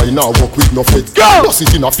 Bed-Stuy now walk with no fit. Go! Lost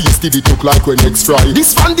it in a feast, did it look like when next fry.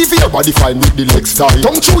 This fan the veer body fine with the legs tie.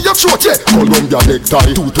 Tongue chew your throat, yeah. Columbia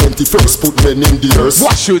necktie. 221st put men in the earth.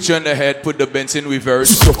 What? Shoot you in the head, put the Benz in reverse.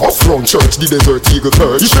 If you off round church, the desert eagle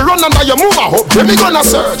perch. If you run under your move a hop, then we gonna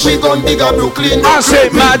search. We gon' dig a Brooklyn. I say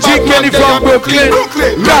Magic Kenny from Brooklyn.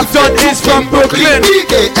 Rapton is from Brooklyn.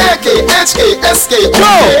 DK, AK, HK, SK.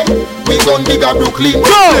 Go! We gon' dig a Brooklyn.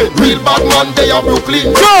 Go! Real bad man, they are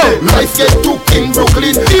Brooklyn. Go! Life get took in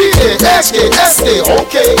Brooklyn. DK, HK, SK.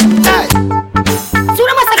 Okay.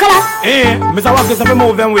 Hey. Mr. Watkins have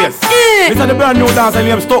moved them ways. Mr. the brand new dance and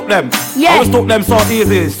name stuck them. I will stuck them so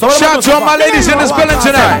easy. So shout to all my ladies in this building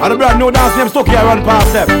tonight. And the brand new dance name stuck here run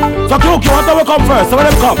past them. So Q, you want to come first? So when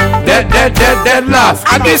them come? Dead last.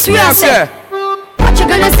 And this we are say. What you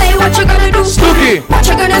gonna say, what you gonna do? Stooky. What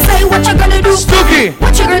you gonna say, what you gonna do? Stooky.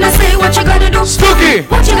 What you gonna say, what you gonna do? Stooky.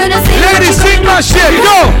 What you gonna say? Ladies, sing my shit.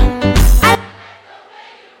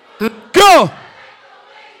 Go.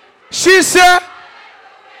 She said,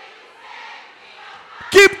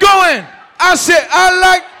 keep going. I said, I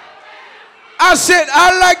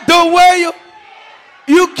like the way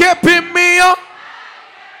you keeping me up.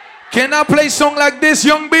 Can I play song like this,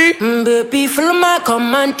 Young B? Baby, follow my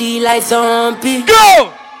command like zombie.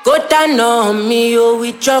 Go! Go down on me, oh,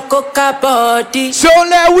 with your coca body. So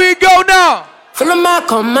let we go now. Follow my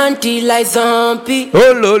command like zombie.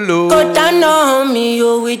 Oh, lolo. Go down on me,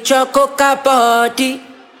 oh, with your coca body.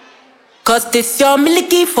 Cause this your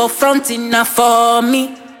milky for fronting now for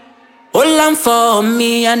me. Hold on for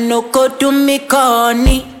me, I no go do me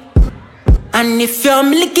corny. And if you're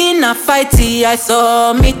milky na fighty, I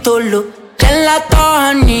saw me to look. Then la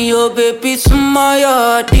Tony, oh baby, sumo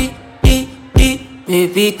di.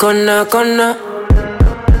 Baby, kona.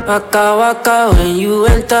 Waka when you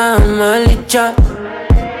enter my licha.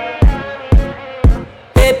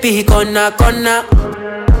 Baby, kona.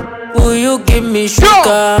 Will you give me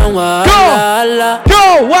sugar? Go!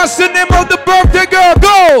 What's the name of the birthday girl?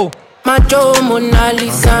 Go! Macho Mona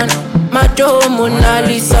Lisa.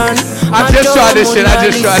 I just try this shit,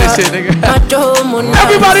 nigga.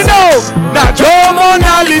 Everybody know! Macho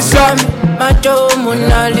Mona Lisa.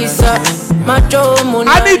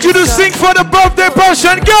 I need you to sing for the birthday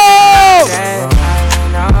person. Go!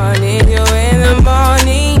 I need you in the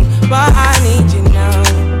morning, but I need you now.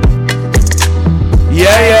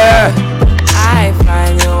 Yeah. I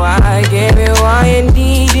find you, I give you what you're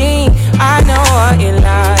needing. I know what you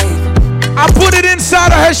like. I put it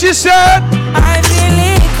inside of her, she said. I feel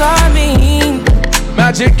it coming.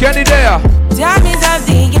 Magic Kenny there. Time is of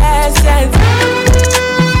the essence.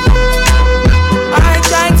 I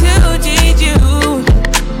try to teach you,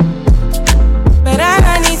 but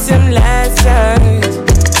I need some lessons.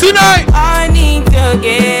 Tonight I need to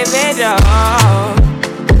give it all.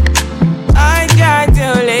 I try to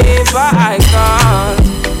live, but I can't.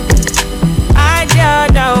 I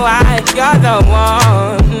don't know why you're the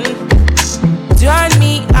one. Turn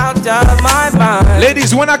me out of my mind.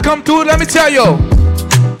 Ladies, when I come through, let me tell you.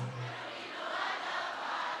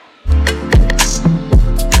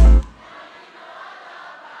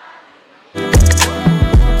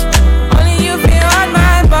 Only you feel on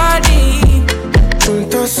my body.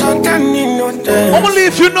 Only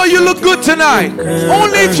if you know you look good tonight.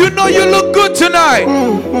 Only if you know you look good tonight.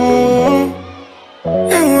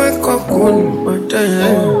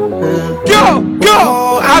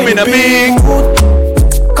 Go! I'm in a big mood.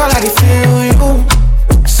 Call I feel you.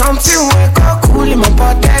 Something wake up cool in my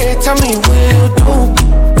body. Tell me what you do.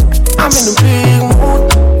 I'm in a big mood.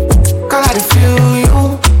 Call I feel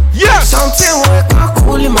you. Yes! Something wake up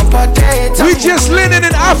cool in my body. We just living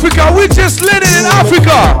in Africa.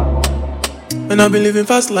 And I've been living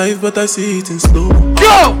fast life, but I see it in slow.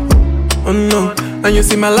 Go! Oh no, and you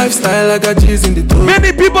see my lifestyle, I got G's in the door.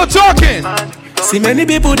 Many people talking. See many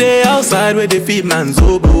people there outside where they feed man's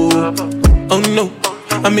oboe. Oh no,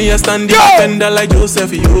 and me I stand the defender like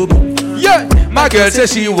Joseph Yobo. Yeah, my girl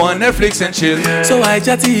says she want Netflix and chill. So I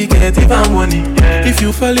chatty get even money. If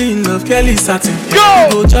you fall in love, Kelly satin.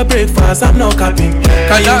 Go to breakfast, I'm not capping.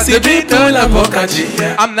 Can you see people like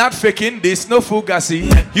Mokachi? I'm not faking this, no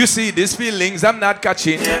fugazi. You see these feelings, I'm not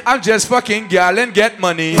catching. I'm just fucking girl and get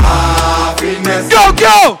money. Happiness.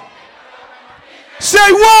 Go!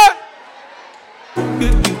 Say what?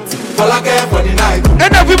 All I care for the night.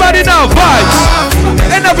 And everybody now vibes.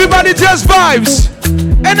 And everybody just vibes.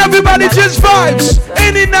 And everybody just vibes.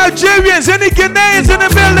 Any Nigerians, any Ghanaians in the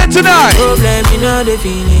building tonight?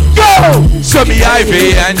 Go! So me I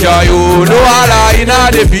be enjoy you. No Allah in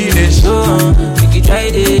the finish. Try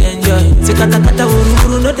to enjoy. Say kata kata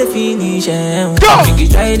uru not the finish. Go!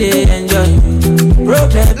 Try to enjoy.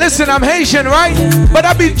 Listen, I'm Haitian, right? But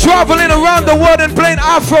I've been traveling around the world and playing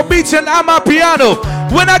Afro beats and Amapiano.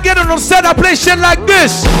 When I get on the set, I play shit like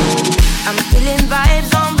this. I'm feeling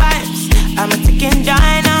vibes on vibes. I'm a ticking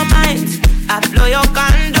dynamite. I blow your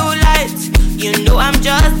candle lights. You know I'm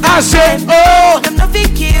just. I said, oh, them no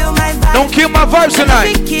fit kill my vibe. Don't kill my vibe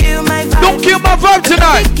tonight. Don't kill my vibe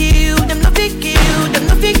tonight. Them no fit kill. Them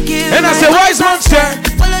no fit kill. And I said, wise monster.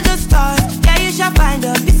 Follow the stars. Yeah, you shall find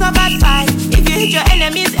a piece of advice. If you hit your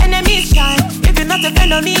enemies, enemies shine. If you're not a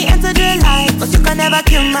friend of me, enter the light. Cause you can never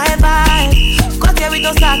kill my vibe. Cause here we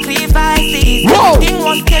don't sacrifices. Whoa!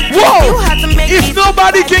 Whoa! You have to make if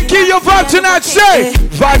nobody can kill your vibe tonight, say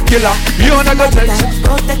vibe killer. You wanna go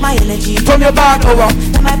protect my energy from your bad over.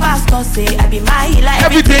 My pastor say I be my healer.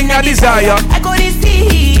 Everything I desire. I go to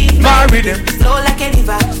see my rhythm. Flow like a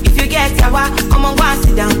river. If you get yawa, come on, go and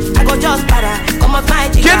sit down. I go just para. Come on, my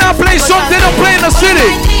jigger. Can I play something I play in the city?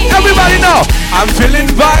 Everybody know. I'm feeling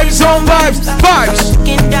vibes on vibes. Vibes.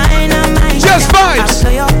 Just vibes.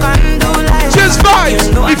 Just vibes.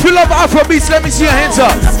 If you love Afrobeats, let me see your hands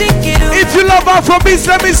up. If you love Afrobeats,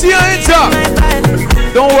 let me see your hands up.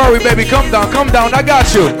 Don't worry, baby. Come down. I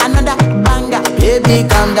got you. Another banger. Baby,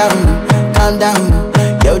 calm down.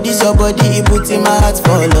 Yo, this your body, it puts in my heart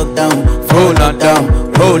for lockdown. Hold on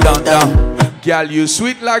down. Girl, you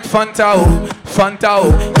sweet like Fanta. If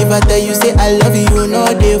I tell you say I love you, you know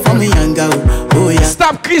they for me young girl. Oh yeah.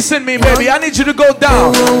 Stop kissing me, baby. I need you to go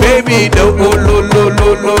down. Baby, no, lo.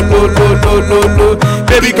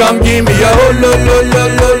 Baby, come give me a lo.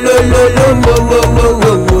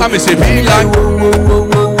 I'm say be like.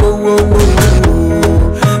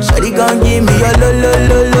 Shawty, come give me a lo.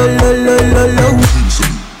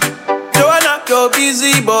 Joanna, your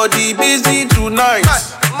busy body, busy tonight.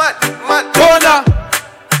 Joanna,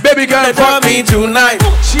 baby girl, fuck me tonight.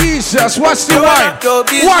 Jesus, watch the wine.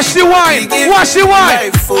 Watch the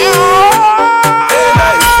wine.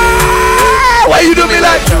 Why you do me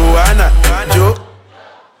like Joanna?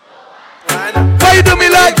 Why you do me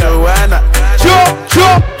like Joanna?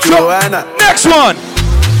 Next one.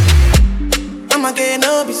 I'ma get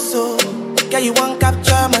no be so. Yeah, you won't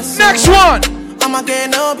capture my soul. Next one. I'ma get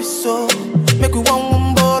no be so. Make we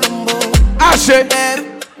one wumbo. I say.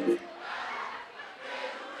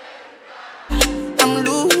 I'm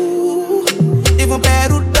loose. Even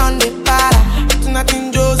Peru done the para. Tonight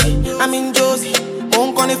in Josie, I'm in Josie.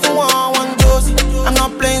 Won't call if you want Josie. I'm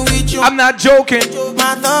not playing with you. I'm not joking.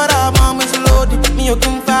 My thought of mom is loaded. Me you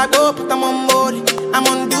can fuck up, but I'm on body. I'm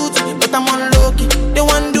on duty, but I'm on low key. They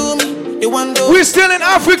want do me. We're still in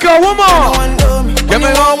Africa, woman. Give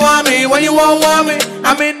me want me when you want me.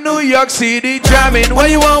 I'm in New York City jamming. When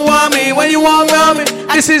you want me, when you want me.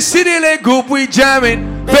 This is City Lake Group, we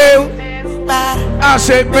jamming. Peru. I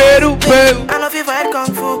say Peru. I know if you fight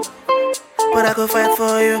Kung Fu, but I go fight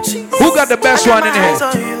for you. Who got the best one in here?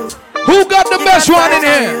 Who got the best one in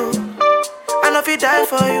here? I know if you die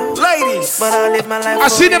for you, ladies, but I'll live my life. I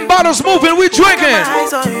see them bottles moving, we drinking.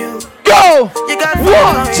 Go!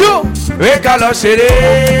 1, 2. Rekalo City.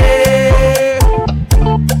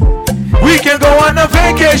 We can go on a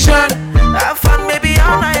vacation. Have fun, maybe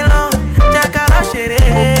all night long. Jakala City.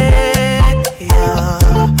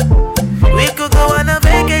 Yeah. We could go on a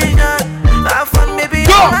vacation. Have fun, maybe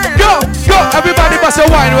all night long. Go! Everybody bust a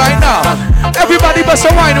wine right now. Everybody bust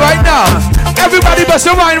a wine right now. Everybody bust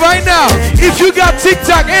a wine right now. If you got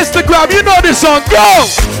TikTok, Instagram, you know this song. Go!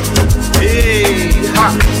 Hey,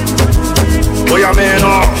 ha. Boy, amen.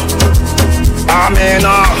 I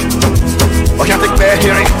can't take back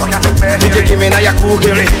hearing.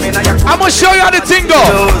 I'm gonna show you how the thing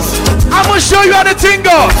goes.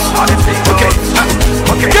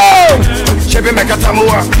 Go! You be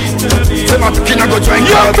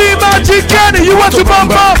Magic Kenny. You want to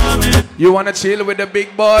bump up? You wanna chill with the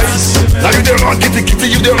big boys? Now you the wrong, get you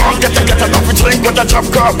the wrong, get enough to drink with a drop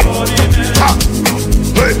cup. Ha!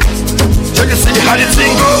 Hey! So you see how the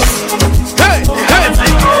thing goes? Hey!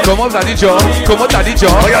 Como t'as dit,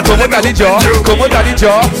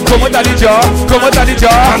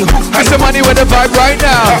 Mr. Money with the vibe right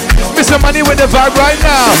now. Mr. Money with the vibe right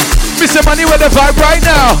now. Mr. Money with the vibe right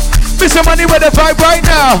now. Mr. Money with the vibe right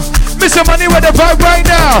now. Mr. Money with the vibe right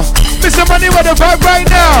now. Mr. Money with the vibe right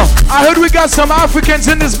now. I heard we got some Africans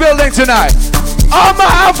in this building tonight. All my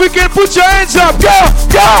African, put your hands up. Go!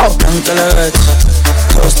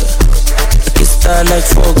 bad like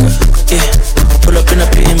Fogger, yeah. Pull up in a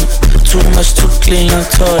beam, too much, too clean, young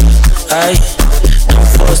toilet. Aye, don't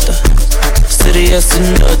foster. Serious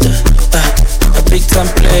and other, a big time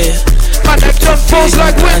player. My neck done falls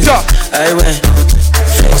like winter. I went,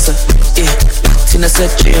 flexer, yeah. Tina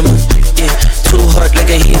said dreamer, yeah. Too hot like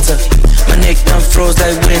a heater. My neck done froze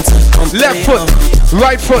like winter. Left foot,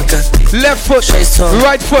 right foot, left foot,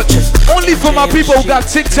 right foot. Only for my people who got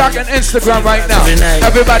TikTok and Instagram right now.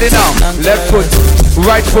 Everybody now. Left foot,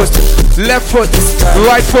 right foot, left foot,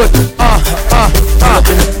 right foot.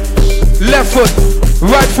 Left foot,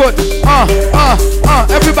 right foot.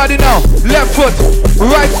 Everybody now. Left foot,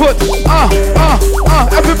 right foot.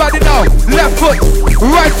 Everybody now. Left foot,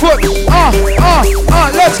 right foot.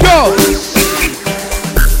 Let's go.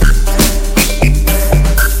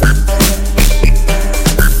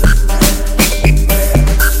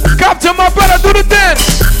 Captain, my brother, do the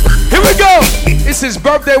dance. Here we go. It's his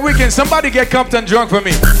birthday weekend. Somebody get Compton drunk for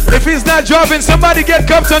me. If he's not driving, somebody get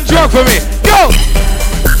Compton drunk for me. Go.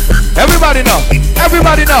 Everybody know.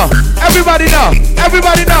 Everybody know. Everybody know.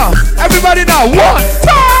 Everybody know. Everybody know. One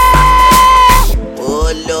time.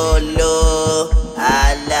 Oh lo lo,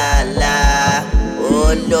 ah la la.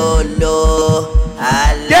 Oh lo lo,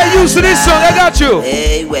 ah la. Get used to this song. I got you.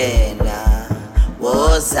 Hey wena,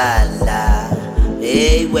 wozala.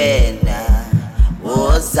 Hey wena,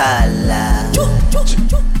 wozala.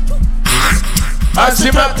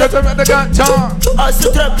 Asima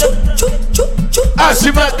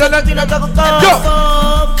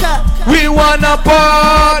we wanna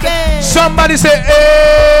party. Somebody say,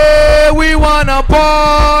 hey, we wanna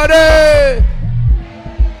party.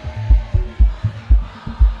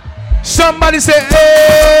 Somebody say,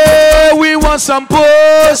 hey, we want some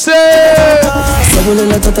pussy.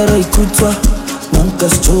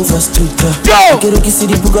 Yo!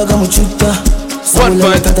 One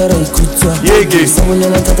foot. Yege.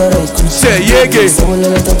 Say yege.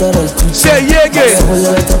 Say yege.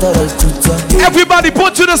 Everybody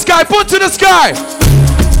put to the sky, put to the sky.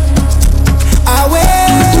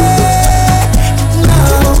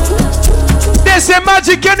 They say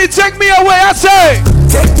magic, can you take me away? I say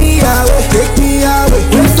take me away, take me away.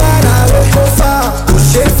 Go far,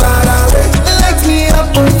 push it far away. Let me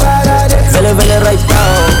up on Faraday. Vele right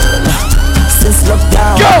down. Since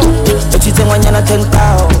lockdown, but you think when you're not 10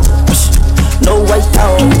 pounds, no white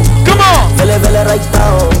town. Come on, vele right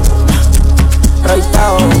down,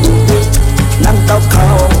 knocked out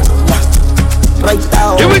cow, right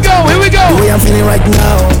down. Here we go, here we go. The way I'm feeling right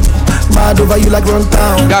now, mad over you like run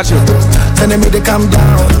down. Got you. Telling me to calm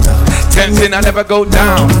down. Tempting, I never go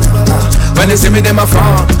down. When they see me, they my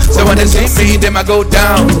phone. So when they see me, they might go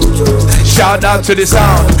down. Shout out to the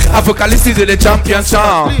sound. Apocalypse is the champion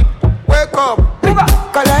song. Wake up.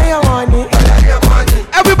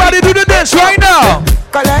 Everybody do the dance right now.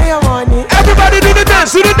 Everybody do the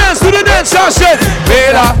dance, do the dance, do the dance. I said,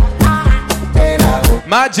 Bela.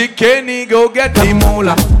 Magic Kenny, go get the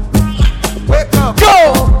moolah. Wake up.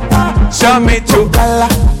 Go. Show me to.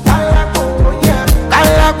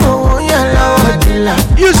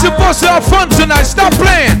 You're supposed to have fun tonight. Stop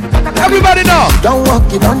playing. Everybody know. Don't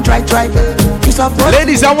walk, you don't try.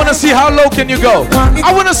 Ladies, I want to see how low can you go.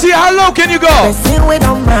 I want to see how low can you go.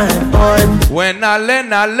 When I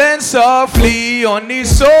land softly on the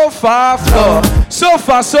sofa floor. So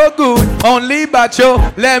far, so good. Only but you.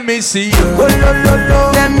 Let me see you.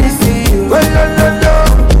 Let me see you.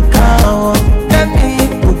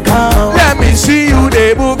 Let me see you,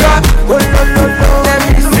 de buga. Let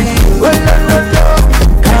me see you.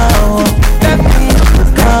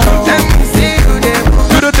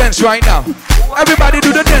 Do the dance right now. Everybody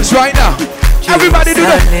do the dance right now. Everybody do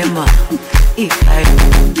the.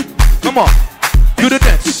 Come on. Do the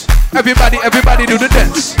dance. Everybody do the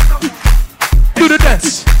dance. Do the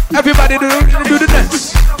dance. Everybody do the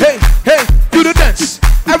dance. Hey, do the dance.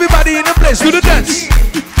 Everybody in the place, do the dance.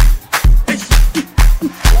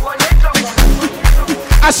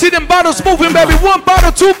 I see them bottles moving, baby. 1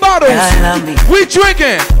 bottle, 2 bottles. We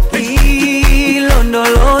drinking.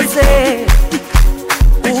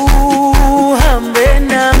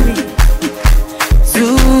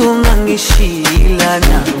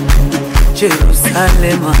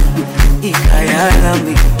 Jerusalem,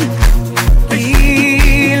 ikayalami.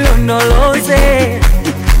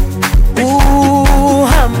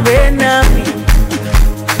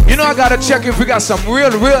 You know I gotta check if we got some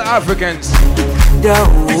real Africans.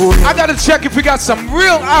 I gotta check if we got some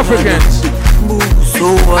real Africans.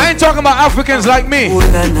 I ain't talking about Africans like me.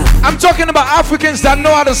 I'm talking about Africans that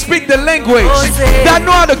know how to speak the language, that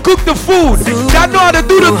know how to cook the food, that know how to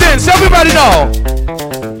do the things. Everybody know.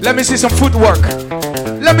 Let me see some footwork.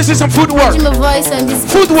 Let me see some footwork. My voice and this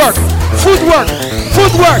Footwork. Footwork.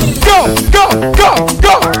 Footwork. Go. Go. Go.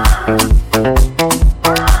 Go.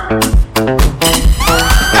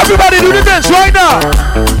 Everybody do the dance right now.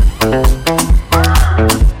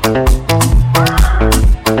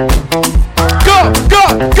 Go. Go.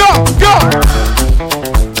 Go. Go.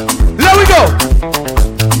 There we go.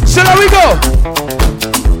 So there we go.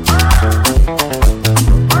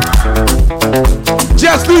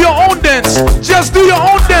 Just do your own dance. Just do your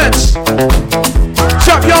own dance.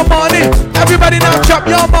 Chop your money. Everybody now chop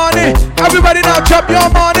your money. Everybody now chop your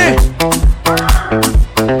money.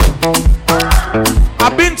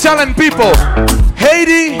 I've been telling people,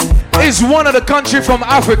 Haiti is one of the countries from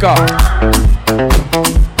Africa.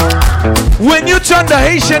 When you turn the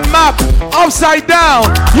Haitian map upside down,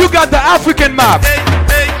 you got the African map.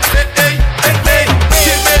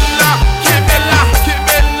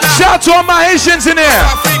 Shout out to all my Haitians in here.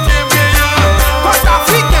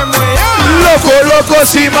 Loco, loco,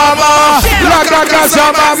 si mama. La caca,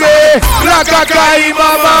 sa mame. La caca, y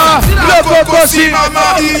mama. Loco, si mama.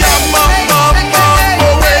 La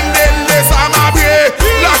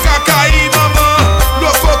caca, y mama.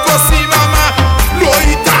 Loco, si mama.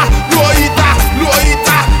 Loita, loita,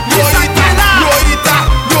 loita, loita, loita,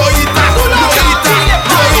 loita, loita.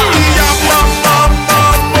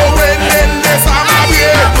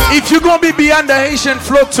 If you're gonna be beyond the Haitian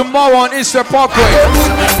float tomorrow on Easter Parkway,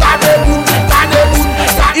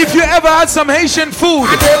 if you ever had some Haitian food,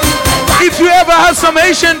 if you ever had some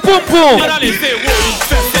Haitian pum pum,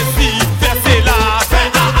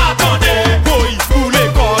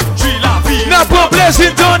 n'a pas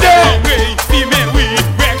blessé ton nez.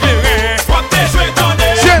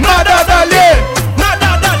 C'est nada d'aller.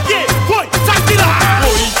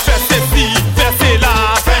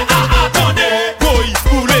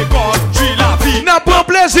 N'a pas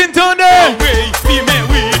blessé ton nez.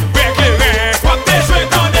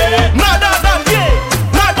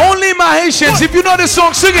 Only my Haitians, if you know the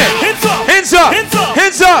song, sing it. Hands up, hands up,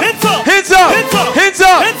 hands up, hands up, hands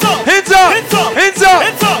up, hands up, hands up.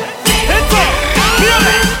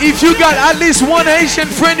 If you got at least one Haitian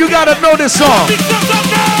friend, you gotta know this song.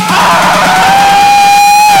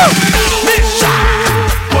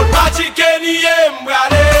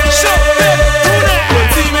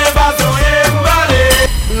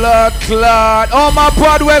 Blood clot. All my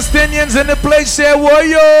proud West Indians in the place say, whoa,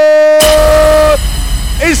 yo.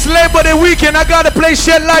 It's Labor Day weekend. I gotta play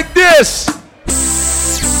shit like this.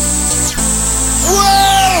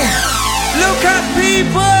 Whoa! Look at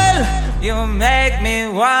people. You make me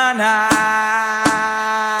wanna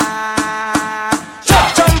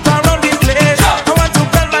jump around the place. I want to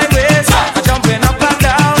bend my waist. I'm jumping up and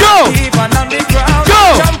down. Go. Even on the ground.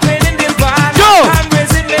 Go. Jumping in the van. Go. I'm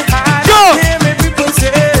raising my hand. Go. Hear me people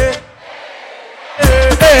say,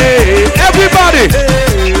 hey, everybody.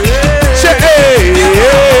 Say, hey,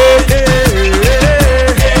 hey.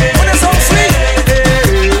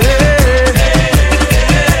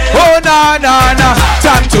 Oh, na, na, na.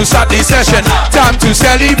 Time to start the session. Time to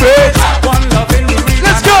celebrate. One love in the region.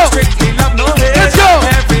 Let's go. Strictly love, no hate. Let's go.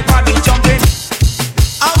 Everybody jumping.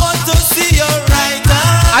 I want to see your right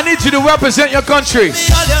hand. I need you to represent your country.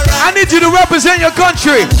 I need you to represent your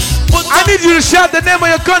country. I need you to shout the name of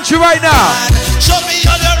your country right now.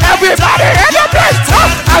 Everybody in the place.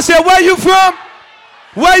 I said, where you from?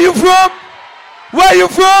 Where you from? Where you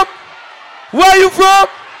from? Where you from?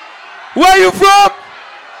 Where you from?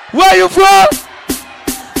 Where you from?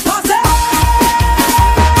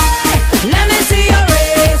 Let me see you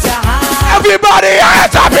raise your hand. Everybody,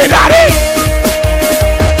 hands up in the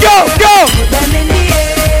Go, go. Them in the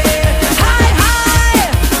air. High, high.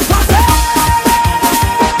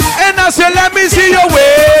 And I said, let me see your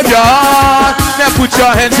wave, y'all. Now put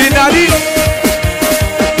your hands in the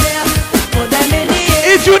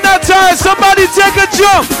If you're not tired, somebody take a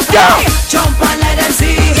jump. Go. Jump and let them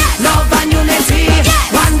see. Love and unity.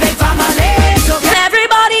 One big family. So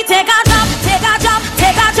everybody take a jump, take a jump,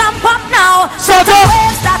 take a jump up now. Start up.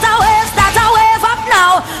 Start a wave, start a wave up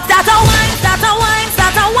now. Start a wine, start a wine,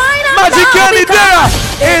 start a wine up Magic now. Candy there.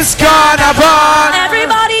 It's carnival.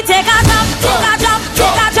 Everybody take a jump, take a jump,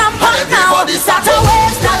 take a jump up now. Start a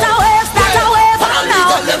wave, start a wave, start a wave up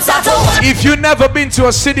now. Start a wave. If you've never been to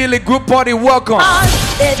a City League group party, welcome.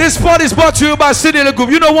 This party is brought to you by City League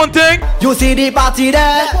Group. You know one thing? You see the party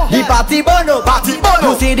there, the party bono, party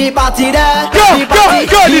bono. You see the party there, go, the party,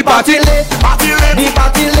 go, the party lit, party lit, the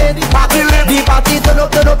party lit, the party lit, the party turn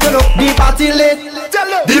up, turn up, turn up, the party lit,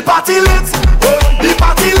 the party lit, the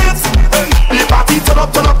party lit, the party turn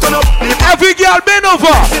up, turn up, turn up. Every girl bend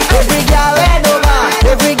over. Every girl bend over.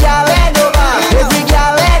 Every girl bend over. Every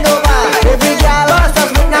girl bend over. Every girl bust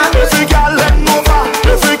up.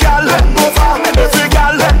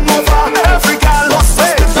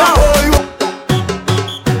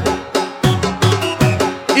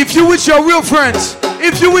 with your real friends,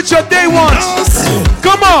 if you with your day ones,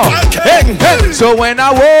 come on. Hey, hey. So when I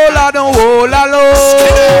roll, I don't roll alone.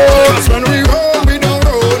 Cause when we roll, we don't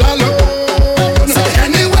roll alone. So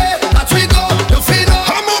anyway that we go, you feel no.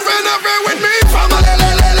 I'm moving away with me, family.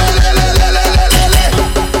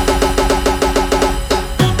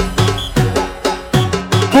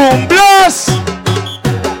 Boom blast.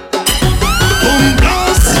 Boom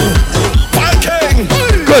blast. Viking.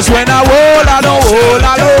 Cause when I roll, I don't roll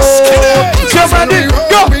alone. Somebody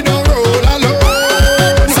go. We don't roll alone.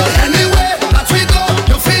 So anyway that we go,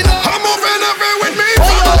 you feel no. I'm moving away with me,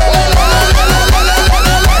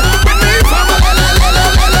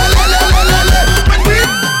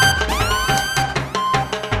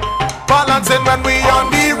 balancing when we on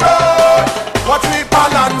the road. Watch me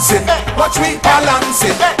balancing, watch me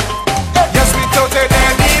balancing. Yes, we toted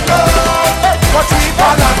any road. Watch me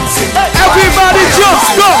balancing. Everybody jump,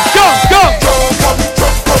 go, go, go. Jump up,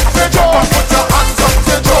 jump up, put your hands up.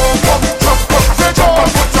 Jump up, jump up, jump up,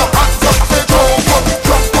 put your hands up. Jump up,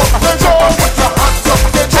 jump up, jump up, put your hands up.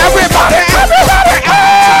 Everybody, everybody.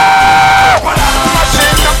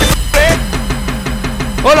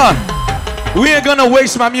 Hold on. We ain't gonna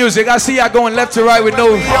waste my music. I see y'all going left to right with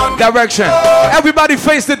no direction. Everybody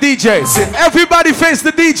face the DJ. Everybody face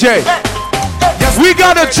the DJ. We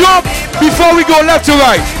gotta jump before we go left to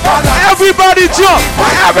right. Everybody jump.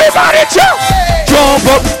 Everybody jump. Jump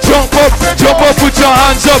up, jump up, jump up, put your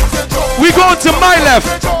hands up. We going to my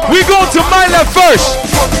left. We going to my left first.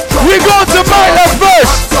 We going to my left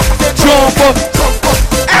first. Jump up.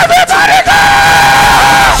 Everybody go!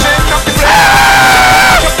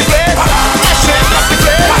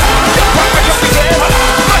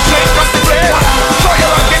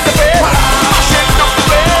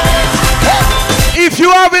 If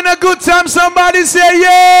you having a good time, somebody say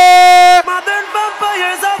yeah. Modern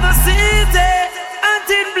vampires of the city,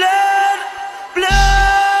 until blood,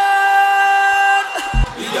 blood.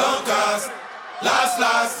 We don't cast,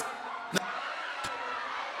 last.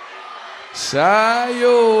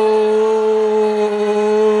 Sayo.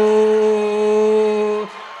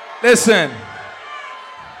 Listen.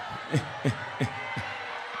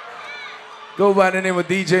 Go by the name of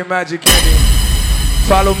DJ Magic Kenny.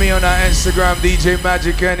 Follow me on our Instagram, DJ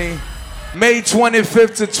Magic Kenny. May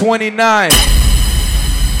 25th to 29th.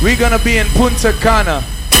 We're gonna be in Punta Cana.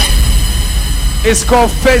 It's called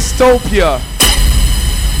Festopia.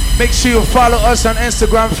 Make sure you follow us on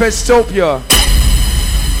Instagram, Festopia.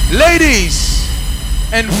 Ladies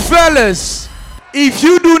and fellas, if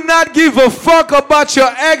you do not give a fuck about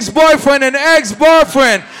your ex-boyfriend and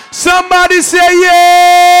ex-boyfriend, somebody say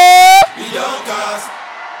yeah! We don't cast,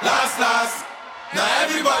 last. Now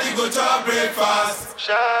everybody go to our breakfast.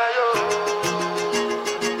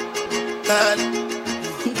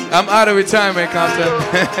 I'm out of retirement, Compton.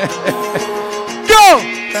 Go!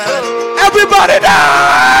 Everybody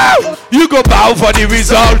down! You go bow for the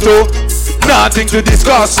result, oh. Nothing to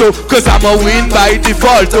discuss, oh. Cause I'm a win by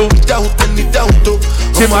default, oh.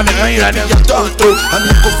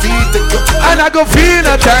 And I go feel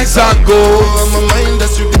the thanks and go.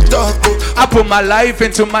 I put my life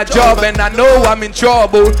into my job and I know I'm in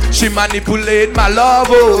trouble. She manipulate my love,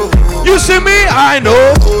 oh. You see me, I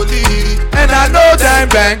know. And I know time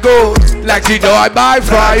can go. Like the door by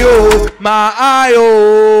fry, oh. My eye,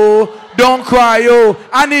 oh. Don't cry, oh.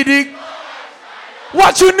 I need it.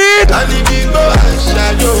 What you need? I need it more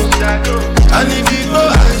eyeshadow. I need it more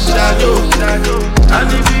eyeshadow. I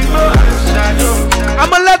need it more eyeshadow.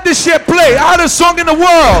 I'ma let this shit play. Hottest song in the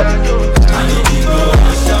world.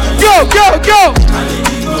 Go, go, go.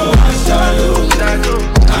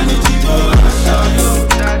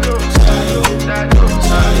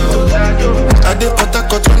 I did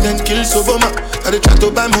Patagot and then kill Soboma. I did try to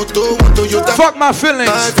buy moto, want to Toyota. Fuck my feelings.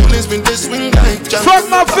 My feelings been they swing like Django. Fuck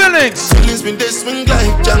my feelings. Feelings been they swing like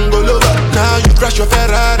Django Lover. Now you crash your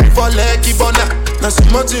Ferrari for Lucky Bona. Now so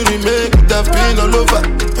much you remake, that been all over.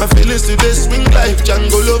 My feelings today swing like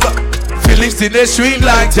Django Lover. Feelings today swing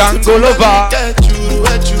like Django Lover. Get you,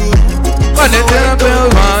 at you.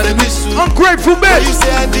 Ungrateful bitch. You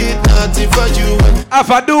say I did nothing for you. If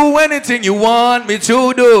I do anything you want me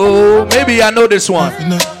to do, maybe I know this one.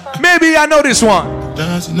 Maybe I know this one.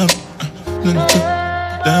 That's enough.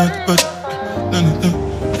 That, but I'm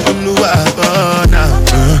the wild now.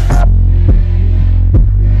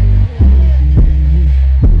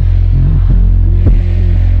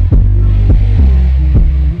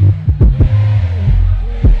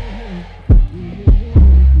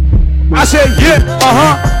 I said yeah,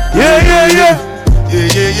 yeah.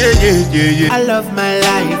 I love my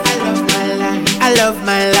life. I love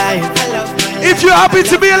my life. If you're happy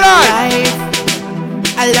to be alive,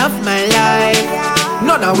 I I love my life.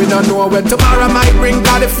 None of we don't know where tomorrow might bring,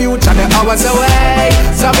 cause the future the hours away.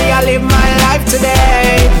 So me I live my life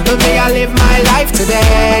today. Me I live my life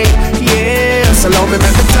today. Yeah. So long me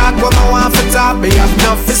make me talk what I want for talk. Me have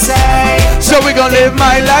enough to say. So we gonna live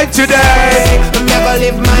my life today. Me never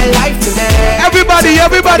live my life today. Everybody,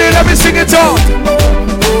 let me sing it out.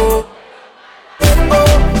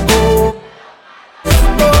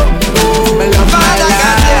 Me love my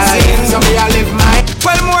life. So me I live my.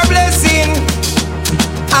 Well, more blessing.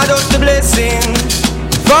 I got the blessing.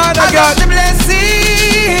 Father I got the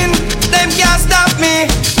blessing. Them can't stop me.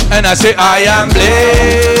 And I say I am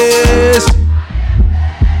blessed.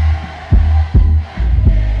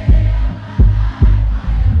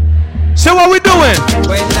 So what we doing?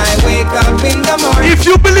 When I wake up in the morning. If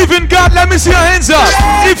you believe in God, let me see your hands up.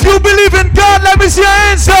 If you believe in God, let me see your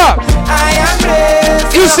hands up. I am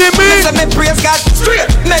blessed. You see me? Listen, me praise God straight.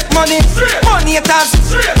 Make money, money haters,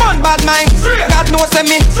 fun bad mind. God knows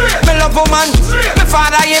me. Me love woman, me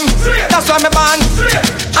father him. That's why me born.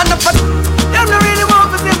 And the them no really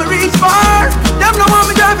want to see me reach far. Them no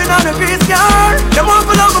want me driving on a grease car. Them want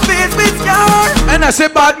to love me face with scar. And I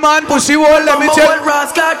say bad man, pussy wall, let me tell you. Old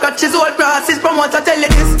Ross Clark got his old grasses. Promoter tell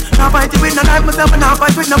you this. Now fight with no knife myself and now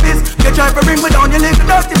fight with no fist. You try to bring me down, you live a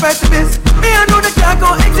dirty precipice. Me I know the can't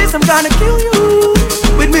go exist, I'm gonna kill you.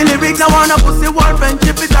 With me lyrics, I wanna pussy war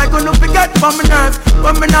friendship. It's like gonna forget from my nerves.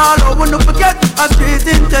 When me now I wanna forget. A street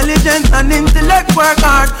intelligence and intellect work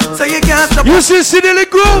hard. So you can't stop. You see Sidily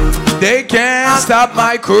Group? They can't stop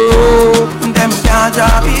my crew. Them can't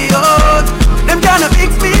drop me out. Them gonna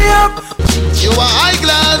fix me up. You are high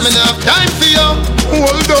glass, me not have time for you.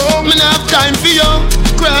 Hold on, me not have time for you.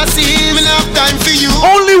 Grassy, me not have time for you.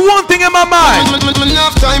 Only one thing in my mind. Me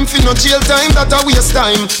not have time for no jail time, that a waste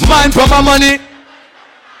time. Mind for my money.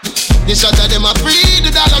 The shot of them a free the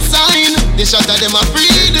dollar sign. The shot of them a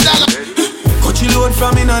free the dollar. Cut your load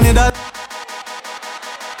from in on that.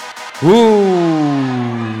 Ooh.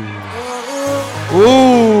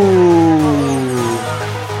 Ooh.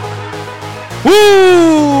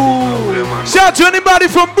 Ooh. Shout to anybody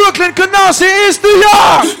from Brooklyn, Canarsie, East New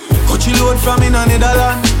York. Cut your load from in on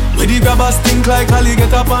Netherlands. Where the grabbers think like Ali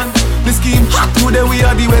get up on. The scheme hot today, we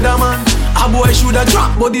are the weatherman. A boy should have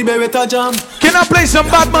dropped, but the Beretta jam. Can I play some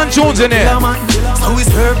Batman tunes in here? So it's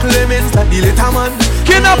her Clemens like the little man.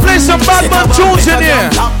 Can I play some Batman tunes in here?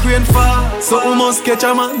 Black rain fall, so we must catch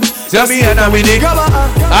a man. Tell me and I'm in it.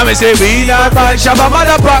 I'm going to say we not bad, Shabba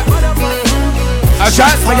Motherfuck. I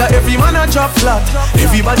shot fire, every man a drop flat.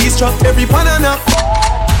 Everybody's trapped, every pan a knock.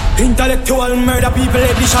 Intellectual murder people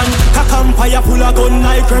edition. Campfire full of gun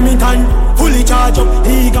like Remington. Fully charge up.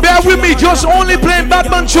 Bear with me, just only playing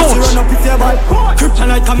Batman tunes.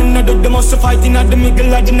 Kryptonite coming out of the muscle fighting at the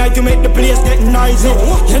middle of the night to make the place get noisy.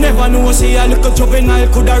 You never know, say a little juvenile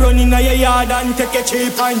coulda run in your yard and take a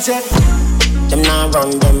cheap and say them now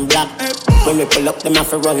run them black. When we pull up, them have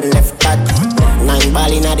to run left back. 9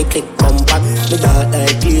 ball in the click compact. The dark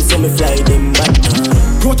like clear, so me fly them back.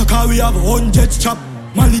 Protocol, we have 100 chop.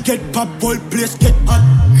 Molly get pop, whole place get hot.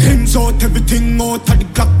 Hands out, everything out of the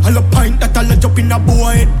clock. All a pint that all a jump in a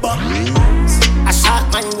boy head back. A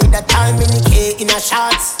shot man with a time in the K in a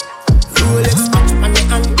shots. Rolex watch on the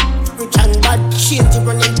hand. Rich and bad. Shield you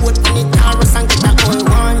running boat on the Taurus and get a whole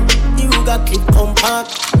one. The Ruger clip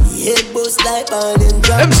compact. Head boost like ball and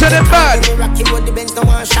drop. Them say them bad. Rocky with the Benz, no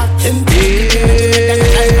one shot.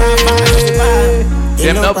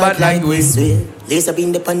 Them not bad like we. Lace up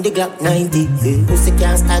in the Pandy Glock 90. Pussy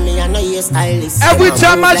can't stand me, I know you're stylist. Every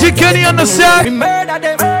time Magic Kenny on the set.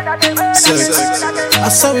 I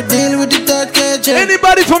saw we deal with the third KJ.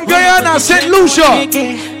 Anybody from Guyana, St. Lucia.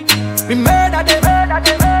 We murder them.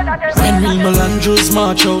 When Real Melandros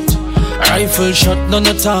march out. Rifle shot, none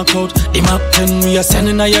of talk out. The map 10, we are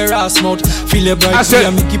sending a your ass mouth. Feel your bright, we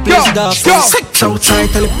are Mickey place dark. Sex out, try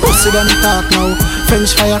tell the pussy them talk now.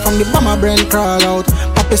 French fire from the bomber brain crawl out.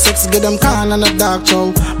 Poppy sex, get them can and a dark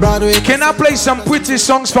show. Broadway. Can I play some pretty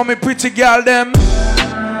songs for me pretty girl them?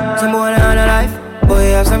 Some boy on a life.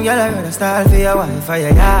 Boy, have some girl I run style for your wife, for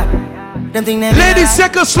your yard. Them thing them ladies,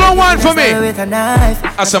 take a slow one for me.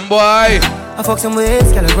 Some boy. I fuck some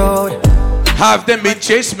ways, girl road. Have them been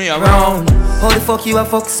chase me around. How the fuck you a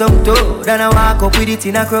fuck some toad? Then I walk up with it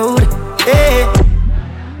in a crowd. Hey.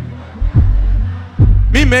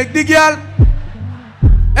 Me make the girl.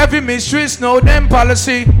 Every mistress know them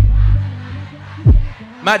policy.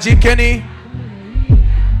 Magic Kenny,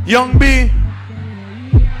 Young B.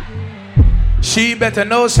 She better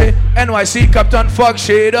know say NYC Captain fuck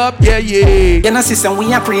shade up, yeah. You know system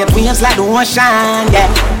we are create waves like the ocean,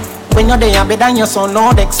 yeah. When you're there, better than your son,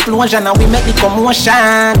 no the explosion, and we make the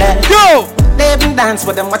commotion. Go! live and dance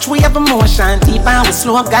with them, watch we have emotion. Deep and we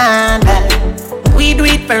slow down. We do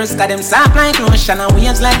it first, got them soft like lotion and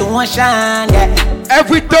waves like the ocean, yeah.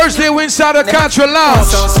 Every Thursday we inside the Catra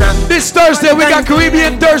Lounge. This Thursday we got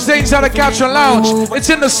Caribbean Thursday inside the Catra Lounge. It's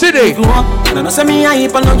in the city.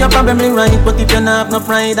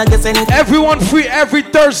 Everyone free every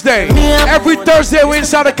Thursday. Every Thursday we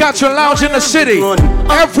inside the Catra Lounge in the city.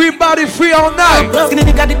 Everybody free all night. Call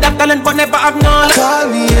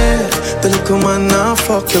me, yeah. The little man now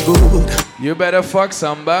fuck you good. You better fuck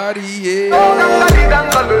somebody, yeah.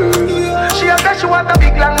 She said she want a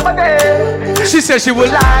big long body. She said she would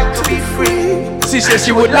like to be free. She said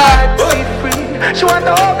she would like to be free. She want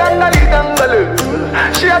a hug and a dangle.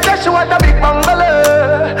 She said she want a big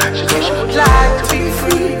bungalow. She said she would like to be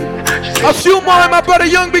free. A few more and my brother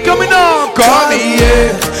Young be coming on. Call me,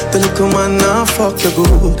 yeah. The little man now fuck you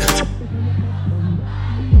good.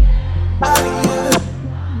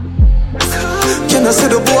 Can I say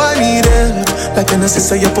the boy need help? Like can I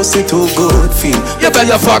say your pussy too good feel? You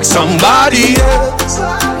better fuck somebody else.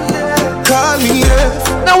 Call me else.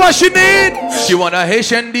 Now what she need? She want a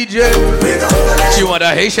Haitian DJ. She want a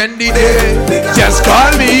Haitian DJ. Just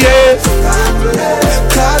call me, yeah.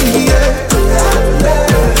 Call me,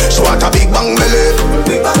 yeah. She want a big bang belly.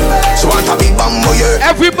 She want a big bang boy.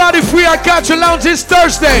 Everybody free at Catra Lounge this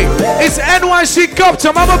Thursday. It's NYC Cup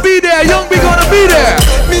time. I'ma be there. Young be gonna be there.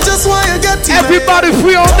 Me just want you get to everybody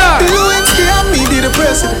free all night. The UNC and me be the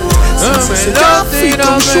president.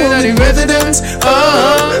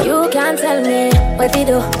 You can't tell me what we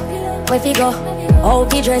do, what we go, how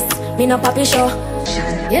we dress. Me no papi show.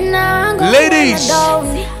 Ladies,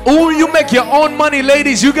 you make your own money.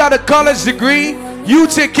 Ladies, you got a college degree. You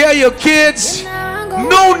take care of your kids.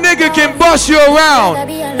 No nigga can boss you around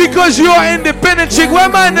because you're an independent chick. Where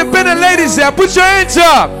my independent ladies at? Put your hands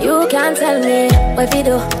up. You can't tell me what we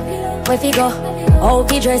do, what we go, how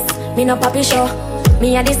we dress. Me no papi show.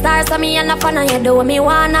 Me a the stars, so me a no fan of you. Do me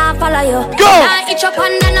wanna follow you. Go. I itch up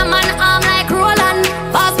and then a man arm like Roland.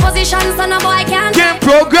 Boss position, so no boy can't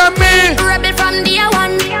program me. Rebel from day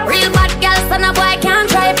one. Real bad girl, so no boy can't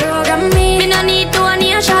try program me. Me no need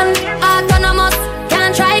donation. Autonomous,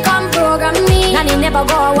 can't try come program me. Nanny never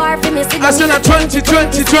go a war for me. I said a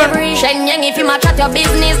 2020. Shenyang if you match at your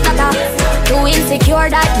business, that too insecure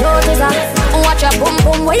that you is a. Watch your boom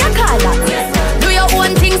boom, what you call that? Do your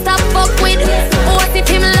own thing, stop fuck with. What if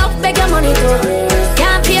him love beg your money too?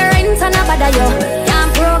 Can't pay rent and a bother you.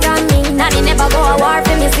 Can't program me. Nanny never go a war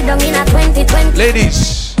for me. Sit down in a 2020.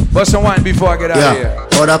 Ladies, bust some wine before I get out of here.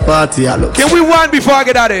 Other party, can we wine before I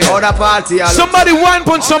get out of here? Other party, somebody wine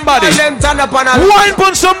pon somebody. Wine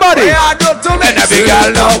pon somebody. And a big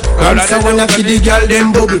girl now. So when I see the girl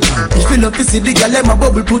them bubble, if you love to see the girl them a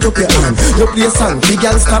bubble, put up your hand. You play a song, the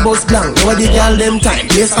girl star bus blank. Now the girl them time,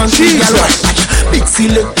 play song, the girl watch. Big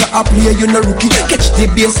selector a play, you no rookie. Catch the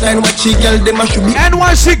baseline, watch the girl them a should be.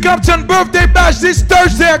 NYC Captain birthday bash this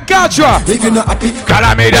Thursday at Catra. If you not happy,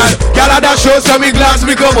 Calamidan, Calada show some glass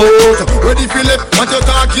me come out. Ready Philip, what you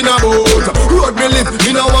talking about? Road me live,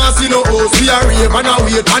 me no want see no host. We are rave and a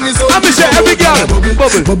wait and it's all. I'm say every girl, bubble,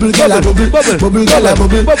 bubble, gala, bubble, bubble, bubble, gala,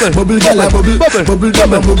 bubble, bubble, gala, bubble, bubble,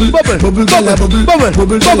 gala, bubble, bubble, gala, bubble,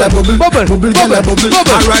 bubble, gala, bubble, bubble, gala, bubble.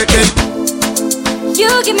 Alright then. You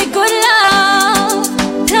give me good love,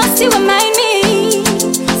 plus you remind me.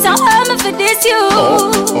 So I'm for this you.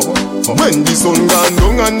 When the sun gone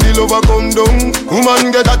down and the lover come down,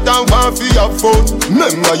 woman get that down for your phone.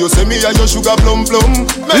 Remember you say me a your sugar plum plum.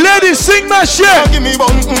 Ladies, sing my shit. Give me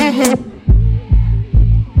one.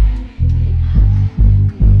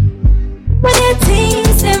 When your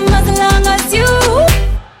teens them as long as you.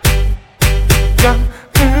 Yeah.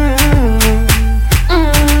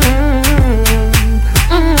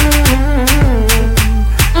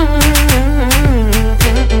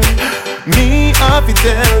 Me have to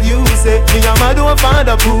tell you, say me a mad over find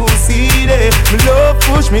a pussy day. Me love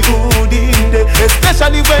push me good in day,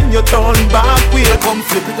 especially when you turn back way. Come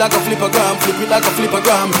flip it like a flippergram, flip it like a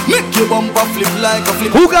flippergram. Make your bumper flip like a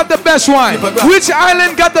flippergram. Who got the best wine? Which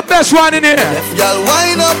island got the best wine in here? Y'all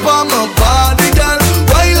wind up on my body, girl.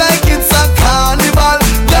 Why like it's a carnival?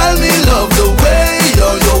 Girl, me love the way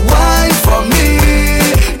you wine for me.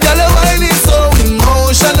 Girl, your wine is so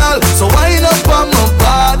emotional. So wind up on my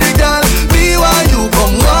body, girl. Me why you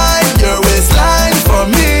come wine your waistline for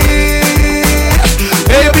me.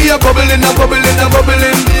 Baby, you're bubbling, I'm bubbling, I'm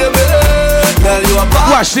bubbling, baby. Girl, you a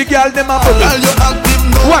bad. Watch the girl them a bubble. Girl, you active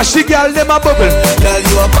now. Watch the girl them a bubble. Girl,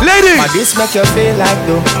 you a bad. Ladies. Why this make you feel like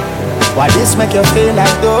though? Why this make you feel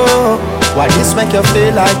like though? Why this make you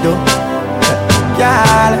feel like though?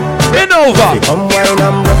 Girl, bend over. come wine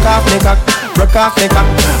and broke off me cock. broke off me cock.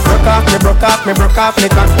 Broke off me, broke off me, broke off me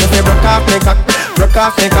cock. If you broke off me cock, broke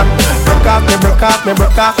off me cock. Broke off me, broke off me,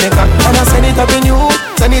 broke off me cock. And I send it up in you,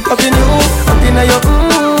 send it up in you. Up in your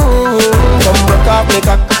come broke off me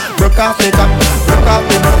cock, broke off me cock. Broke off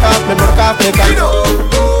me, broke off me, broke off me cock.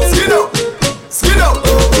 Skin out, skin out,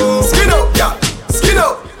 skin out, yeah, skin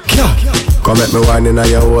out. Come make me wine in a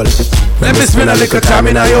your hole. Let me spend a little time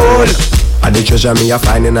in a your hole. And the treasure me a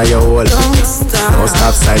find in a your hole. Don't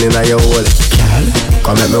stop signing a your hole.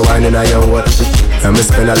 Come make me wine in a your hole. Let me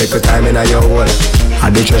spend a little time in a your hole.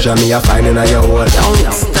 And the treasure me a find in a your hole.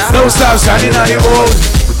 Don't stop signing a your hole.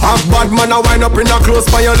 Have bad man a wind up in a close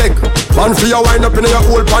by your leg. Man for your wind up in your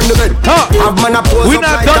hole on the bed. Have man a pose. We're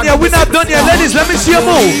not done yet, we're not done yet. Ladies, let me see you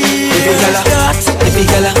move.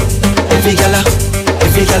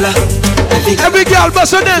 Every girl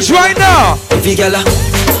bust a dance right now. Every girl,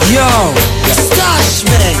 yo, stash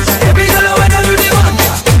man. Every girl wanna do the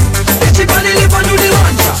mantra. She wanna live and do the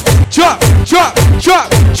mantra. Drop, drop, drop,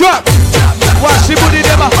 drop. Watch the booty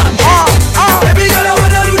dem. Every girl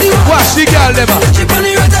wanna do the mantra. Watch the girl dem. She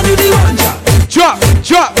wanna right and do the mantra. Drop,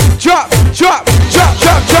 drop, drop, drop, drop,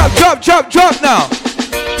 drop, drop, drop, drop, drop now.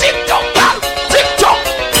 Tip top, tip top,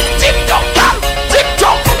 tip top, tip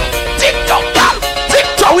top, tip top, tip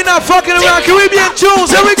top. We're not fucking around. Caribbean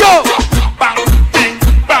tunes. Here we go.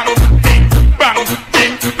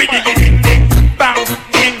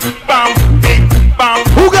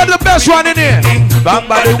 Who got the best one in here? Bam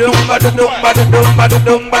ba dum ba dum ba dum ba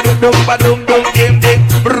dum ba dum ba dum dum ding ding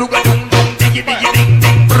bruga dum dum diggy diggy ding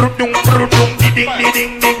ding brudum brudum ding ding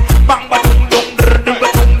ding ding bam ba dum dum dum ba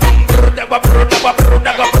dum dum bruda ba bruda ba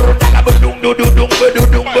bruda ba bruda ba dum dum dum ba dum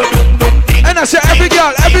dum. And I say every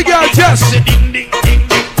girl just ding ding ding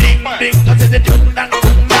ding ding.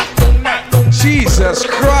 Jesus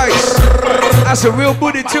Christ, that's a real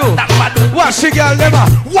booty too. Watch your girl them.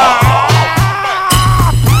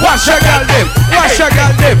 Watch your girl them. Watch your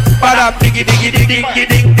girl them. Badam diggy diggy diggy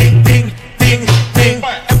ding ding ding ding ding.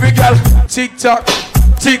 Every girl tick tock,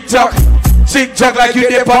 tick tock, tick tock like you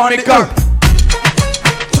dip on the cock.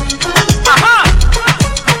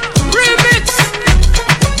 Remix,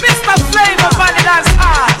 Mr. Flavor on the dance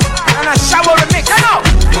hall and a shower remix. Hello.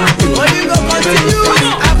 What you gonna continue?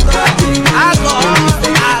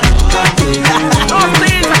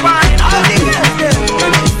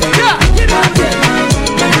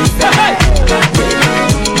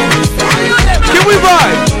 Can we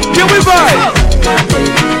vibe?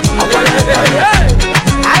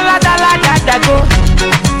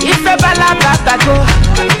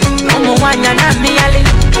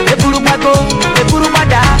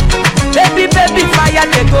 Baby, baby, fire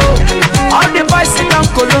they go. All the boys sit down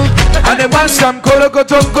colo. And the man some colo go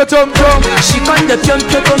tom. She come the tom.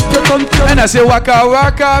 And I say waka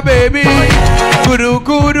waka baby, kudu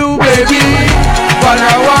kudu baby,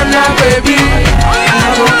 wana baby.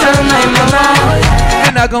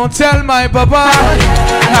 And I gon' tell my papa,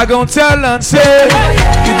 and I gon' tell and say,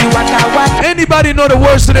 anybody know the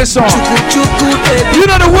words to this song? You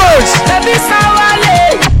know the words.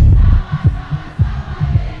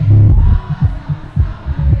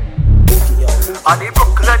 On the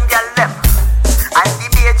Brooklyn girl left, and the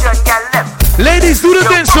Bajan girl left. Ladies, do the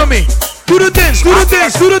dance for me. Do the dance.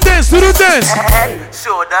 Head,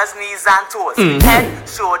 shoulders, knees and toes. Head,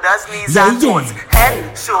 shoulders, knees and toes.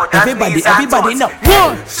 Head, shoulders, knees and toes. Everybody now.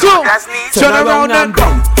 1, 2, turn around and go.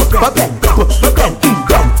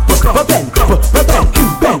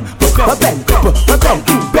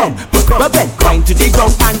 Grind to the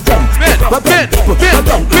ground and bend.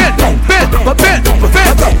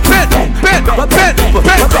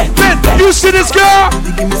 You see this girl?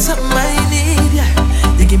 You give me something I need, yeah.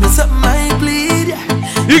 You give me something I bleed,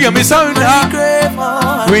 yeah. You give me something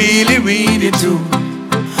I really, really do.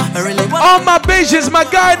 All my Bajans, my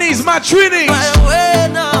Ghanese, my Trinis,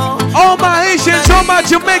 all my Haitians, all my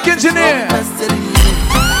Jamaicans in here.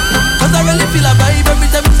 Cause I really feel a vibe every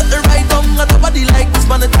time you set the right down. Got nobody like this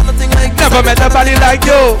man, it's nothing like this. Never met nobody like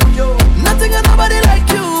you. Nothing and nobody like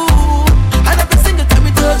you. And every single time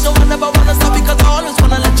we touch, no one never wanna stop because I always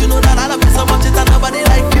wanna let you know that I love you so much. It's nobody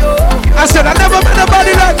like you. I said I never met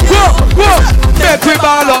nobody like you. Make we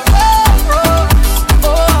ball up.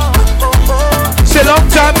 Say long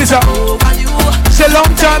time is up. Say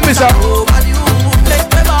long time is up.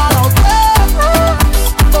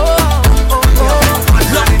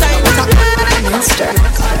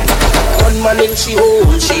 One man in she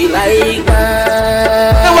hole, she like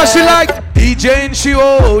that. And what she like? DJ in she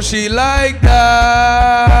hole, she like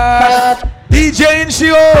that. DJ in she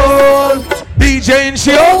hole, DJ in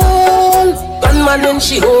she hole. One man in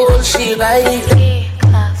she hole, she like.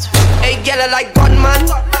 Hey, girl, I like gunman.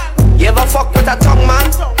 You ever fuck with a tongue man?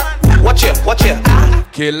 Watch it,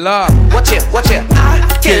 Killer. Watch it,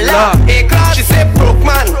 killer. Hey class, she say broke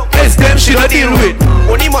man. It's them she don't deal with.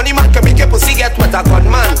 Only money man can make your pussy get wet a gun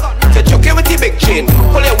man. To choke you with the big chain.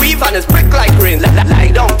 Pull your weave and it's brick like rain.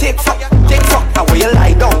 Lie down, take fuck, and where you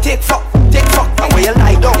lie down, take fuck, and where you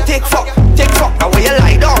lie down, take fuck, and where you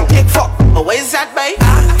lie down, take fuck. Oh, where is that, babe?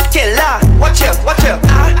 Killer, watch it,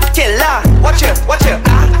 killer, watch it,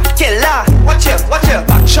 killer, watch it.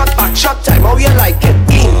 Back shot, time, how you like it?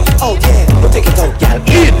 In, oh yeah, don't take it out, gal.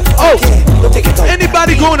 In, oh yeah, don't take it out.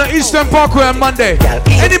 Anybody going to Eastern Parkway on Monday?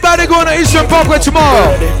 Anybody going to Eastern Parkway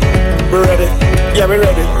tomorrow? We're ready. Yeah, we're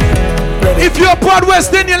ready. If you're Pod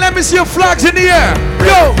West Indian, let me see your flags in the air.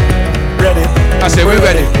 Yo! Ready. I say we're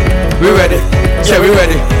ready. We're ready. Say we're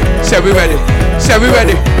ready. Say we're ready. Say we're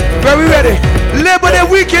ready. Very ready. Labor Day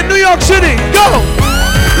weekend, New York City. Go!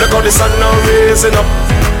 Look how the sun now raising up,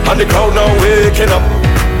 and the crowd now waking up.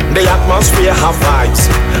 The atmosphere have vibes,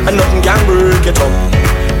 and nothing can break it up.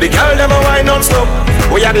 The girl them a wine non-stop.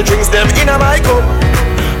 We are the drinks them in a my cup.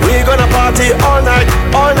 We gonna party all night,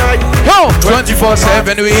 all night. Yo!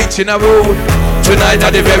 24/7 we each in a road. Tonight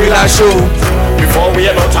at the very last show. Before we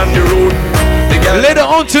head out on the road. Later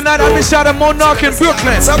on tonight I'll be shot at Monarch in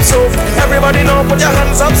Brooklyn. Up so, everybody know, put your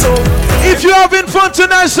hands up so. If you're having fun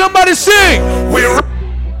tonight, somebody sing.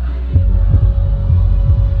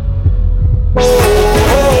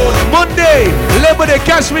 Monday, Labor Day,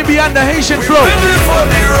 catch me beyond the Haitian flow.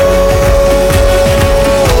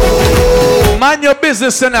 Mind your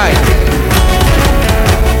business tonight.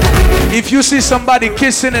 If you see somebody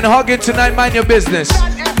kissing and hugging tonight, mind your business.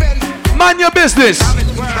 Mind your business.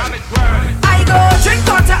 I go drink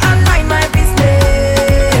water and mind my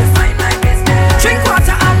business. Mind my business. Drink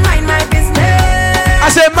water and mind my business. I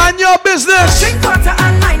say mind your business. Drink water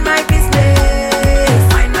and mind my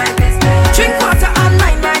business. Mind my business. Drink water and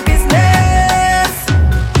mind my business.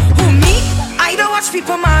 Who me? I don't watch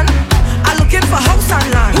people, man. I'm looking for house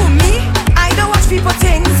and land. Who me? I don't watch people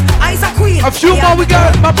things. I's a queen. A few more, we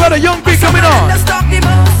got my brother Young B coming on. They stop the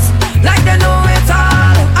bus like they know it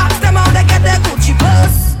all. Ask them how they get their Gucci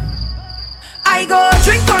bus. I go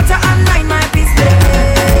drink water and mind my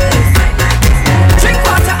business. Drink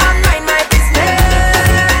water and mind my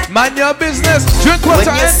business. Mind your business. Drink water.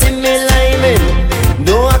 When you see me liming,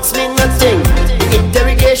 don't ask me nothing. The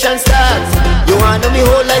interrogation starts. You wanna know me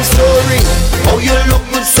whole life story. How you look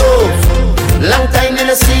good so. Long time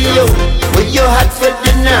I see you. With your hat for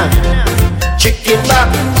dinner. Chicken back.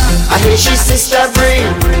 I hear she sister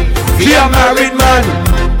bring. Be a married man.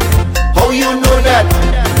 How you know that?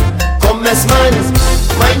 Man,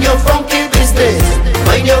 mind your funky business.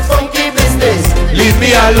 Mind your funky business. Leave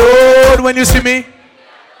me alone when you see me.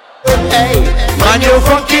 Hey, mind your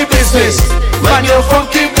funky business. Mind your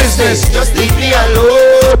funky business. Just leave me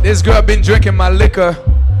alone. This girl been drinking my liquor.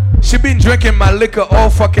 She been drinking my liquor all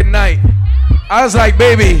fucking night. I was like,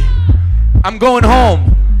 baby, I'm going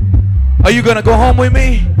home. Are you gonna go home with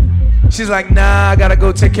me? She's like, nah, I gotta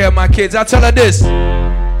go take care of my kids. I tell her this.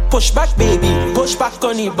 Push back, baby. Push back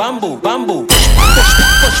on the bamboo. Push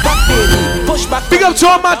back, baby. Push back. Big up to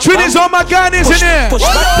all my Trinis, all my Ghanaians in here. Push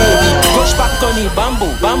back, baby. Push back on the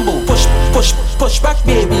bamboo. Push back,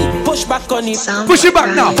 baby. Push back on the. Push it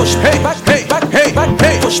back now. Push hey, back, hey, back, hey, back,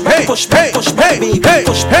 hey, push back, push back, push back, baby.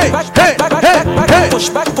 Push back, push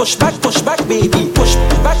back,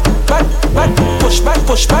 baby. Push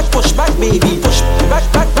back, push back, baby. Push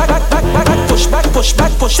back,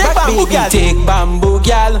 push back, baby. Take bamboo,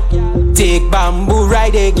 gal. Take bamboo,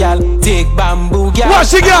 ride it, gal. Take bamboo, gal.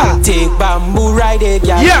 What's it, gal? Take bamboo, ride it,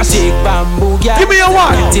 gal. Yes. Take bamboo, gal. Give me a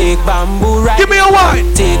wine. Take bamboo, ride. Give me a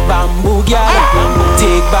wine. Take bamboo, gal.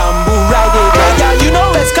 Take bamboo, ride it, gal. You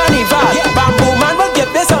know it's carnival. Bamboo man will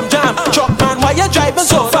give me some jam. Truck man, why you driving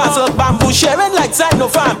so fast? Look, bamboo sharing like side no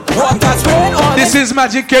farm. Water spraying on. This is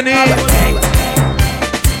Magic Kenny.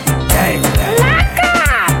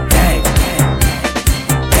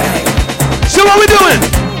 So what we doing?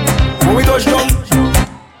 When we touch down,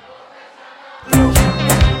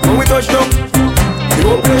 you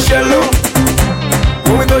won't play shallow.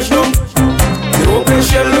 When we touch down, you won't play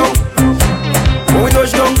shallow. When we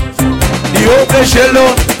touch down, you won't play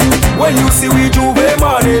shallow. When you see we Juve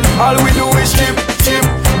morning, all we do is chip.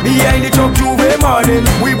 Behind the truck Juve morning,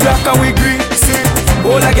 we black and we green. See,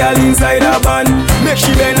 all a girl inside a van, make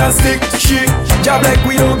she bend and stick. She job like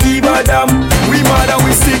we don't give a damn. We mad and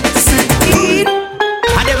we sick. And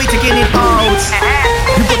then we taking it out.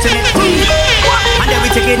 You putting it in. And then we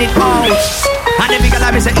taking it out. And then we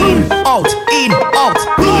gonna be say in, out, in, out,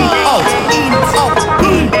 in, out, in, out,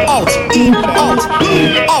 in, out, in, out,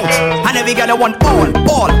 in, out. And then we gonna want all.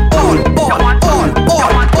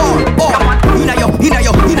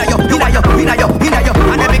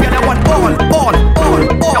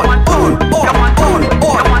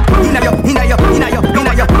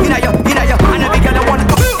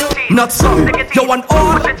 not some. You want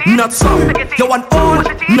all, not some. You want all,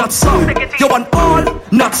 not some. You want all,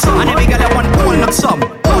 not some. And every girl you want all, not some.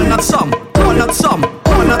 All, not some. All, not some.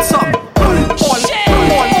 All, not some. All.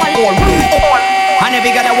 And every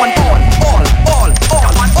girl you want all.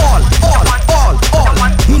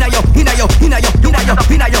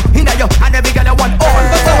 Inna yo, and every girl you want all.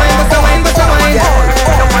 Bust a wine.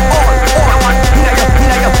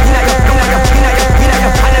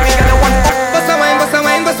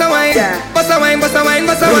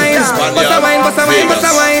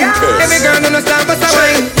 Every girl don't stop, bust a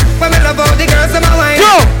wine. When me love all the girls in my wine.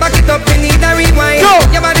 Back it up, you need a rewind.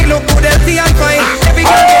 Your body look good, healthy and fine. Every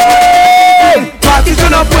girl party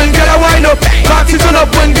turn up when girl a wind up. Party turn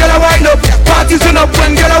up when girl a wind up. Party turn up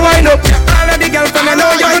when girl a wind up. All of the girls from I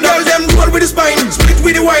know you girl them roll with the spine, split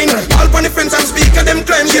with the wine. All on the fence and speak of them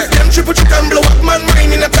climb. Give them triple and blow up man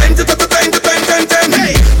mind in a time to time.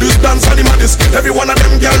 Hey, this dance are the maddest. Every one of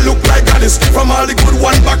them girl look like goddess. From all the good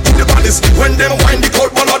one back to the baddest. When them wine the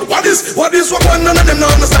cold ballad, what is what one? None of them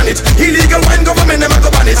don't understand it. Illegal wine government never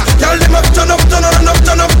go ban it. Girl them up, turn up,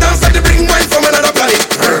 dance like they bring wine from another planet.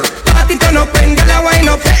 Party turn up when girl a wine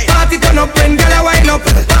up. Party turn up when girl a wine up.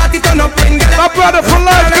 Party turn up when girl a my brother for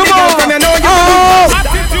life, come on.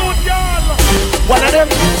 Attitude, girl. One of them,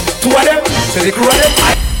 two of them, say the crew of them.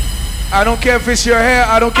 I don't care if it's your hair,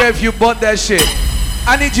 I don't care if you bought that shit.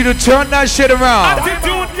 I need you to turn that shit around.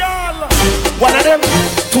 Attitude, girl. One of them,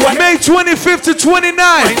 two of them. May 25th to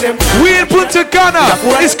 29th, we in Punta Cana.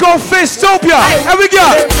 It's called Festopia. Here we go.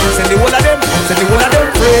 Send the whole of them,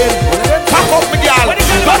 Pack up me, girl.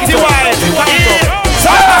 Dirty wine.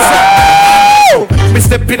 Me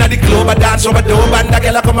step in at the club, I dance over the dome, and the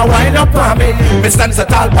girl come and wind up on me. Me stand so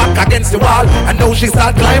tall back against the wall, and now she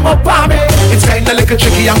start climb up on me. It's kinda little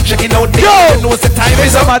tricky, I'm checking out the you know the time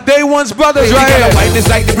is up. My day one's brothers right here. Wine is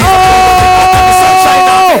like the breeze of the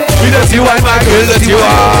sunshine. Me dirty wine, my girl, dirty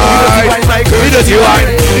wine. My girl, dirty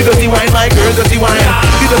wine. The dirty wine, my girl, dirty wine.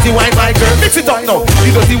 The dirty wine, my girl. Mix it up now.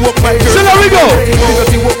 The dirty walk, my girl. So there we go. The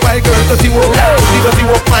dirty walk, my girl, dirty walk. The dirty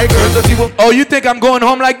walk, my girl, dirty walk. Oh, you think I'm going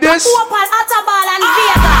home like this?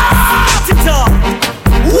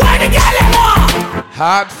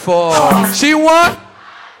 Hot for. She won.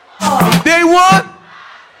 They won.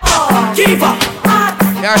 Give her.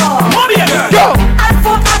 Yeah. Mommy, girl. Go.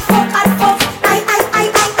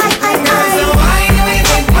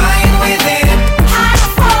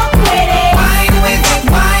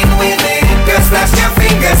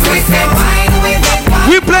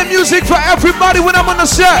 We play music for everybody when I'm on the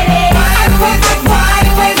set.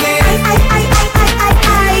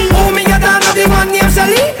 The one named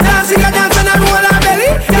Shelly, dancing a dance and a roll her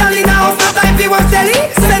belly. Girl in a house, no time for one jelly.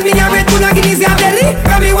 Send me a red bull and Guinness your belly.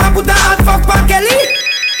 Grab me one, put a hot fuck for Kelly.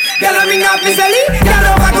 Girl I ring up me Shelly. Girl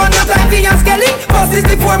over gun, no time for your skelly. Bust this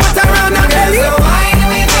before much around her belly. So wine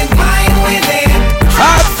with it.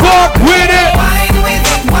 Hot fuck with it. Wine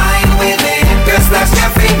with it. Girl slash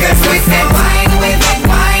your fingers with it. Wine with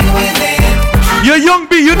it. You're young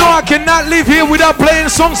B, you know I cannot live here without playing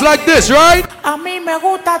songs like this, right? A mí me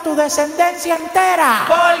gusta tu descendencia entera.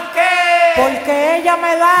 ¿Por qué? Porque ella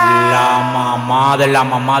me da la mamá de la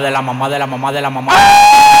mamá de la mamá de la mamá de la mamá.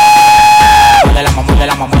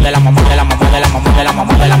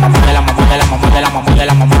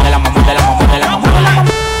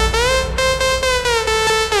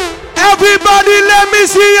 Everybody let me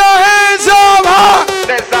see your hands up, huh?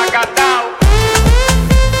 Desacatado.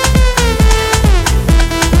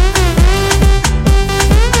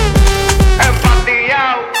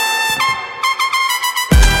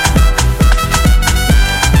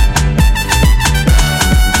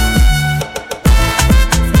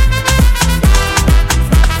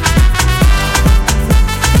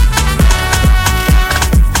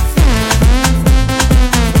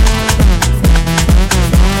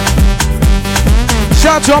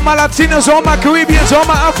 Shout out to all my Latinos, all my Caribbeans, all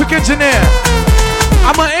my Africans in there.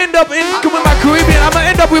 I'ma end up with my Caribbean, I'ma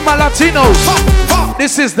end up with my Latinos.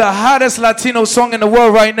 This is the hottest Latino song in the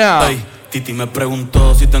world right now. Hey, Titi me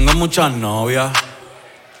preguntó si tengo muchas novias.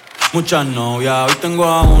 Muchas novias, hoy tengo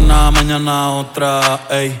a una, mañana a otra,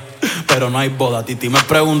 ey. Pero no hay boda, Titi me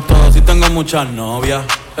preguntó si tengo muchas novias.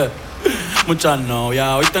 Muchas novias,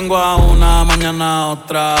 hoy tengo a una, mañana a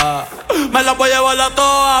otra. Me las voy a llevar a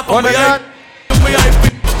todas por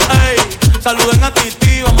VIP, ey. Saluden a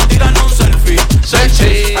Titi, vamos a tirarnos un selfie.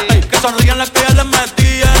 Ey, que sonrían las que ya les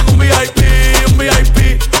metí en un VIP,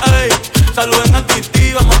 ey. Saluden a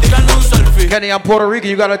Titi, vamos a tirarnos un selfie. Kenny, I'm Puerto Rican,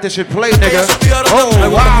 you gotta let this shit play, nigga. Me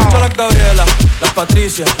gustan mucho las Gabriela, las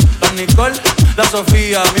Patricia, las Nicole la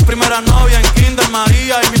Sofía. Mi primera novia en Kinder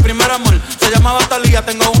María y mi primer amor se llamaba Talía.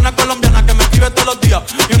 Tengo una colombiana que me escribe todos los días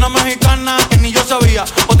y una mexicana que ni yo sabía.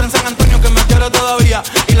 Otra en San Antonio que me quiere todavía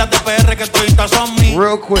y las de PR que toditas son mías.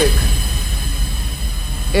 Real quick.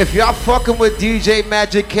 If y'all fucking with DJ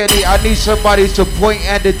Magic Kenny, I need somebody to point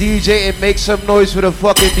at the DJ and make some noise for the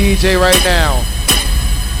fucking DJ right now.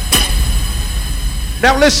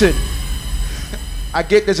 Now listen, I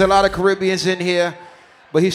get there's a lot of Caribbeans in here.